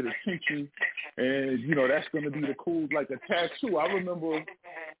like to get attention. And, you know, that's going to be the cool, like a tattoo. I remember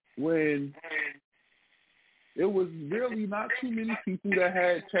when it was really not too many people that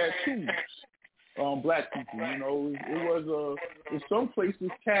had tattoos. Black people, you know, it was in some places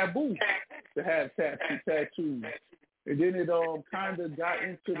taboo to have tattoos, and then it kind of got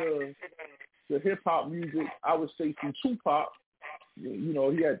into the hip hop music. I would say from Tupac, you know,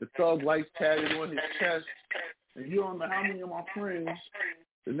 he had the Thug Life tatted on his chest, and you don't know how many of my friends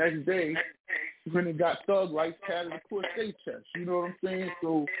the next day when it got Thug Life tatted across their chest. You know what I'm saying?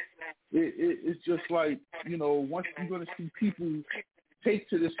 So it's just like, you know, once you're gonna see people take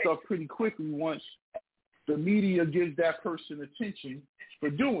to this stuff pretty quickly once the media gives that person attention for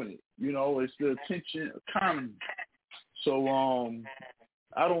doing it. You know, it's the attention economy. So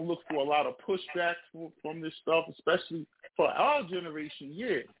I don't look for a lot of pushback from this stuff, especially for our generation,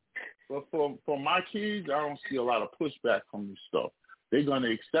 yeah. But for my kids, I don't see a lot of pushback from this stuff. They're going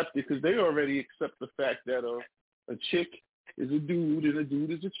to accept it because they already accept the fact that a chick is a dude and a dude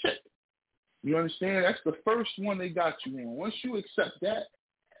is a chick. You understand? That's the first one they got you on. Once you accept that,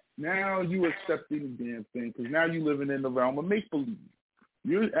 now you accept any damn thing because now you're living in the realm of make-believe.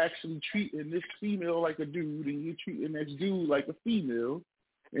 You're actually treating this female like a dude and you're treating this dude like a female,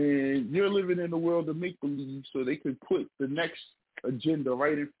 and you're living in the world of make-believe so they could put the next agenda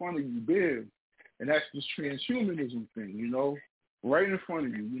right in front of you, bam. And that's this transhumanism thing, you know, right in front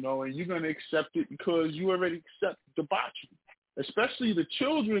of you, you know, and you're going to accept it because you already accept debauchery, especially the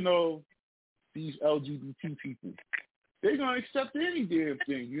children of these LGBT people. They're going to accept any damn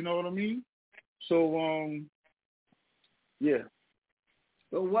thing, you know what I mean? So, yeah.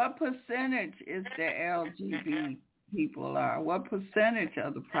 But what percentage is the LGBT people are? What percentage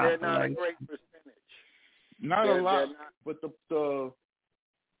of the population? They're not a great percentage. Not a lot, but the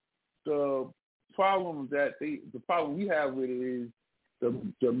problem we have with it is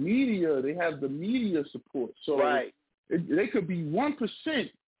the media. They have the media support, so they could be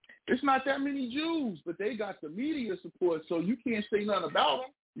 1%. It's not that many Jews, but they got the media support, so you can't say nothing about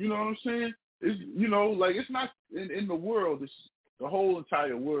them. You know what I'm saying? It's, like it's not in the world. It's the whole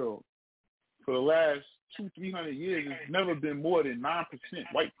entire world. For the last 200-300 years, it's never been more than 9%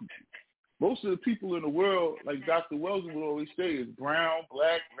 white people. Most of the people in the world, like Dr. Wells would always say, is brown,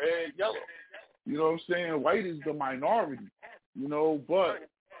 black, red, yellow. You know what I'm saying? White is the minority. But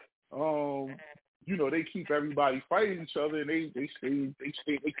they keep everybody fighting each other, and they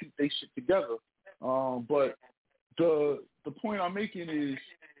keep their shit together. But the point I'm making is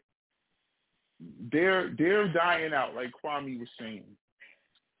they're dying out, like Kwame was saying.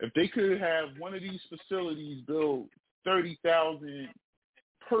 If they could have one of these facilities build 30,000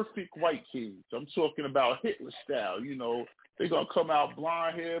 perfect white kids, I'm talking about Hitler style, they're going to come out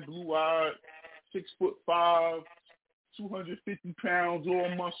blonde hair, blue-eyed, 6'5", 250 pounds, all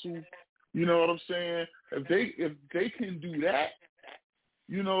muscle, you know what I'm saying? If they can do that,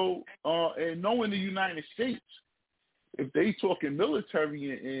 and knowing the United States, if they talking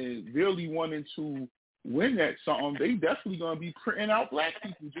military and really wanting to win at something, they definitely going to be printing out black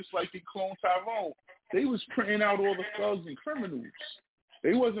people, just like they cloned Tyrone. They was printing out all the thugs and criminals.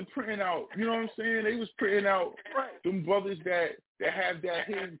 They wasn't printing out, you know what I'm saying? They was printing out them brothers that have that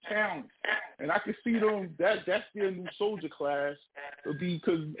hidden talent. And I can see them, that's their new soldier class,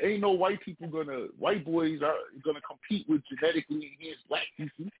 because ain't no white boys are going to compete with genetically enhanced black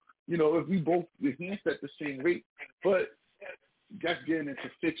people, if we both enhanced at the same rate. But that's getting into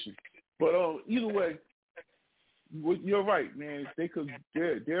fiction. But either way, you're right, man.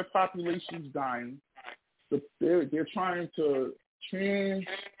 Their population's dying. They're trying to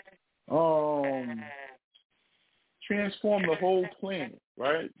transform the whole planet,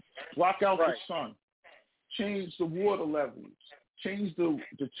 right? Block out the sun, change the water levels, change the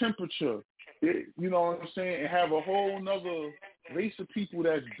temperature. You know what I'm saying? And have a whole nother race of people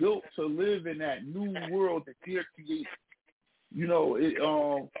that's built to live in that new world that they're creating.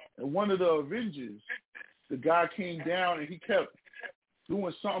 And one of the Avengers, the guy came down and he kept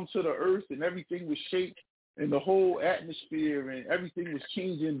doing something to the earth, and everything was shaped, and the whole atmosphere and everything was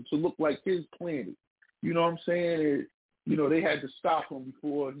changing to look like his planet. You know what I'm saying? They had to stop him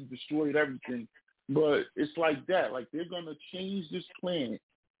before he destroyed everything. But it's like that. Like, they're going to change this planet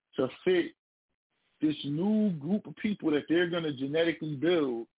to fit this new group of people that they're going to genetically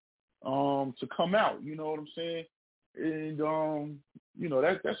build to come out. You know what I'm saying? And,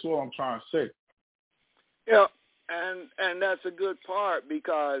 that's all I'm trying to say. Yeah, and that's a good part,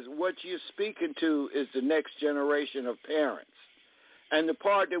 because what you're speaking to is the next generation of parents. And the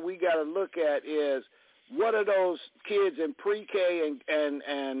part that we got to look at is, what are those kids in pre-K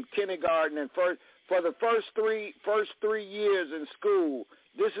and kindergarten and for the first three years in school?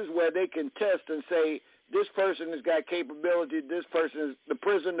 This is where they can test and say, this person has got capability, this person is the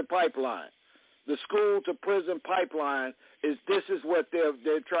prison to pipeline. The school to prison pipeline this is what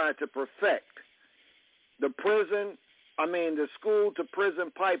they're trying to perfect. The school to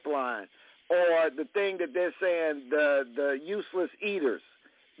prison pipeline, or the thing that they're saying, the useless eaters.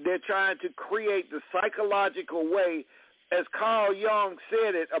 They're trying to create the psychological way, as Carl Jung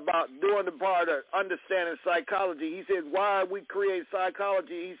said it about doing the part of understanding psychology. He says, why we create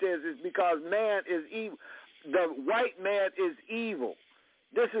psychology, he says, is because man is evil. The white man is evil.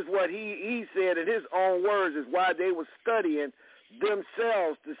 This is what he said in his own words, is why they were studying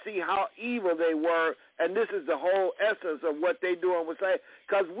themselves to see how evil they were, and this is the whole essence of what they doing was saying,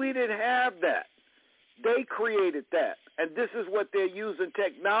 because we didn't have that. They created that, and this is what they're using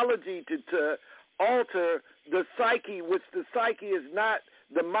technology to alter the psyche, which the psyche is not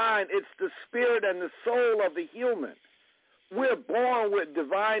the mind, it's the spirit and the soul of the human. We're born with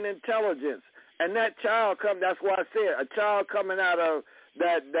divine intelligence, and that child that's why I said, a child coming out of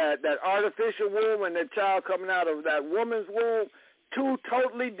that artificial womb and that child coming out of that woman's womb, two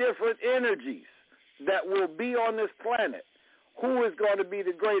totally different energies that will be on this planet. Who is going to be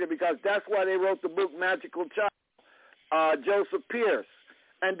the greater? Because that's why they wrote the book Magical Child, Joseph Pierce.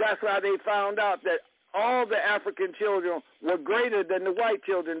 And that's how they found out that all the African children were greater than the white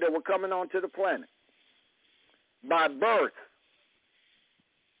children that were coming onto the planet by birth.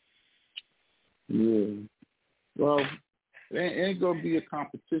 Yeah. Well, it ain't going to be a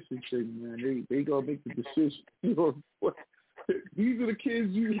competition thing, man. They going to make the decision. These are the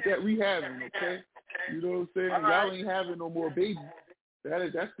kids that we having, okay? You know what I'm saying? Y'all ain't having no more babies.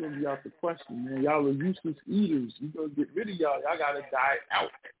 That's going to be out the question, man. Y'all are useless eaters. We're going to get rid of y'all. Y'all got to die out.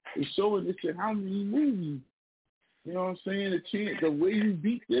 It's showing this in how many movies. You know what I'm saying? The way you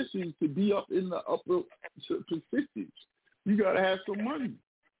beat this is to be up in the upper percentage. You got to have some money.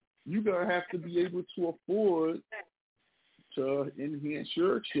 You got to have to be able to afford to enhance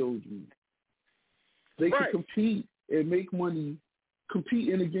your children. They can compete and make money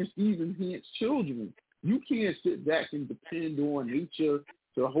competing against these enhanced children. You can't sit back and depend on nature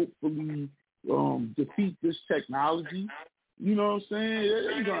to hopefully defeat this technology. You know what I'm saying?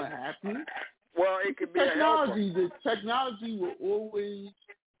 It ain't going to happen. Well, it could be technology. The technology will always,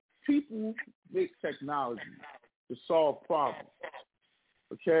 people make technology to solve problems.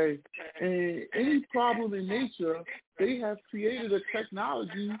 Okay? And any problem in nature, they have created a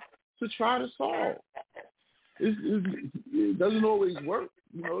technology to try to solve. It doesn't always work.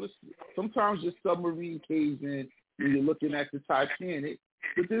 You know, sometimes your submarine caves in when you're looking at the Titanic,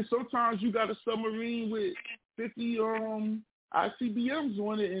 but then sometimes you got a submarine with 50 ICBMs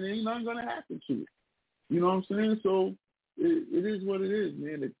on it, and ain't nothing gonna happen to it. You know what I'm saying? So it is what it is,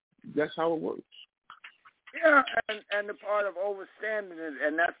 man. That's how it works. Yeah, and the part of overstanding it,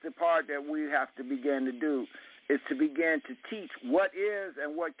 and that's the part that we have to begin to do, is to begin to teach what is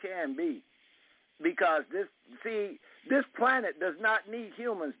and what can be. Because this planet does not need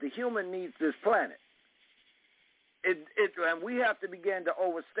humans. The human needs this planet. And we have to begin to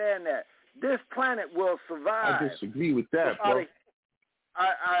understand that this planet will survive. I disagree with that, bro.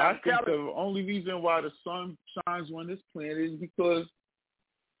 I think the only reason why the sun shines on this planet is because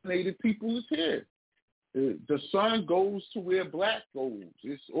Native people is here. The sun goes to where black goes.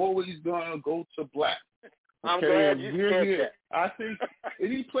 It's always gonna go to black. Okay? I'm glad you said that. I think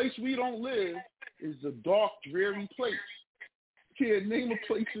any place we don't live is a dark, dreary place. You can't name a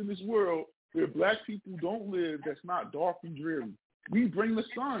place in this world where black people don't live that's not dark and dreary. We bring the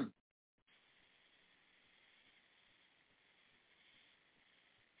sun.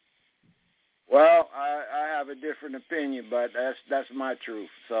 Well, I have a different opinion, but that's my truth.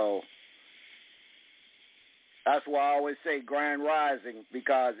 So that's why I always say grand rising,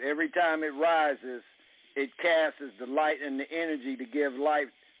 because every time it rises, it casts the light and the energy to give life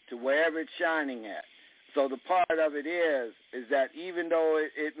to wherever it's shining at. So the part of it is that even though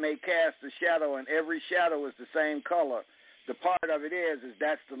it may cast a shadow and every shadow is the same color, the part of it is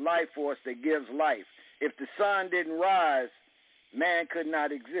that's the life force that gives life. If the sun didn't rise, man could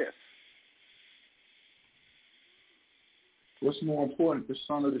not exist. What's more important, the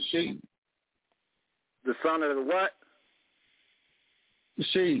sun or the shade? The sun or the what? The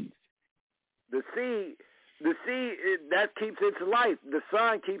shade. The sea, that keeps its life. The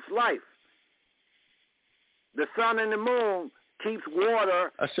sun keeps life. The sun and the moon keeps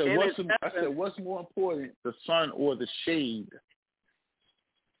water. I said, what's more important, the sun or the shade?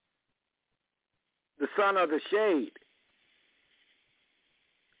 The sun or the shade.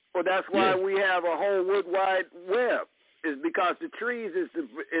 Well, that's why we have a whole wood wide web. Is because the trees is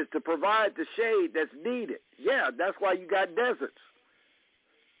to provide the shade that's needed. Yeah, that's why you got deserts.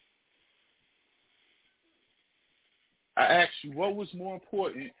 I asked you, what was more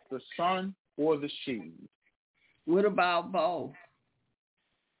important, the sun or the shade? What about both?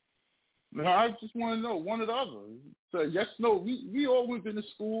 No, I just want to know one or the other. So yes, no. We all went into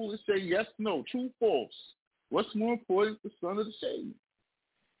school and say yes, no, true, false. What's more important, the sun or the shade?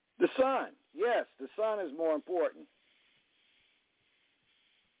 The sun. Yes, the sun is more important.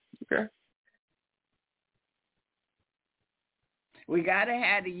 Okay. We got to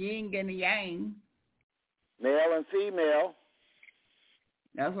have the yin and the yang. Male and female.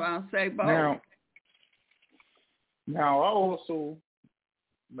 That's why I say both. Now I also,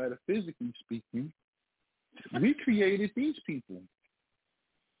 metaphysically speaking, we created these people.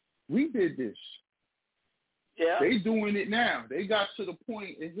 We did this. Yeah. They doing it now. They got to the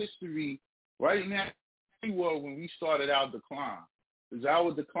point in history right now when we started our decline. Because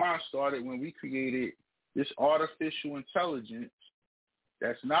our decline started when we created this artificial intelligence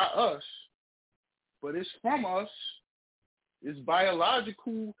that's not us, but it's from us. It's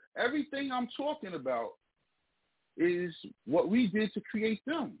biological. Everything I'm talking about is what we did to create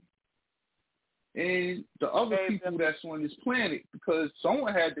them. And the other people that's on this planet, because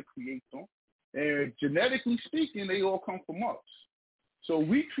someone had to create them. And genetically speaking, they all come from us. So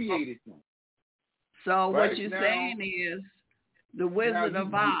we created them. So what you're saying is the Wizard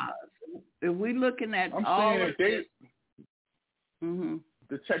of Oz. If we're looking at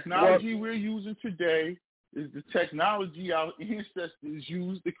the technology we're using today is the technology our ancestors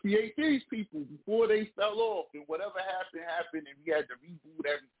used to create these people before they fell off, and whatever happened, and we had to reboot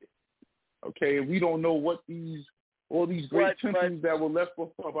everything. Okay, we don't know what all these great temples that were left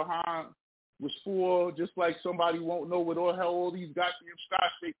behind was for, just like somebody won't know what all these goddamn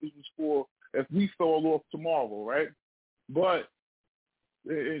skyscrapers was for if we fell off tomorrow, right? But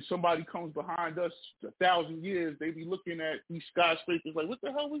if somebody comes behind us 1,000 years, they be looking at these skyscrapers like, what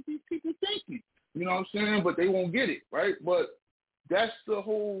the hell was these people thinking? You know what I'm saying? But they won't get it, right? But that's the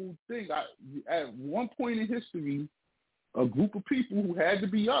whole thing. At one point in history, a group of people who had to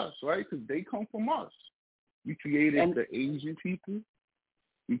be us, right? Because they come from us. We created the Asian people.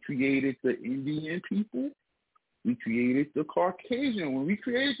 We created the Indian people. We created the Caucasian. When we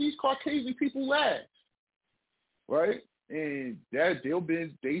created these Caucasian people last, right? And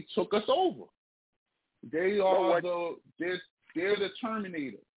they took us over. They are they're the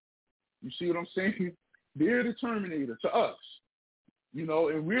Terminator. You see what I'm saying? They're the Terminator to us. You know,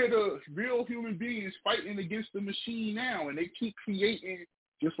 and we're the real human beings fighting against the machine now, and they keep creating,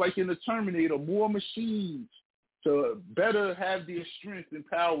 just like in the Terminator, more machines to better have their strength and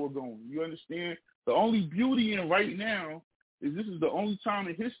power going. You understand? The only beauty in right now is this is the only time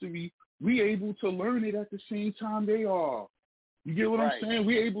in history we able to learn it at the same time they are. You get what I'm saying?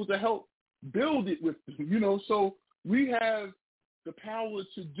 We're able to help build it with them, you know, so we have the power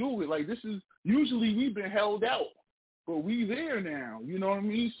to do it. Like, this is, usually we've been held out, but we there now, you know what I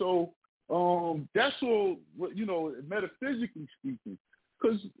mean? So that's all, you know, metaphysically speaking,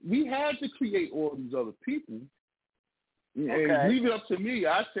 because we had to create all these other people. And leave it up to me.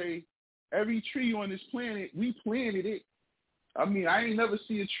 I say every tree on this planet, we planted it. I mean, I ain't never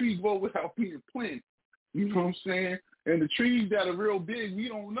see a tree grow without being planted. You know what I'm saying? And the trees that are real big, we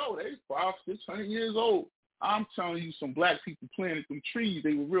don't know. They 500-600 years old. I'm telling you, some black people planted some trees.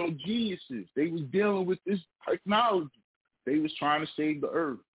 They were real geniuses. They was dealing with this technology. They was trying to save the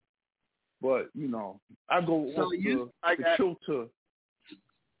earth. But, you know, I go off the kilter.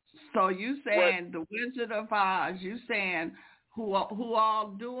 So you saying the Wizard of Oz, you saying who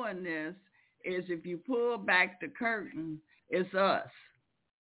all doing this is, if you pull back the curtain, it's us.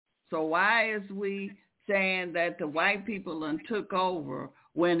 So why is we saying that the white people done took over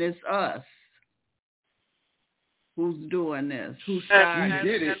when it's us who's doing this, who started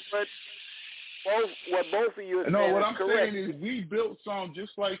it? What both of you are saying what is I'm correct. saying is we built some,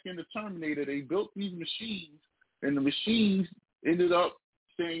 just like in the Terminator. They built these machines, and the machines ended up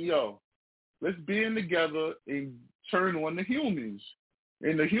saying, yo, let's band together and turn on the humans.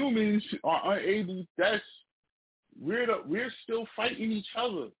 And the humans are unable, we're still fighting each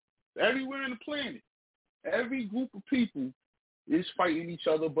other everywhere on the planet. Every group of people is fighting each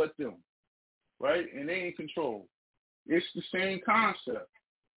other but them, right? And they in control. It's the same concept.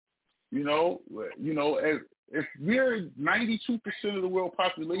 You know, if we're 92% of the world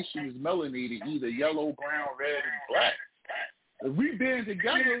population is melanated, either yellow, brown, red, and black. If we band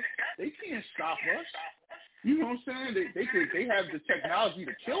together, they can't stop us. You know what I'm saying? They have the technology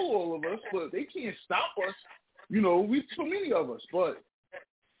to kill all of us, but they can't stop us. You know, we too many of us. But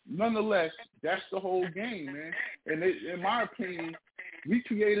nonetheless, that's the whole game, man. And in my opinion, we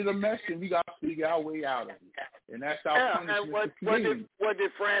created a mess, and we got to figure our way out of it. And that's our punishment. What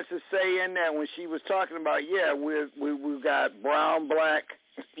did Frances say in that when she was talking about, we've got brown, black,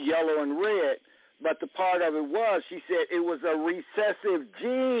 yellow, and red, but the part of it was, she said it was a recessive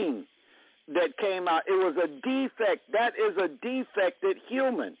gene that came out. It was a defect. That is a defected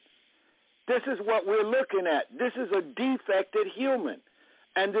human. This is what we're looking at. This is a defected human.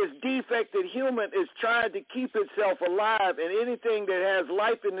 And this defected human is trying to keep itself alive, and anything that has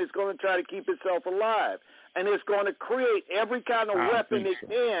life in it is going to try to keep itself alive. And it's going to create every kind of weapon it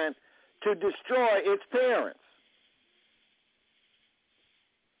can to destroy its parents.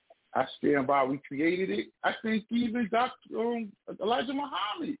 I stand by. We created it. I think even Dr. Elijah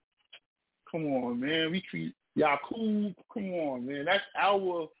Muhammad. Come on, man. We create Yaqub. Come on, man. That's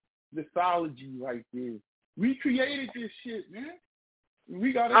our mythology right there. We created this shit, man.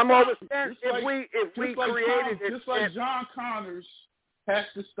 We got to stop it. If we created it, just like John Connors has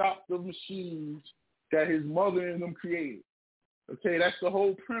to stop the machines that his mother and them created. Okay, that's the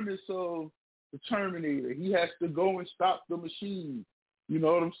whole premise of the Terminator. He has to go and stop the machine. You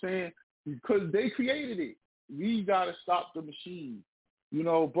know what I'm saying? Because they created it. We got to stop the machine. You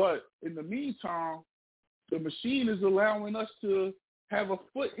know, but in the meantime, the machine is allowing us to have a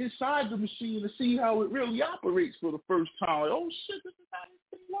foot inside the machine to see how it really operates for the first time. Like, oh, shit, this is how this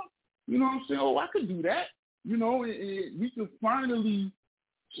thing works. You know what I'm saying? Oh, I could do that. You know, we can finally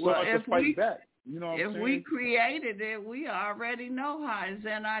start to fight back. You know what I'm saying? If we created it, we already know how. It's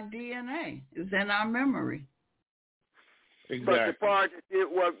in our DNA. It's in our memory. Exactly. But the part,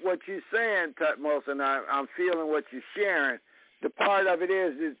 what you're saying, Tutmose, and I'm feeling what you're sharing, the part of it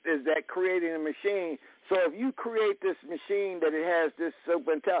is that creating a machine. So if you create this machine that it has this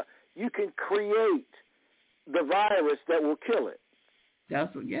super intelligence, you can create the virus that will kill it.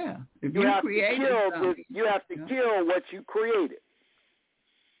 That's what. Yeah. If you have created to kill something, you have to kill what you created.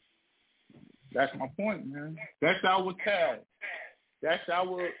 That's my point, man. That's our tag. That's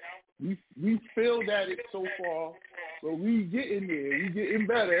our. We failed at it so far, but we getting there. We getting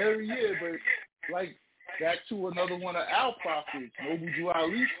better every year. But like back to another one of our prophets, Noble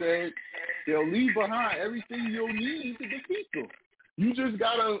Ali said, they'll leave behind everything you'll need to defeat them. You just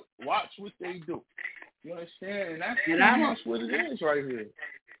gotta watch what they do. You understand? And that's pretty much what it is right here.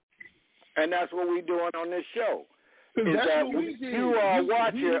 And that's what we're doing on this show. Is that's that what we did. You are a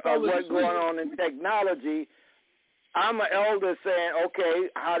watcher of what's going on in technology. I'm an elder saying, okay,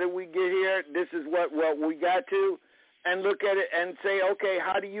 how did we get here? This is what we got to. And look at it and say, okay,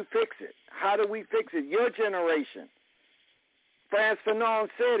 how do you fix it? How do we fix it? Your generation. Frantz Fanon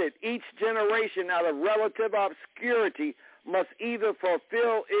said it. Each generation out of relative obscurity must either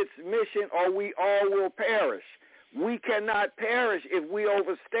fulfill its mission or we all will perish. We cannot perish if we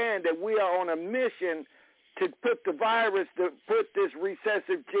understand that we are on a mission to put the virus, to put this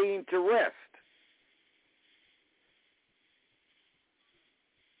recessive gene to rest.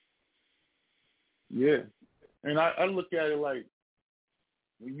 Yeah. And I look at it like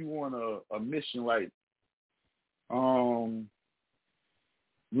when you on a mission, like when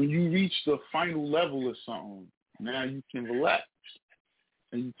you reach the final level of something, now you can relax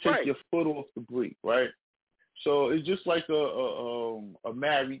and you take your foot off the brake, right? So it's just like a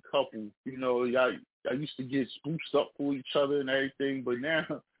married couple. You know, y'all used to get spruced up for each other and everything, but now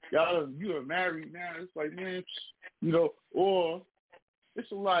you are married now. It's like, man, you know, or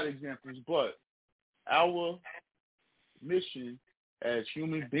it's a lot of examples, but our mission as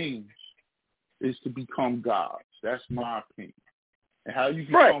human beings is to become gods. That's my opinion. And how you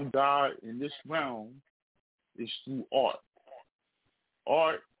become God in this realm is through art.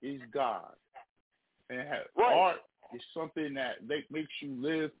 Art is God. And art is something that makes you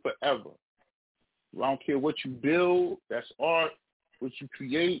live forever. I don't care what you build, that's art. What you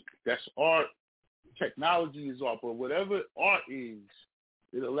create, that's art. Technology is art. But whatever art is,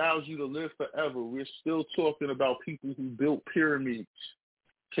 it allows you to live forever. We're still talking about people who built pyramids,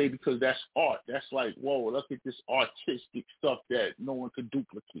 okay, because that's art. That's like, whoa, look at this artistic stuff that no one could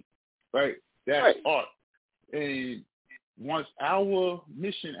duplicate, right? That's art. And once our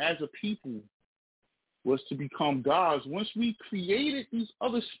mission as a people was to become gods, once we created these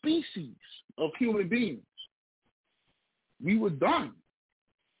other species of human beings, we were done.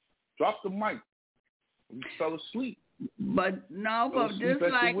 Dropped the mic. We fell asleep. But no, but just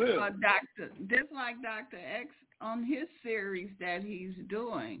like Dr. X on his series that he's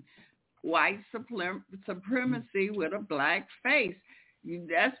doing, white supremacy with a black face.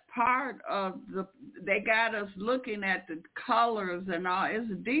 That's part of they got us looking at the colors and all.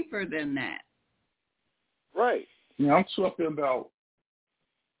 It's deeper than that. Right. Yeah, I'm talking about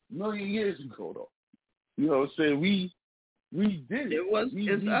a million years ago, though. You know, say we did it.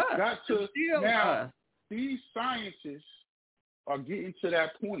 It's us. Got to it's still now. Us. These scientists are getting to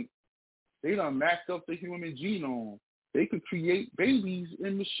that point. They done mapped up the human genome. They could create babies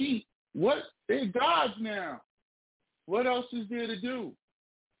in the sheep. What? They're gods now. What else is there to do?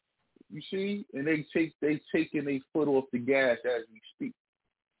 You see? And they taking their foot off the gas as we speak.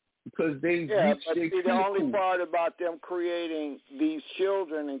 Because they reached their pinnacle. The only part about them creating these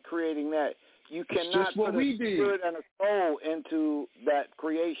children and creating that, you cannot put a spirit and a soul into that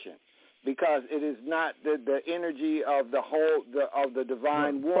creation, because it is not the energy of the whole of the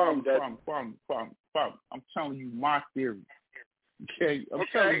divine womb. I'm telling you my theory. Okay, I'm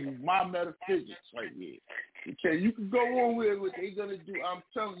telling you my metaphysics right here. Okay, you can go on with what they're gonna do. I'm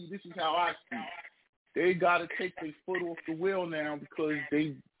telling you, this is how I see it. They gotta take their foot off the wheel now because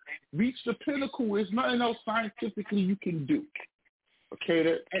they reached the pinnacle. There's nothing else scientifically you can do. Okay,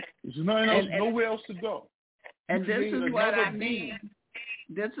 there's nothing else, nowhere else to go. And this is what I mean.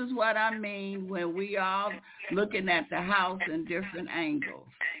 This is what I mean when we all looking at the house in different angles.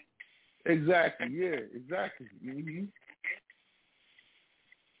 Exactly. Yeah. Exactly. Mm-hmm.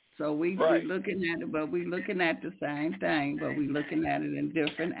 So we looking at it, but we looking at the same thing, but we looking at it in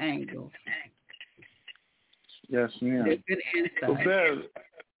different angles. Yes, ma'am. Different insights.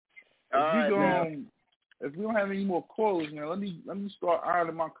 So, if we don't have any more clothes, man, let me start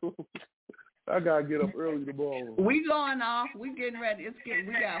ironing my clothes. I gotta get up early tomorrow. We going off. We getting ready.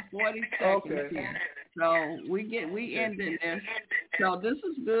 We got 40 seconds here. So we ending this. So this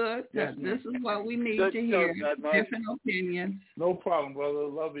is good. Yes, this is what we need to hear. Different opinions. No problem, brother.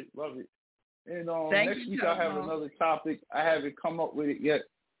 Love it. And next week I have another topic. I haven't come up with it yet,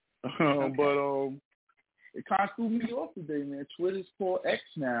 but it kind of threw me off today, man. Twitter's called X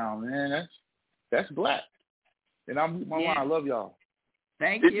now, man. That's black. And I'm my mind. I love y'all.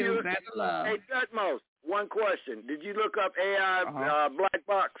 Thank you. Better love. Hey, Tutmose, one question. Did you look up AI black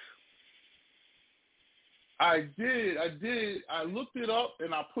box? I did. I looked it up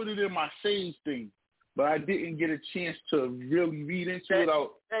and I put it in my save thing, but I didn't get a chance to really read into it.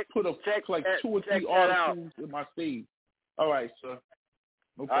 I put like 2 or 3 articles in my save. All right, sir.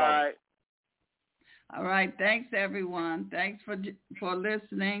 No problem. All right. Thanks, everyone. Thanks for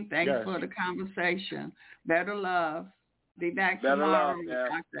listening. Thanks for the conversation. Better love. Be back tomorrow with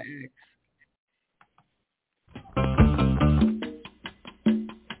Dr. X.